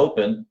if he's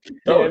open,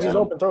 throw it if to he's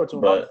him. open, throw it to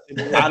him. But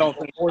I don't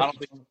think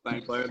he's the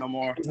same player no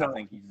more. I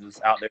think he's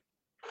just out there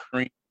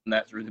screaming, and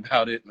that's really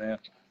about it, man.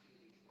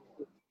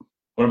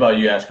 What about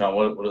you, Ashcon?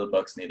 What do the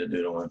Bucks need to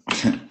do to win?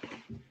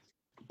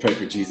 Pray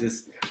for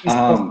Jesus. He's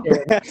so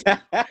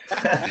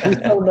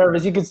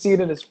nervous. You can see it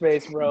in his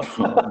face, bro.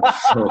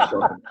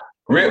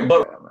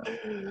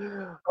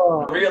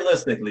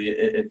 Realistically,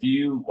 if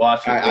you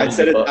watch, I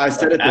said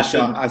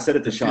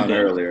it to Sean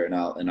earlier, and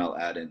I'll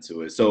add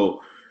into it.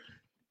 So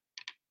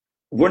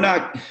we're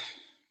not.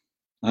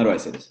 How do I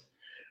say this?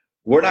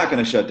 We're not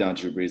going to shut down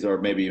Drew Brees, or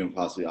maybe even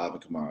possibly Alvin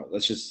Kamara.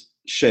 Let's just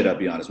straight up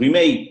be honest. We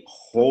may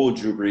hold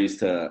Drew Brees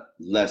to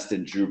less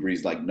than Drew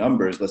Brees like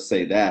numbers. Let's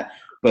say that.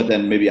 But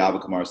then maybe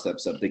Alvin Kamara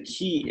steps up. The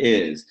key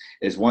is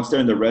once they're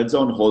in the red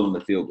zone, hold them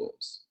to field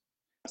goals.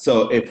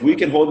 So if we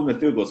can hold them to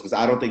field goals, because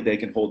I don't think they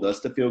can hold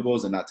us to field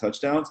goals and not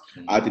touchdowns,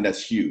 I think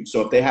that's huge.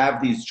 So if they have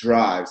these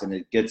drives and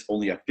it gets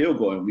only a field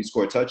goal and we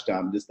score a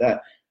touchdown,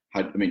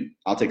 I mean,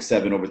 I'll take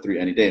 7 over 3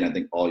 any day, and I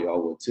think all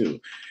y'all will too.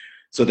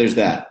 So there's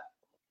that.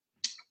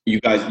 You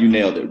guys, you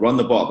nailed it. Run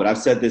the ball. But I've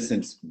said this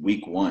since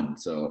week 1,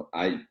 so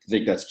I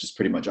think that's just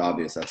pretty much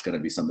obvious. That's going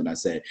to be something I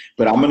say.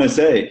 But I'm going to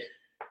say,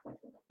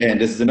 and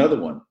this is another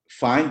one,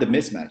 find the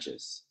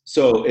mismatches.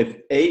 So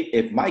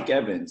if Mike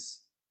Evans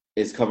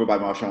is covered by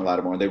Marshawn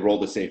Lattimore and they roll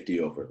the safety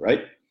over,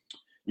 right?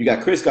 You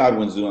got Chris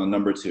Godwin's on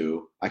number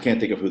 2. I can't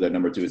think of who that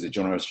number 2 is. Is it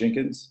Jonas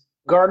Jenkins?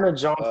 Gardner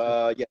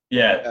Johnson.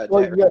 Yeah.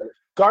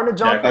 Gardner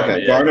Johnson.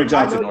 Okay, Gardner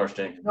Johnson.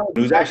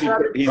 Who's actually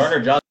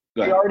Gardner Johnson.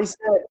 He already said.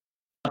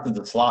 Johnson's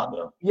a slot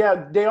though.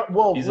 Yeah,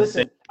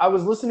 listen. I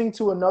was listening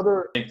to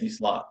another safety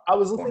slot. I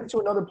was listening to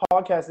another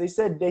podcast. They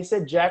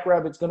said Jack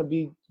Rabbit's going to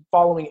be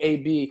following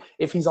AB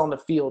if he's on the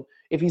field.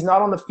 If he's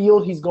not on the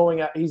field, he's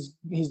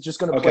just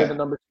going to play the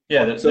number 2.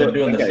 Yeah, they're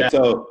doing the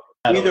so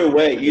either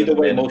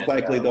way, most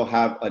likely they'll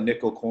have a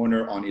nickel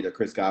corner on either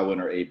Chris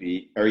Godwin or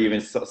AB or even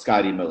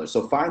Scotty Miller.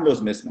 So find those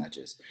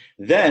mismatches.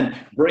 Then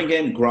bring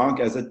in Gronk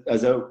as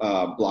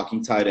a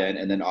blocking tight end,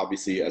 and then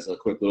obviously as a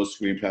quick little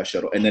screen pass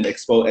shuttle, and then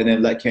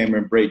let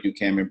Cameron Brate do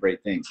Cameron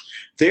Brate things.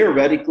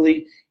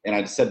 Theoretically, and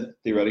I said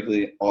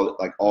theoretically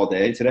all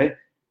day today,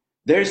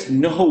 there's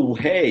no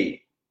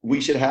way we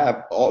should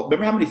have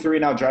remember how many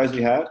 3-and-out drives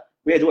we had?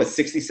 We had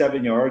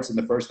 67 yards in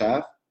the first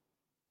half.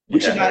 We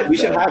should have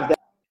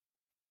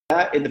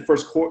that in the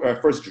first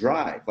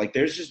drive. Like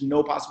there's just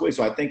no possible way.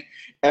 So I think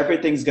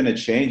everything's going to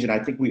change, and I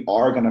think we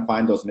are going to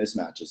find those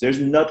mismatches. There's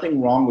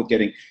nothing wrong with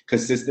getting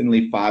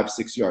consistently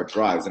 5-6 yard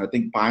drives, and I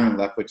think Byron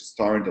Leftwich is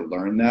starting to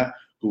learn that.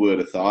 Who would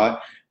have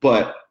thought?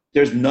 But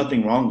there's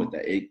nothing wrong with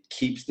that. It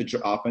keeps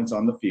the offense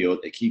on the field.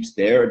 It keeps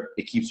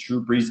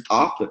Drew Brees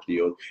off the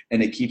field,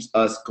 and it keeps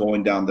us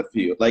going down the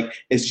field.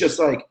 It's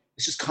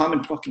just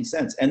common fucking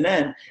sense. And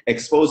then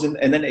exposing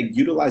and then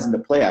utilizing the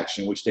play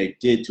action, which they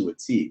did to a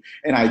T.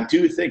 And I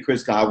do think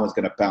Chris Godwin's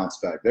going to bounce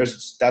back.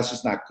 That's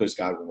just not Chris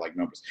Godwin like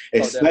numbers,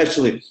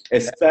 especially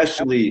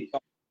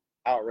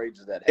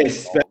outrageous that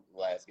happened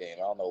last game.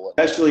 I don't know what.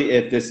 Especially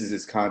if this is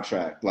his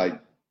contract,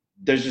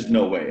 there's just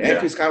no way. And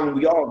Chris Godwin,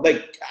 we all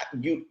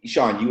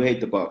Sean, you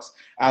hate the Bucks.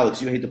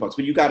 Alex, you hate the Bucks,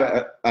 but you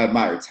gotta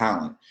admire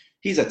talent.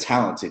 He's a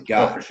talented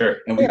guy, for sure,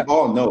 and we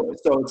all know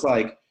it. So it's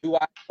do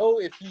I know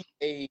if he's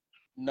a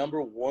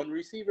number 1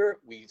 receiver?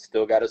 We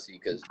still got to see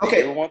because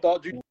everyone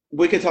thought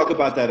we could talk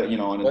about that, on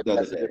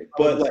another day.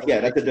 But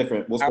that's a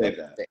different. We'll save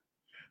that.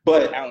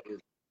 But and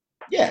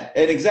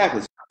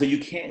exactly. So you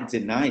can't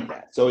deny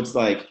that. So it's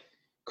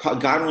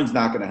Godwin's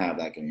not going to have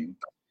that game.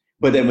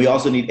 But then we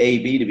also need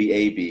AB to be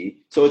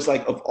AB. So it's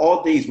of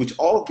all these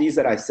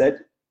that I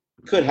said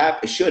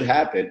should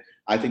happen,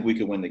 I think we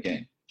could win the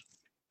game.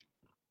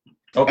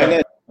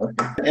 Okay.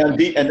 And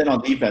then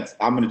on defense,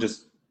 I'm going to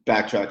just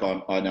backtrack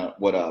on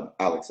what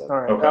Alex said. All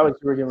right, okay. Alex,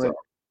 we're getting ready.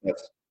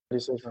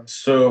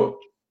 So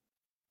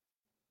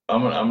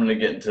I'm gonna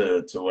get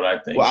into what I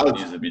think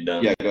needs to be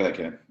done. Yeah, go ahead,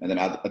 Ken. And then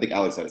I think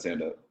Alex had his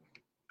hand up.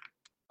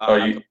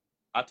 I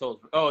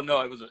told. Oh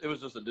no, it was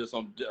just a diss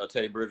on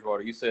Teddy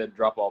Bridgewater. You said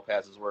drop all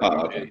passes were.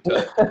 Okay.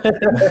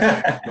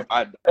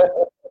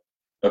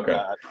 Okay.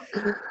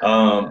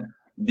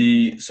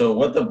 So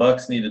what the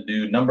Bucks need to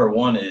do, number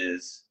 1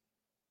 is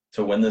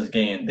to win this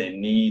game, they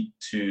need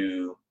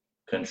to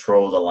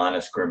control the line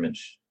of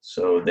scrimmage.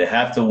 So they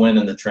have to win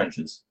in the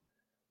trenches.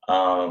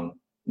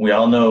 We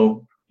all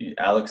know,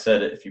 Alex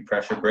said it, if you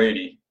pressure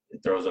Brady,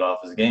 it throws it off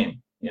his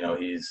game.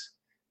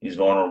 He's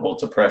vulnerable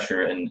to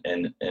pressure and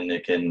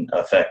it can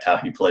affect how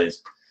he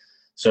plays.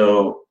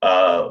 So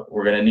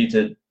we're going to need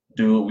to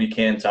do what we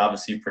can to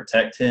obviously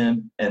protect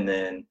him. And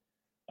then,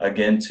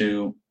 again,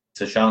 to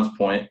Sean's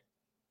point,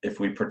 if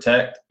we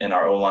protect and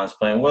our O-line's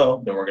playing well,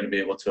 then we're going to be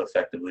able to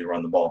effectively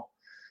run the ball.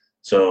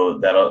 So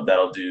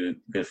that'll do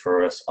good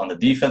for us. On the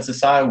defensive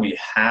side, we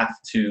have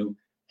to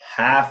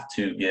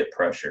get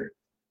pressure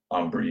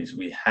on Brees.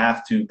 We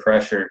have to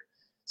pressure,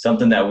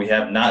 something that we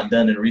have not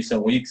done in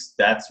recent weeks.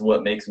 That's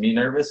what makes me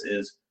nervous,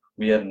 is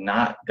we have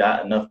not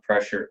got enough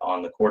pressure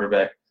on the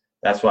quarterback.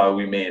 That's why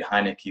we made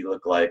Heineke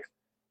look like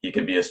he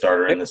could be a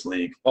starter in this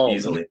league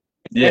easily.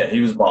 Yeah,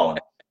 he was balling.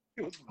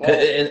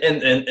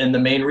 And the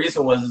main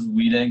reason was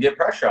we didn't get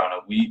pressure on him.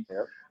 We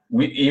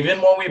even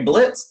when we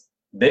blitzed,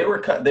 they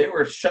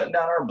were shutting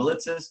down our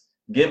blitzes,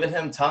 giving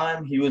him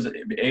time. He was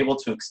able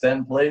to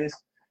extend plays.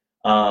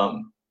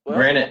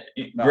 Granted,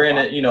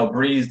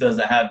 Brees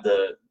doesn't have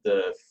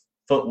the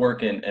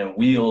footwork and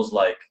wheels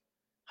like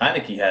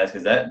Heineke has,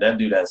 because that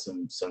dude has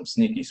some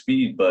sneaky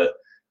speed, but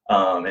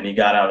and he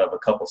got out of a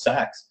couple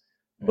sacks.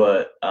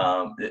 But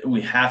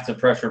we have to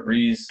pressure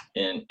Brees,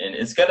 and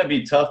it's going to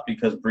be tough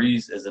because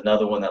Brees is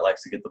another one that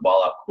likes to get the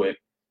ball out quick,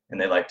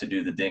 and they like to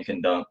do the dink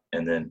and dunk,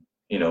 and then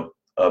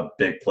a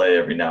big play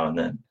every now and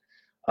then.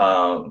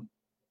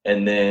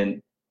 And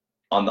then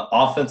on the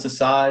offensive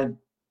side,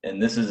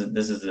 and this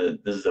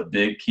is a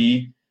big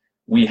key,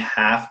 we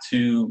have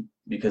to,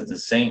 because the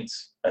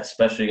Saints,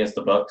 especially against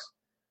the Bucs,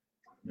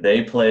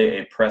 they play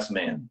a press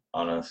man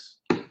on us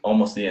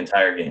almost the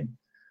entire game.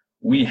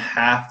 We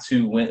have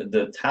to win.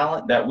 The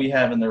talent that we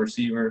have in the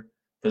receiver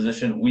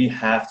position, we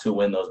have to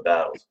win those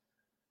battles.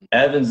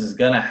 Evans is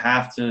going to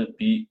have to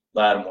beat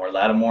Lattimore.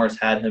 Lattimore has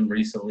had him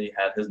recently,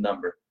 had his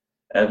number.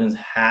 Evans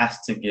has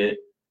to get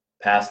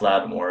past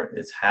Lattimore.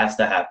 It has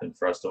to happen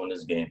for us to win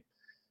this game.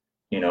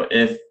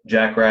 If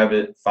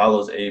Jackrabbit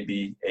follows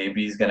AB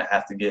is going to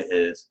have to get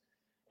his.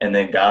 And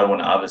then Godwin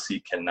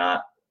obviously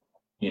cannot,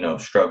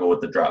 struggle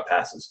with the drop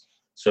passes.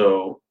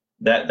 So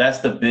that's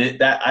the big,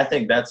 that I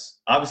think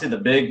that's obviously the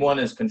big one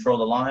is control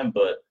the line,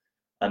 but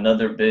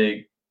another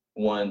big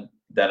one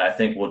that I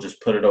think will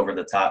just put it over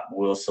the top,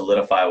 will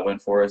solidify a win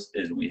for us,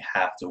 is we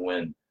have to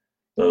win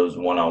those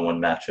one-on-one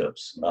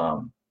matchups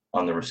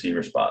on the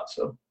receiver spot.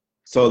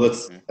 So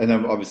let's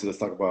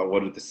talk about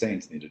what do the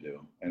Saints need to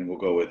do, and we'll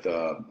go with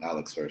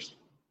Alex first.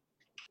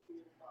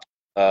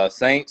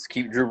 Saints,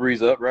 keep Drew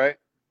Brees upright.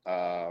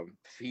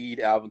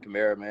 Feed Alvin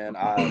Kamara, man.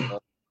 I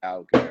love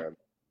Alvin Kamara.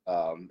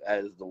 That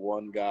is the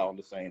one guy on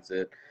the Saints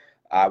that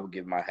I would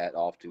give my hat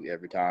off to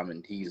every time,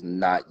 and he's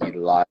not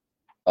utilized.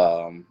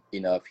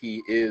 If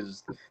he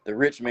is the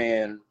rich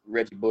man,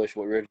 Reggie Bush,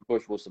 what Reggie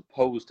Bush was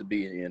supposed to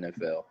be in the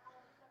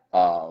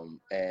NFL,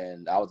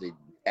 and I was an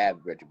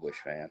avid Reggie Bush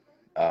fan.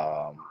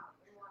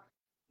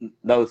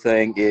 Another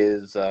thing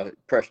is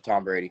pressure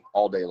Tom Brady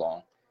all day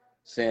long.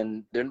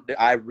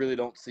 I really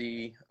don't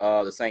see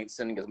the Saints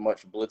sending as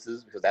much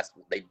blitzes, because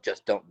they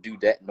just don't do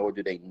that, nor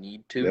do they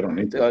need to. They don't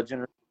need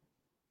to.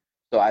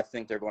 So I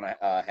think they're going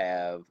to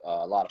have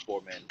a lot of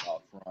four-man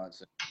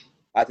fronts.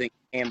 I think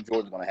Cam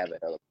Jordan's going to have a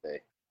hell of a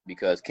day,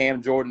 because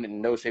Cam Jordan in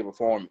no shape or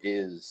form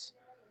is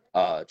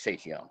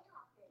Chase Young.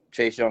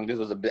 Chase Young, that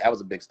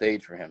was a big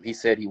stage for him. He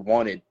said he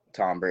wanted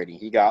Tom Brady.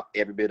 He got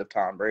every bit of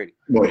Tom Brady.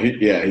 Well, he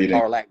did.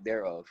 Or lack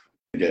thereof.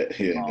 He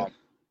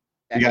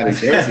got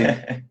his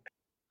jersey.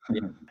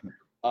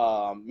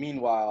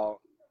 Meanwhile,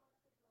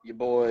 your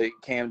boy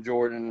Cam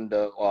Jordan,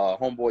 the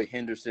homeboy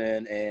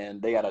Henderson,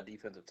 and they got a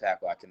defensive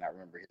tackle. I cannot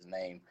remember his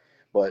name,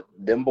 but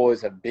them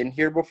boys have been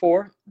here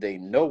before. They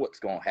know what's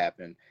going to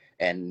happen,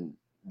 and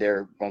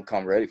they're going to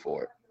come ready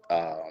for it.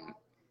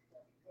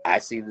 I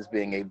see this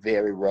being a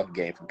very rough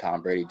game from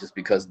Tom Brady, just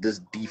because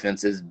this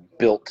defense is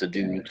built to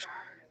do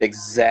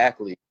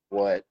exactly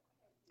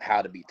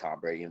how to beat Tom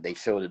Brady, and they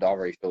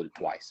already showed it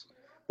twice.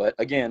 But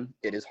again,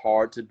 it is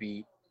hard to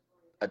beat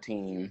a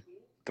team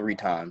 3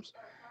 times,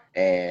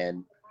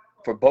 and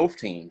for both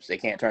teams, they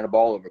can't turn the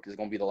ball over, because it's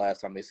going to be the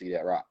last time they see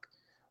that rock.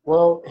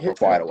 Well, for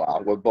quite a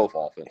while with both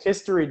offenses.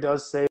 History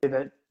does say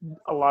that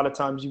a lot of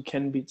times you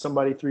can beat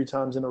somebody 3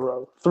 times in a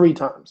row. 3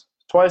 times,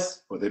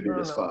 twice. Well, they beat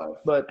us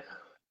 5. But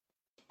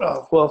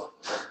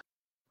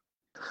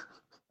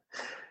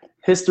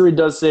history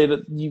does say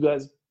that you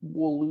guys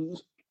will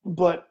lose,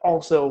 but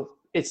also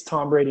it's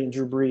Tom Brady and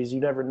Drew Brees. You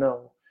never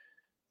know.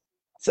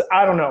 So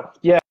I don't know.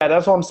 Yeah,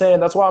 that's what I'm saying.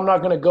 That's why I'm not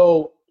going to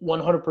go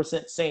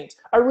 100% Saints.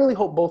 I really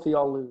hope both of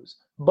y'all lose,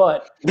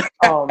 but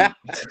that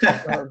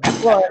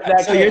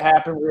can't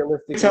happen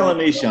realistically. You're telling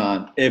me,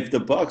 Sean, if the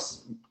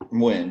Bucs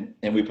win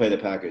and we play the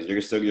Packers, you're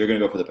going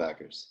to go for the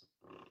Packers.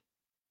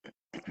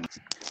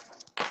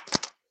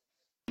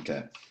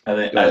 Okay. I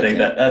think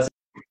that's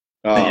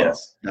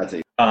yes. That's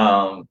a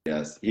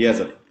yes. He has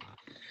a.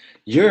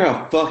 You're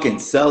a fucking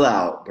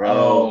sellout, bro.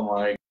 Oh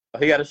my.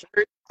 He got a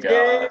shirt.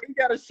 Yeah, he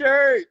got a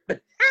shirt.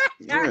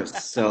 You're a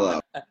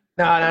sellout.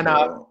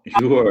 No.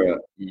 You are.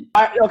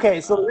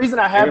 Okay, so the reason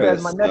I have that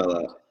is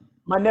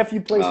my nephew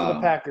plays for the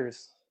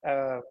Packers.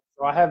 So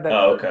I have that.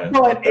 Oh, okay.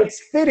 But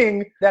it's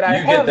fitting that I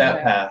have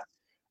that path.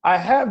 I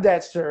have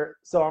that shirt,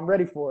 so I'm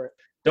ready for it.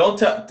 Don't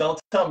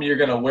tell me you're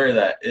gonna wear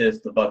that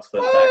if the Bucks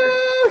play the Packers.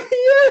 Oh,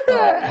 yeah.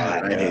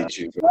 God, I hate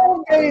you.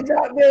 Roll Gage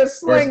out there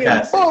slinging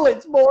Cassie?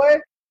 bullets, boy.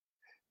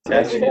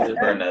 Cassie can just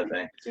burn that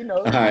thing. You know.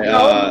 All right,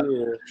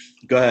 No.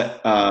 go ahead.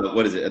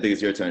 What is it? I think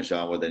it's your turn,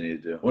 Sean. What they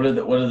need to do? What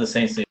do the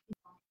Saints need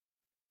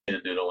to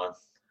do to win?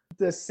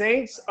 The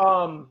Saints,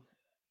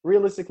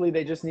 realistically,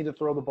 they just need to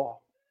throw the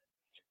ball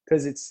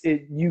because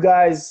you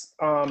guys,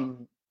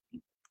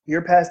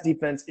 your pass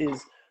defense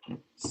is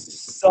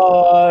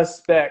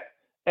suspect,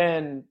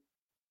 and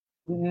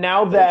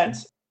now that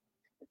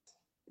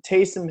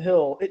Taysom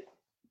Hill,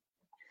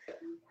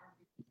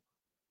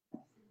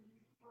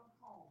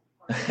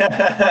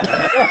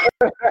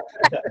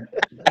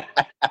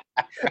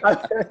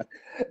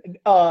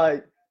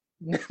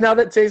 now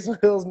that Taysom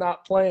Hill's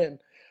not playing,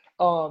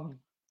 now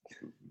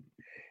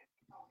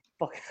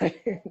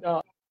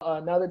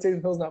that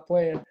Taysom Hill's not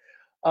playing,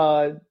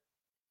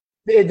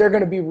 they're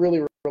going to be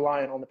really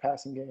reliant on the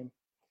passing game.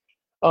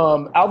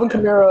 Alvin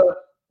Kamara,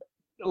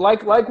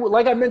 like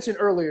I mentioned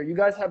earlier, you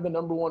guys have the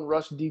number one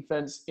rush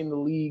defense in the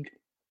league.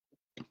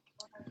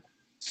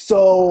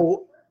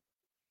 So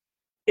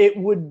it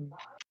would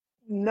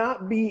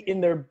not be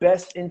in their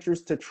best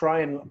interest to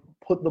try and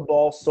put the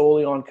ball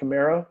solely on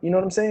Kamara. You know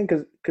what I'm saying?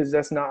 Because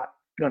that's not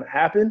going to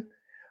happen.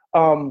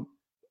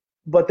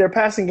 But their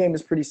passing game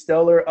is pretty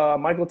stellar.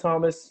 Michael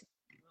Thomas,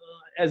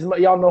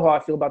 y'all know how I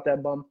feel about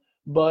that bum.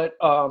 But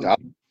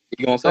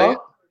you gonna say it?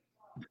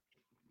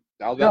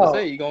 I was about to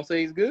say, you gonna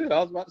say he's good? I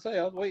was about to say,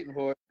 I was waiting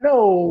for it.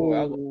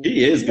 No,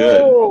 he is good.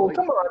 No,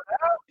 come on,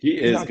 now. He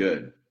is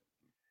good.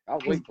 I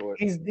was waiting for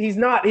it. He's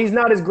not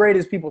as great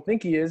as people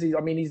think he is. He's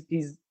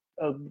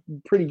a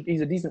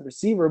decent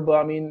receiver, but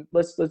I mean,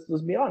 let's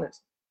be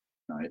honest.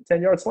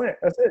 10-yard slant.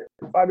 That's it.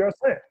 5-yard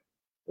slant.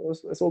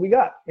 That's what we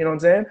got. You know what I'm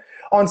saying?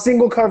 On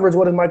single coverage,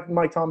 what does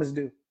Mike Thomas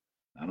do?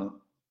 I don't know.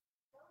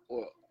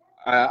 Well,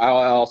 I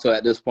also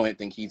at this point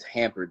think he's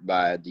hampered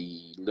by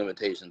the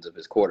limitations of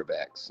his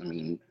quarterbacks. I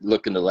mean,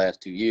 look in the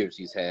last 2 years,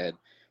 he's had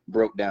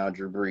broke down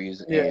Drew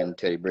Brees and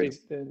Teddy Brady.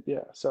 Yeah.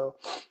 So,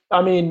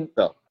 I mean,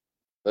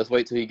 let's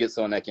wait till he gets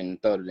someone that can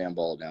throw the damn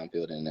ball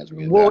downfield, and that's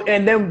good. Well,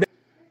 and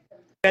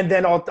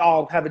then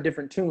I'll have a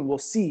different tune. We'll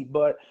see,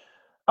 but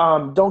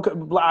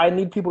I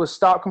need people to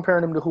stop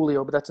comparing him to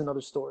Julio, but that's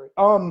another story.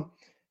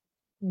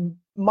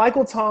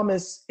 Michael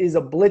Thomas is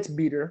a blitz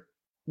beater,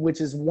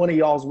 which is one of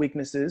y'all's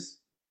weaknesses.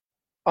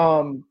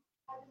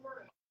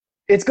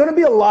 It's going to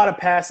be a lot of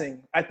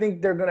passing. I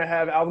think they're going to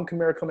have Alvin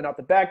Kamara coming out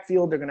the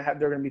backfield. They're going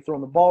to be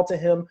throwing the ball to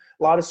him.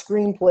 A lot of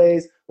screen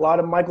plays, a lot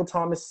of Michael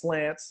Thomas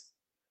slants,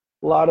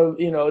 a lot of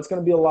it's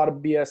going to be a lot of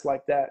BS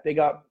like that. They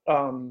got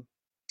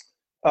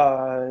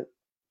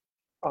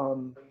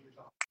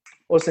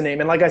what's the name?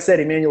 And like I said,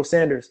 Emmanuel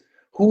Sanders.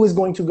 Who is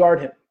going to guard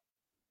him?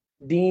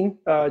 Dean,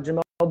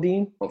 Jamel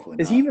Dean. Hopefully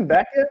is he even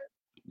back yet?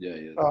 Yeah,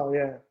 he is. Oh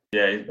yeah.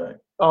 Yeah, he's back.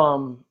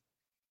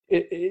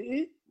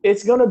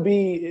 It's gonna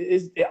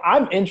be.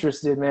 I'm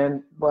interested,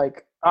 man.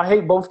 Like I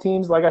hate both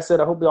teams. Like I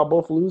said, I hope y'all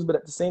both lose, but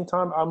at the same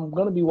time, I'm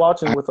gonna be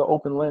watching with an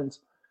open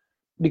lens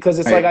because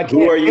it's like I can't.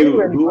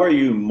 Who are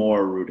you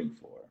more rooting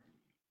for?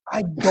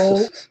 I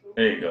don't.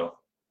 There you go.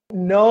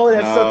 No,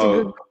 that's such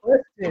a good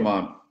question. Come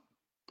on,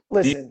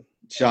 listen,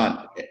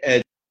 Sean.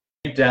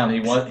 Deep down, he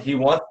wants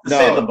to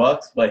say the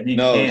Bucks, but he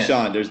can't.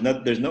 Sean. There's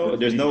no.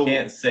 He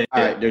can't say.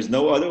 All right, there's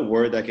no other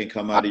word that can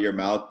come out of your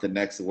mouth. The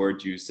next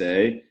word you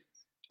say,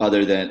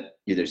 other than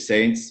either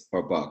Saints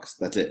or Bucks.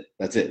 That's it.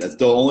 That's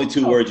the only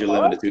two words you're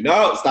limited to.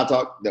 No, stop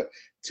talking. No.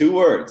 2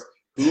 words.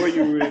 Who are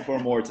you rooting for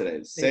more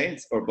today?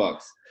 Saints or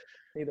Bucks?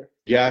 Neither.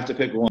 You have to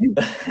pick one.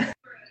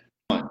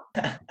 I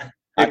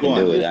can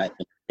do it.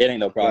 It ain't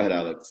no problem. Go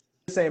ahead, Alex.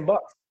 Saying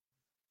Bucks.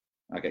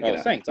 Okay, get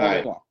out. Saints. All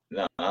right.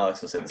 No,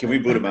 Alex will say. Can we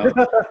boot him out?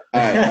 All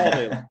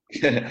right.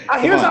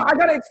 I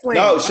gotta explain.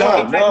 No,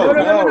 Sean. No.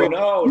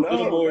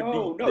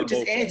 No.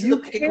 Just answer the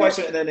fucking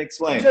question and then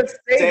explain. Just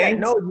say Saints that.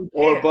 No, you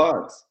or can't.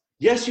 Bucks?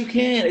 Yes, you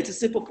can. It's a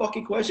simple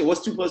fucking question.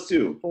 What's 2 +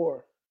 2?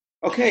 4.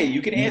 Okay,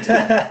 you can answer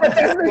the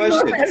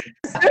question.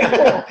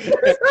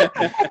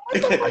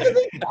 What are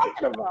they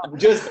talking about?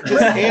 Just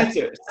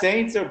answer.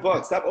 Saints or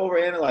Bucks? Stop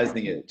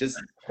overanalyzing it. Just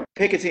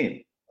pick a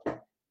team.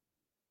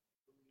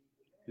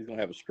 He's gonna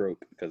have a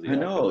stroke because I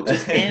know.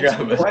 Just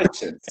answer the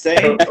question.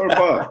 Saints or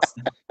Bucks?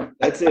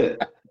 That's it.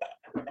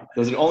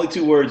 Those are the only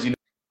 2 words you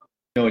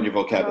know in your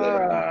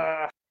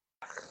vocabulary.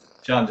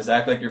 Sean, just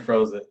act like you're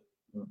frozen.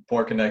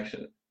 Poor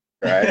connection.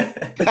 Right?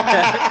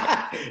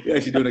 You're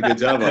actually doing a good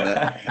job on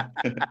that.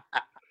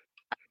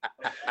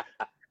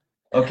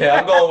 Okay,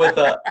 I'm going with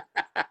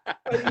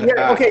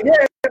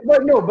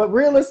but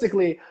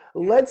realistically,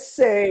 let's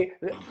say.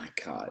 Oh my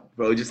God,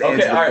 bro! Just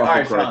answer the all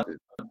right, question.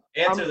 Sean.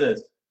 Answer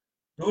this.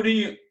 Who do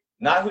you?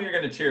 Not who you're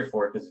going to cheer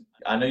for, because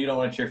I know you don't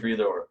want to cheer for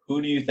either or.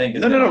 Who do you think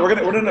is? No. We're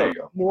gonna.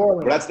 New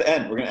Orleans. But that's the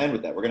end. We're gonna end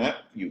with that. We're gonna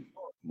you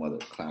mother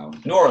clown.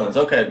 New Orleans.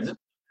 Okay.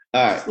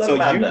 All right. Let him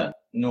have that.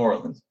 New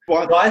Orleans.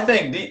 Well, I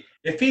think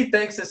if he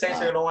thinks the Saints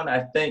are going to win,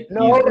 I think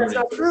no, that's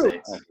not true.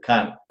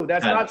 Kind of.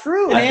 That's not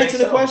true. Answer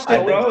the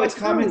question, bro. It's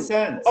common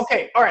sense.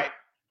 Okay. All right.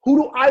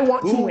 Who do I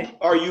want to win?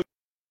 Are you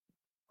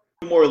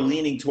more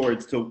leaning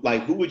towards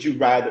like who would you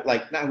rather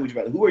like not who would you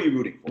rather who are you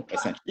rooting for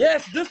essentially?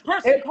 Yes, this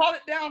person called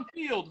it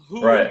downfield.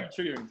 Who Right. are you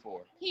cheering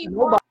for? He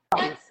wants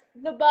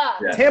the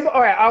Bucks. Yeah. Tampa.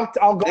 All right,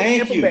 I'll go Thank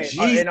Tampa you, Bay,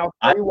 Jesus and I'll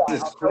tell you why.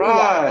 Jesus I'll tell you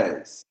why.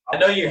 Christ. I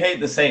know you hate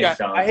the Saints,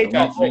 Sean. I hate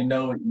y'all. We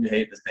know you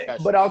hate the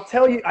Saints. But I'll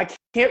tell you, I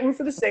can't root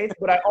for the Saints,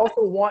 but I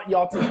also want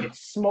y'all to get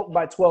smoked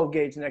by 12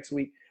 gauge next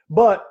week.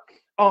 But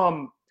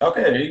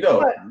Okay, there you go.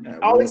 but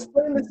I'll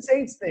explain the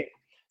Saints thing.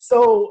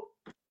 So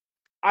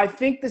I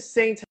think the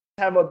Saints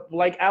have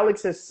like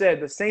Alex has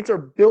said, the Saints are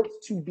built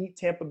to beat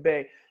Tampa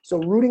Bay. So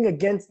rooting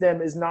against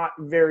them is not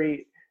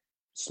very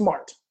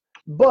smart.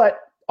 But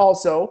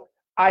also,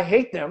 I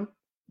hate them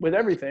with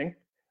everything.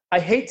 I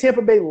hate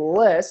Tampa Bay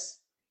less.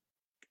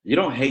 You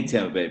don't hate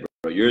Tampa Bay,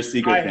 bro. You're a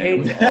secret I fan.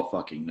 hate We all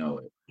fucking know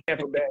it.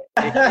 Tampa Bay.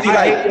 See,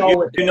 I hate y'all like,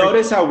 with you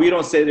notice how we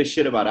don't say this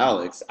shit about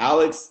Alex.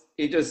 Alex,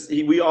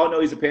 we all know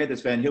he's a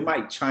Panthers fan. He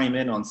might chime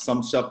in on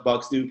some stuff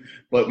Bucks do,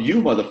 but you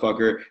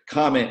motherfucker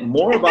comment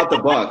more about the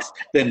Bucks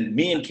than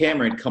me and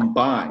Cameron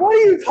combined. What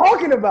are you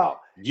talking about?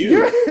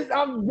 You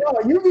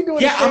You be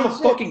doing yeah, the same I'm a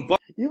shit. fucking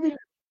You be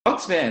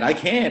Bucks fan. I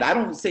can't. I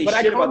don't say But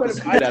I shit about the comment-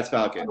 stupid ass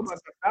talking Falcons.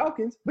 about the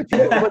Falcons, but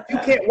you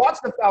can't watch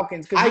the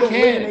Falcons because I you don't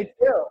live in can.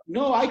 ATL.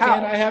 No, I How?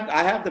 can't.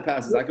 I have the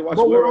passes. I can watch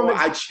But we're whoever. on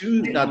the- I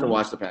choose not to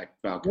watch the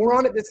Falcons. We're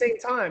on at the same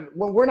time.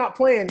 When we're not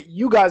playing,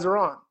 you guys are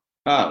on.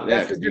 Oh, yeah,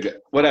 That's 'cause the you got,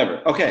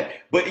 whatever. Okay,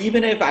 but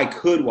even if I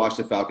could watch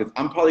the Falcons,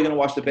 I'm probably going to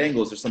watch the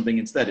Bengals or something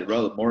instead. More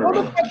No, the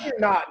irrelevant. fuck you're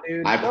not,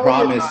 dude. I No, you're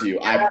promise not. you.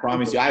 I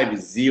promise you. I have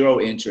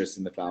zero interest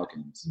in the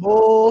Falcons.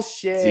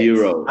 Bullshit.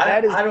 Zero.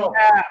 That is I don't-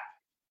 cap.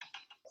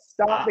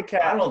 Stop the I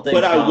cap. don't think.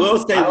 But I will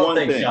say I don't one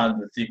think thing.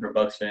 Sean's a secret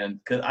Bucks fan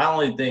because I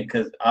only think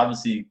because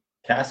obviously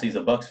Cassie's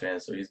a Bucks fan,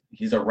 so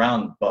he's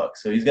around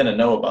Bucks, so he's gonna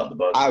know about the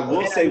Bucks. I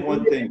will say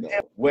one thing, though.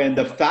 When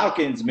the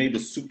Falcons made the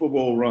Super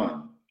Bowl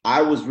run,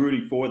 I was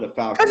rooting for the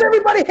Falcons. Because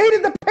everybody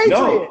hated the Patriots.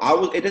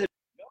 No, it doesn't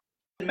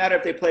matter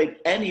if they played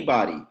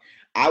anybody.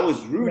 I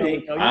was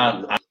rooting. No,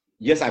 I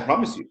Yes, I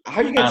promise you.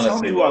 How are you going to tell me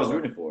Honestly, who I was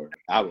rooting for?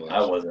 I was.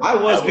 wasn't. I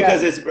was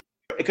wasn't.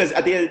 because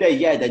at the end of the day,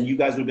 yeah, then you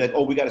guys would be like,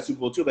 oh, we got a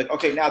Super Bowl too. Like,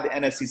 okay, now the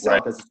NFC South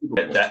Right. has a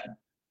Super Bowl.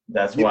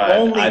 That's The why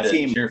only I didn't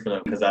team- cheer for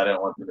them because I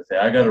didn't want them to say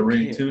I got a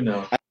ring too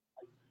now.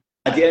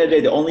 At the end of the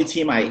day, the only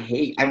team I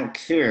hate, I don't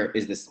care,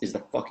 is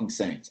the fucking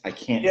Saints. I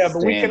can't. Yeah,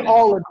 but we stand can them.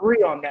 all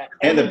agree on that.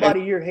 And the-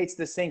 Everybody here hates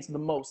the Saints the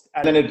most.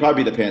 Then it'd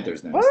probably be the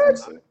Panthers now. What?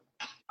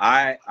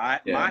 Yeah.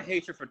 Yeah. My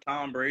hatred for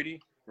Tom Brady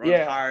runs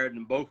Yeah. higher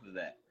than both of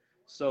that.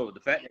 So the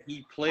fact that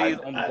he plays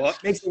on the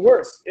Bucks Makes it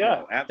worse.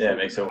 Yeah, absolutely. Yeah, it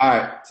makes it All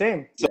right.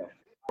 same.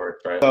 worse,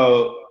 right?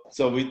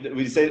 So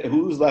we say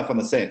who's left on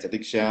the Saints? I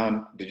think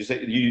Sean. Did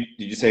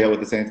you say what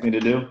the Saints need to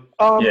do?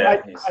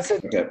 Yeah, I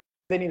said Okay.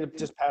 they need to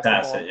just pass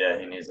Pass the ball. it, yeah.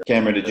 He needs it.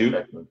 Cameron, did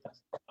you?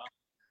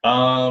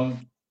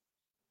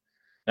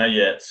 Not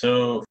yet.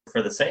 So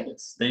for the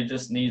Saints, they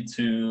just need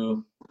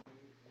to.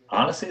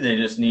 Honestly, they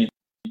just need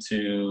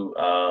to.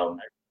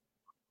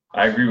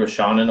 I agree with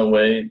Sean in a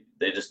way.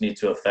 They just need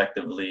to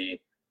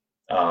effectively.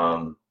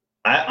 I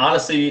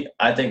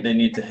think they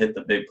need to hit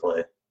the big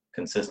play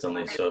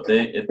consistently. So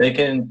if they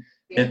can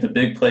hit the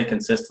big play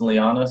consistently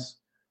on us,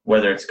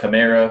 whether it's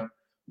Kamara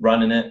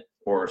running it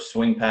or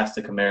swing pass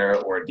to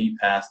Kamara or a deep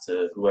pass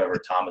to whoever,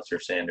 Thomas or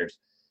Sanders,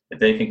 if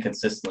they can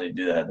consistently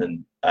do that,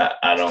 then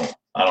I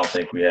don't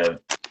think we have.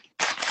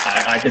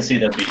 I can see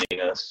them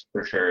beating us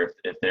for sure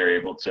if they're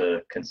able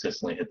to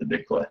consistently hit the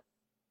big play.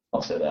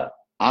 I'll say that.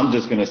 I'm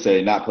just gonna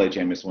say not play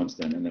Jameis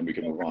Winston, and then we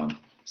can move on.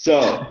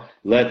 So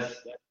let's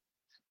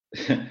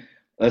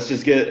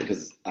just get,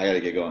 because I gotta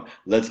get going.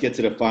 Let's get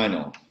to the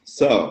final.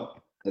 So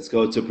let's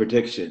go to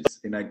predictions.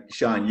 And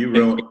Sean, you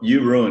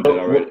ruined it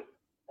already.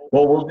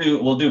 Well,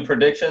 we'll do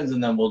predictions,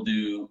 and then we'll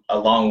do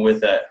along with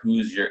that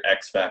who's your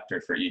X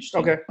factor for each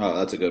team. Okay. Oh,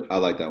 that's a good. I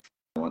like that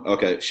one.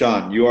 Okay,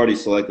 Sean, you already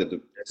selected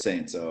the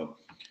Saints. So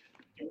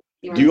do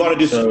you want to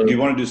do? So- do you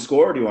want to do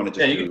score? Or do you want to just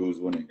Yeah, do you who's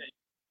winning?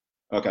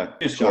 Okay,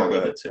 Do Sean, score go with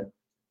ahead. it too.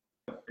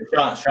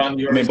 Sean,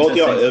 you I mean, already both said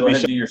y'all- Saints. it'll Go be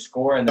ahead and do your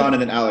score, and Sean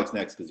then and then Alex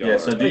next, because yeah.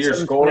 So do your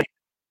 27-20. score,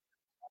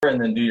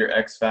 and then do your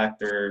X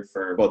factor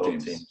for Both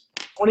both teams.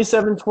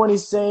 27-20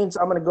 Saints.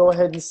 I'm going to go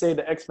ahead and say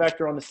the X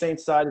factor on the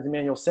Saints side is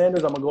Emmanuel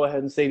Sanders. I'm going to go ahead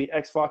and say the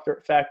X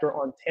factor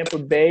on Tampa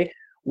Bay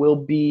will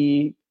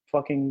be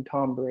fucking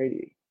Tom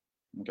Brady.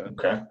 Okay,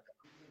 Okay.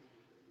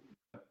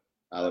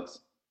 Alex.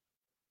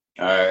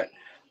 All right.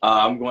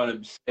 I'm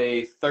going to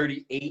say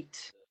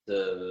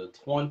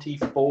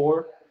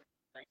 38-24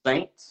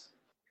 Saints.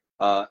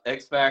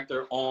 X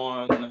factor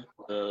on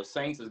the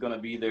Saints is going to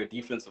be their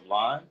defensive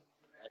line,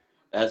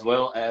 as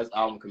well as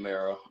Alvin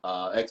Kamara.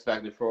 X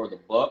factor for the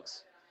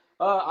Bucks.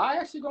 I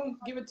actually going to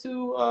give it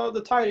to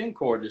the tight end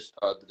core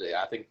today.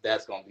 I think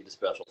that's going to be the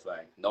special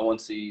thing. No one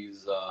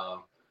sees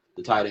the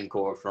tight end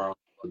core from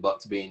the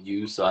Bucks being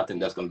used, so I think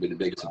that's going to be the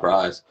biggest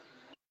surprise.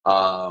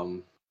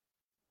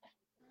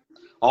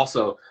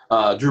 Also,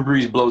 Drew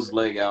Brees blows his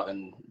leg out,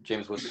 and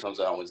James Winston comes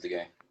out and wins the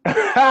game. Oh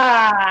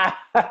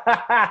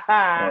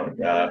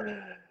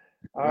God.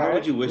 All Why right,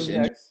 would you wish who's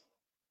injury next?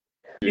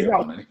 He's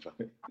not on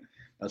anybody?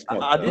 That's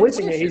fucked I up. didn't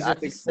Wishing wish it, he's I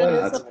just just said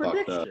explaining. it's a That's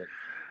fucked up. prediction.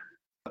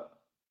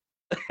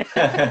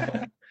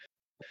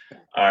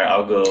 All right,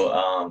 I'll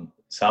go.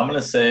 So I'm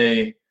gonna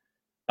say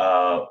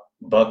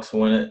Bucks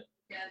win it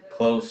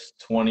close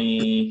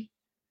 20.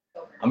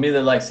 I'm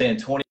either like saying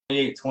 28-27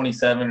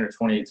 or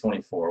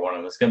 28-24. One of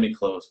them. It's gonna be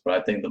close, but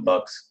I think the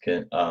Bucks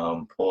can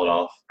pull it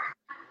off.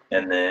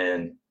 And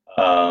then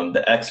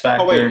the X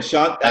factor. Oh wait,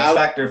 Sean. X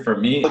factor for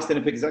me. Alex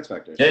didn't pick his X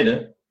factor. Yeah, he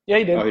did. Yeah,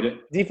 he did. Oh, he did.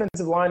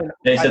 Defensive line and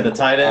Yeah, he said the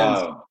tight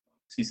ends. Oh,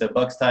 He said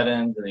Bucks tight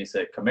ends, and he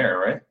said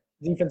Kamara, right?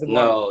 defensive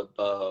line.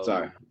 No,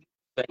 sorry.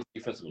 Saints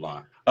defensive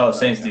line. Oh,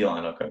 Saints D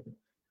line. Okay.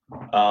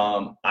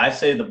 I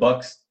say the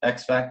Bucks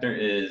X factor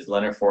is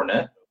Leonard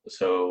Fournette.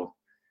 So,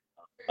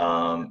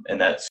 and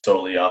that's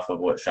solely off of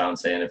what Sean's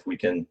saying. If we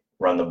can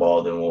run the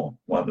ball, then we'll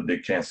have a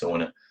big chance to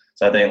win it.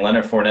 So I think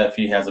Leonard Fournette, if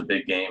he has a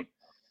big game,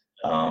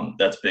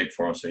 that's big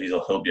for him. So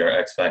he'll be our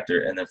X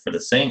factor. And then for the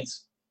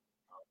Saints,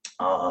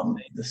 I'm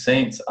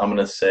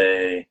gonna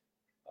say,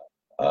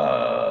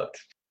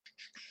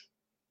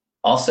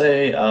 I'll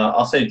say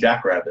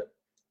Jackrabbit.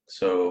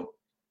 So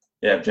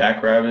yeah,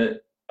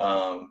 Jackrabbit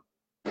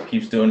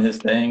keeps doing his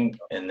thing,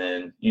 and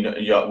then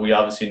we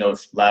obviously know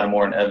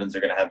Lattimore and Evans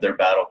are gonna have their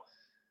battle.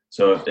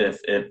 So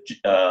if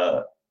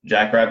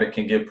Jackrabbit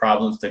can give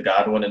problems to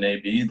Godwin and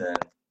AB, then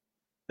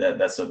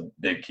that's a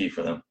big key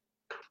for them.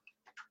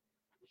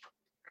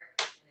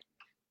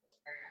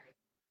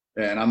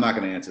 And I'm not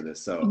going to answer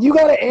this. So You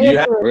got to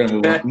answer. we're going to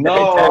move on.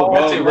 No,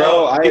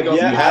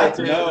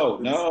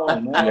 I'm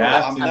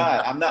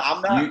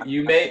not.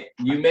 You made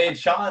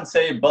Sean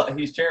say, but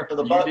he's cheering for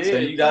the Bucks, so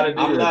you got to do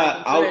I'm it.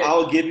 not.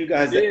 I'll give you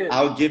guys.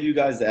 I'll give you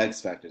guys the X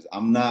factors.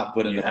 I'm not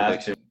putting the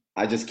prediction.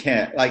 I just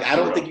can't. Like, I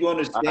don't think you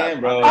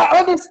understand, bro. I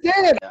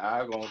understand.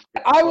 Yeah,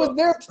 I was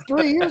there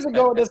 3 years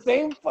ago in the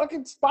same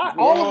fucking spot.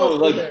 All of us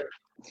were there.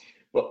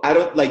 Well, I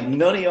don't like.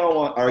 None of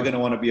y'all are gonna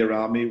want to be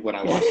around me when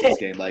I watch this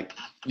game. Like,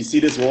 you see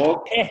this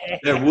wall?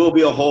 There will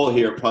be a hole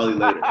here probably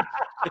later.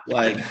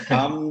 Like,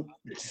 I'm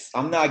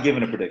not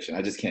giving a prediction.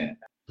 I just can't.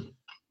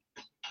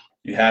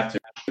 You have to,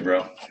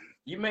 bro.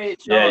 You made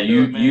you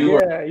understand.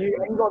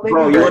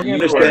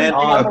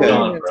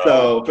 Okay,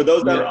 so for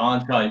those that are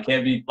on time, you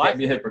can't be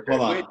a hypocrite.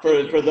 Hold on.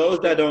 For those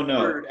that don't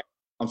know,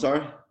 I'm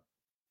sorry.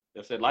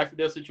 I said life or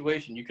death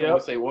situation. You can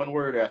only say one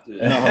word after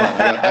this. No, hold on.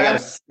 I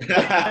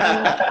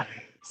gotta.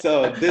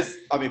 So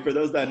for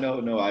those that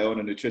know, I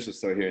own a nutrition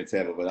store here in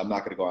Tampa, but I'm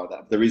not going to go on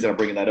that. The reason I'm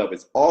bringing that up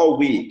is all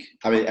week.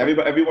 I mean,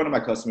 every one of my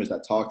customers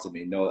that talk to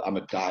me know I'm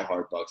a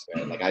diehard Bucks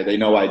fan. Like, they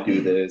know I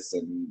do this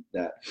and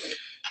that.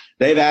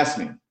 They've asked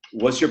me,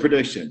 "What's your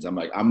predictions?" I'm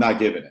like, "I'm not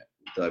giving it."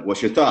 They're like,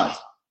 "What's your thoughts?"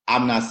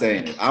 I'm not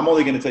saying it. I'm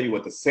only going to tell you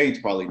what the Saints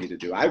probably need to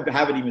do. I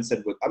haven't even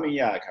said what. I mean,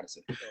 yeah, I kind of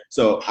said it.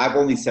 So I've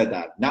only said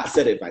that. Not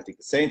said it if I think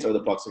the Saints or the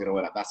Bucks are going to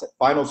win. I've not said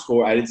final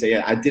score. I didn't say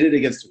it. I did it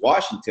against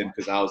Washington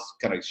because I was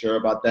kind of sure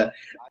about that.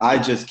 I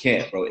just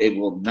can't, bro. It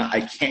will not.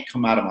 I can't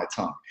come out of my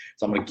tongue.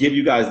 So I'm going to give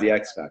you guys the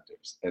X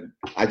factors, and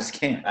I just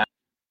can't.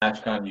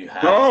 Ashcon, you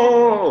have.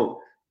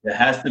 No. It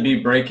has to be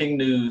breaking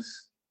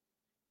news,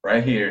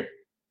 right here.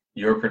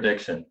 Your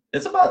prediction.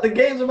 The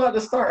game's about to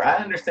start. I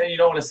understand you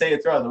don't want to say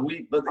it throughout the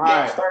week, but the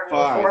game started in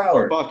 4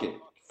 hours.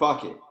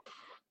 Fuck it.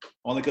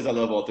 Only because I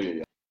love all three of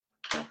you.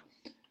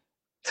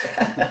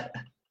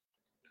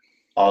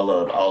 All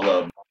love. All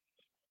love.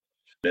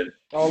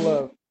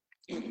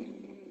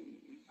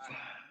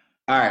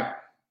 All right.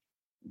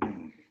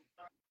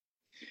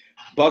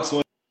 Bucks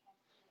win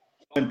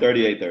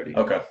 38-30.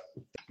 Okay.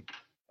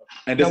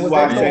 And this is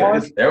why I'm saying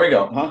this. There we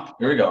go. Huh?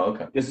 Here we go.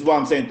 Okay. This is why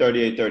I'm saying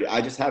 38-30.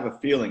 I just have a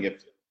feeling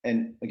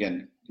and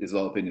again, this is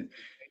all opinion.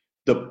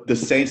 The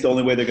Saints, the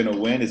only way they're going to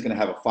win is going to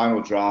have a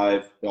final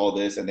drive, all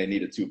this, and they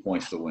needed 2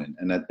 points to win.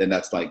 And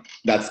that's going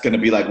to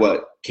be like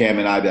what Cam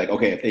and I be like,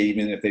 okay,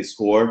 if they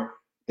score,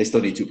 they still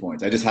need 2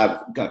 points. I just have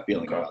a gut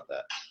feeling about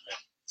that.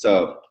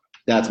 So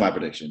that's my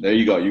prediction. There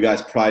you go. You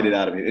guys pried it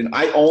out of me. And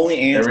I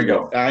only answer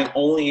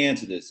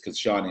this because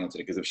Sean answered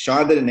it. Because if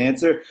Sean didn't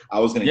answer,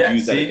 I was going to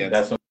use that against him.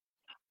 That's what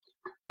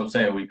I'm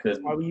saying. We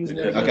couldn't.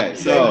 Okay,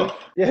 so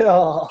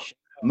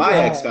My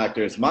X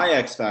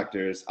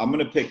factors. I'm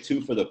gonna pick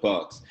 2 for the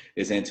Bucks.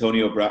 Is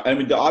Antonio Brown? I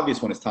mean, the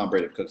obvious one is Tom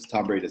Brady because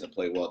Tom Brady doesn't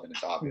play well, then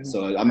it's obvious.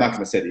 So I'm not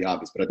gonna say the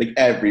obvious, but I think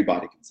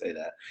everybody can say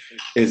that.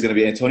 It's gonna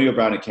be Antonio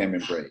Brown and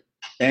Cameron Brate,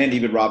 and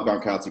even Rob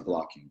Gronkowski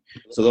blocking.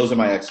 So those are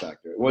my X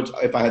factor. Which,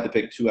 if I had to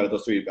pick 2 out of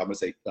those 3, I'm gonna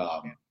say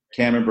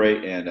Cameron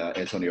Brate and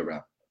Antonio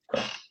Brown.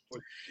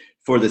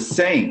 For the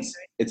Saints,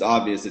 it's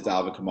obvious it's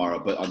Alvin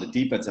Kamara, but on the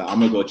defense side, I'm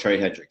gonna go Trey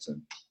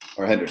Hendrickson.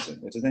 Or Henderson.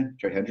 What's his name?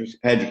 Trey Hendrickson.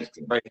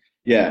 Right.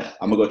 Yeah,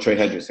 I'm going to go Trey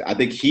Hendrickson. I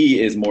think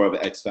he is more of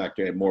an X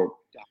factor and more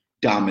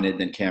dominant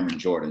than Cameron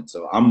Jordan.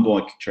 So I'm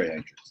going Trey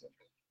Hendrickson.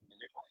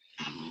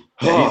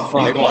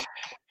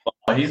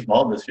 He's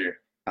bald this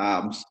year.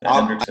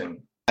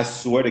 Hendrickson. I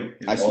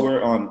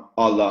swear on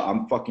Allah,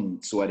 I'm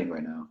fucking sweating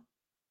right now.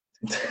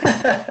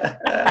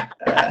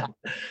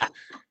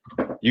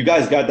 You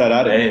guys got that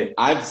out of me.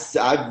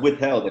 I've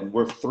withheld, and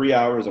we're 3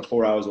 hours or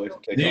 4 hours away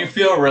from kickoff. Do you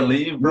feel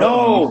relieved, bro?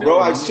 No, bro.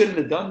 I shouldn't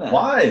have done that.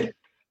 Why?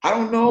 I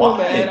don't know,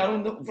 man. I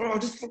don't know, bro. I'm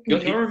just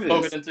fucking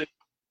nervous.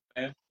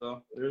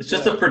 It's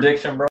just a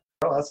prediction, bro.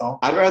 That's all.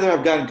 I'd rather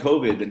have gotten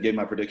COVID than give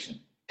my prediction.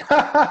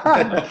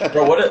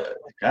 Bro,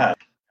 God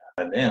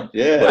damn.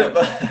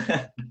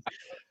 Yeah.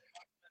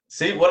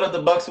 See, what if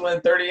the Bucks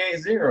win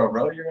 38-0,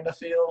 bro? You're gonna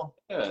feel.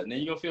 Yeah, and then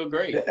you're gonna feel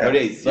great. Yeah.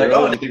 38-0. Like,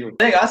 oh,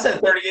 dang, I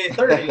said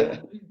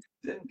 38-30.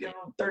 Didn't give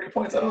them 30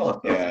 points at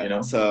all. Yeah. You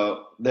know.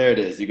 So there it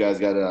is. You guys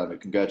got it on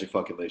it.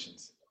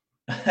 Congratulations.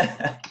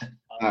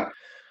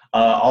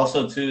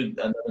 Also, too,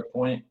 another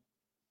point,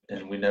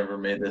 and we never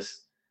made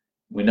this.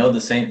 We know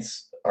the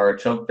Saints are a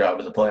choke job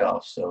in the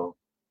playoffs, so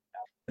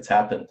it's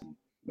happened.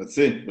 Let's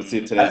see.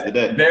 Today's the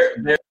day.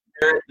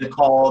 They're the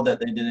call that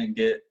they didn't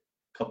get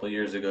a couple of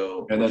years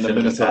ago. And then the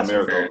Minnesota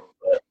Miracle.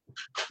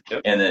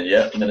 And then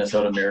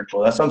Minnesota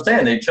Miracle. That's what I'm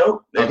saying. They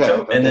choked.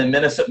 Okay. And then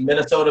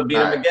Minnesota beat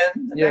them again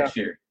next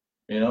year.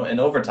 You know, in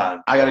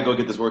overtime. I gotta go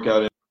get this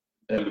workout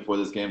in before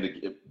this game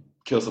to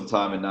kill some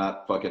time and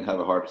not fucking have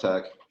a heart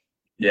attack.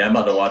 Yeah, I'm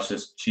about to watch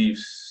this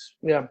Chiefs.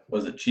 Yeah.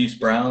 Was it Chiefs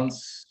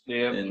Browns?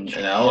 Yeah. In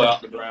LA?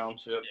 The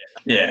Browns. Yep.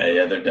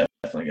 Yeah, they're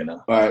definitely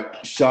gonna. All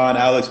right, Sean,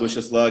 Alex, wish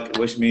us luck.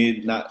 Wish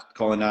me not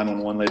calling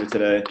 911 later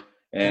today,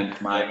 and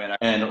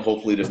and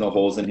hopefully there's no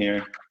holes in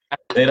here.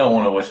 They don't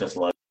want to wish us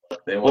luck.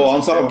 They want Well,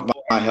 I'm talking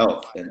about my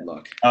health and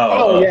luck.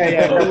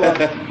 Yeah.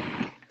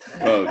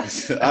 Oh,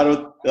 I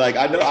don't like.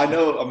 I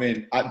know. I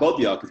mean, both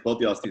of y'all, because both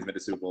of y'all's teams made the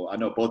Super Bowl. I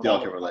know both of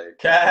y'all can relate.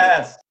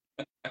 Cass.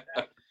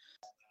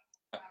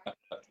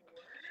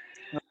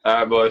 All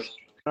right, boys.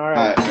 All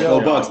right.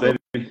 Go Bucks, baby.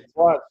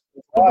 What?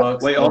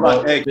 Wait, hold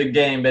on. Hey, big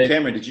game, baby.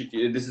 Cameron, did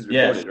you? This is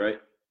recorded, right?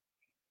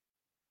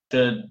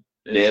 Should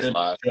live.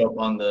 show up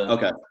on the.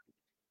 Okay.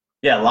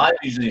 Yeah, live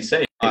usually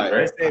saves,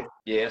 right?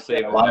 Yeah,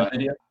 save Live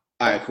video.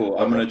 All right, cool.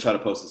 I'm gonna try to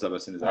post this up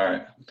as soon as I can. All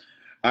right.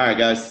 All right,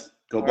 guys.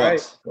 Go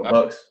Bucks. Go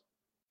Bucks.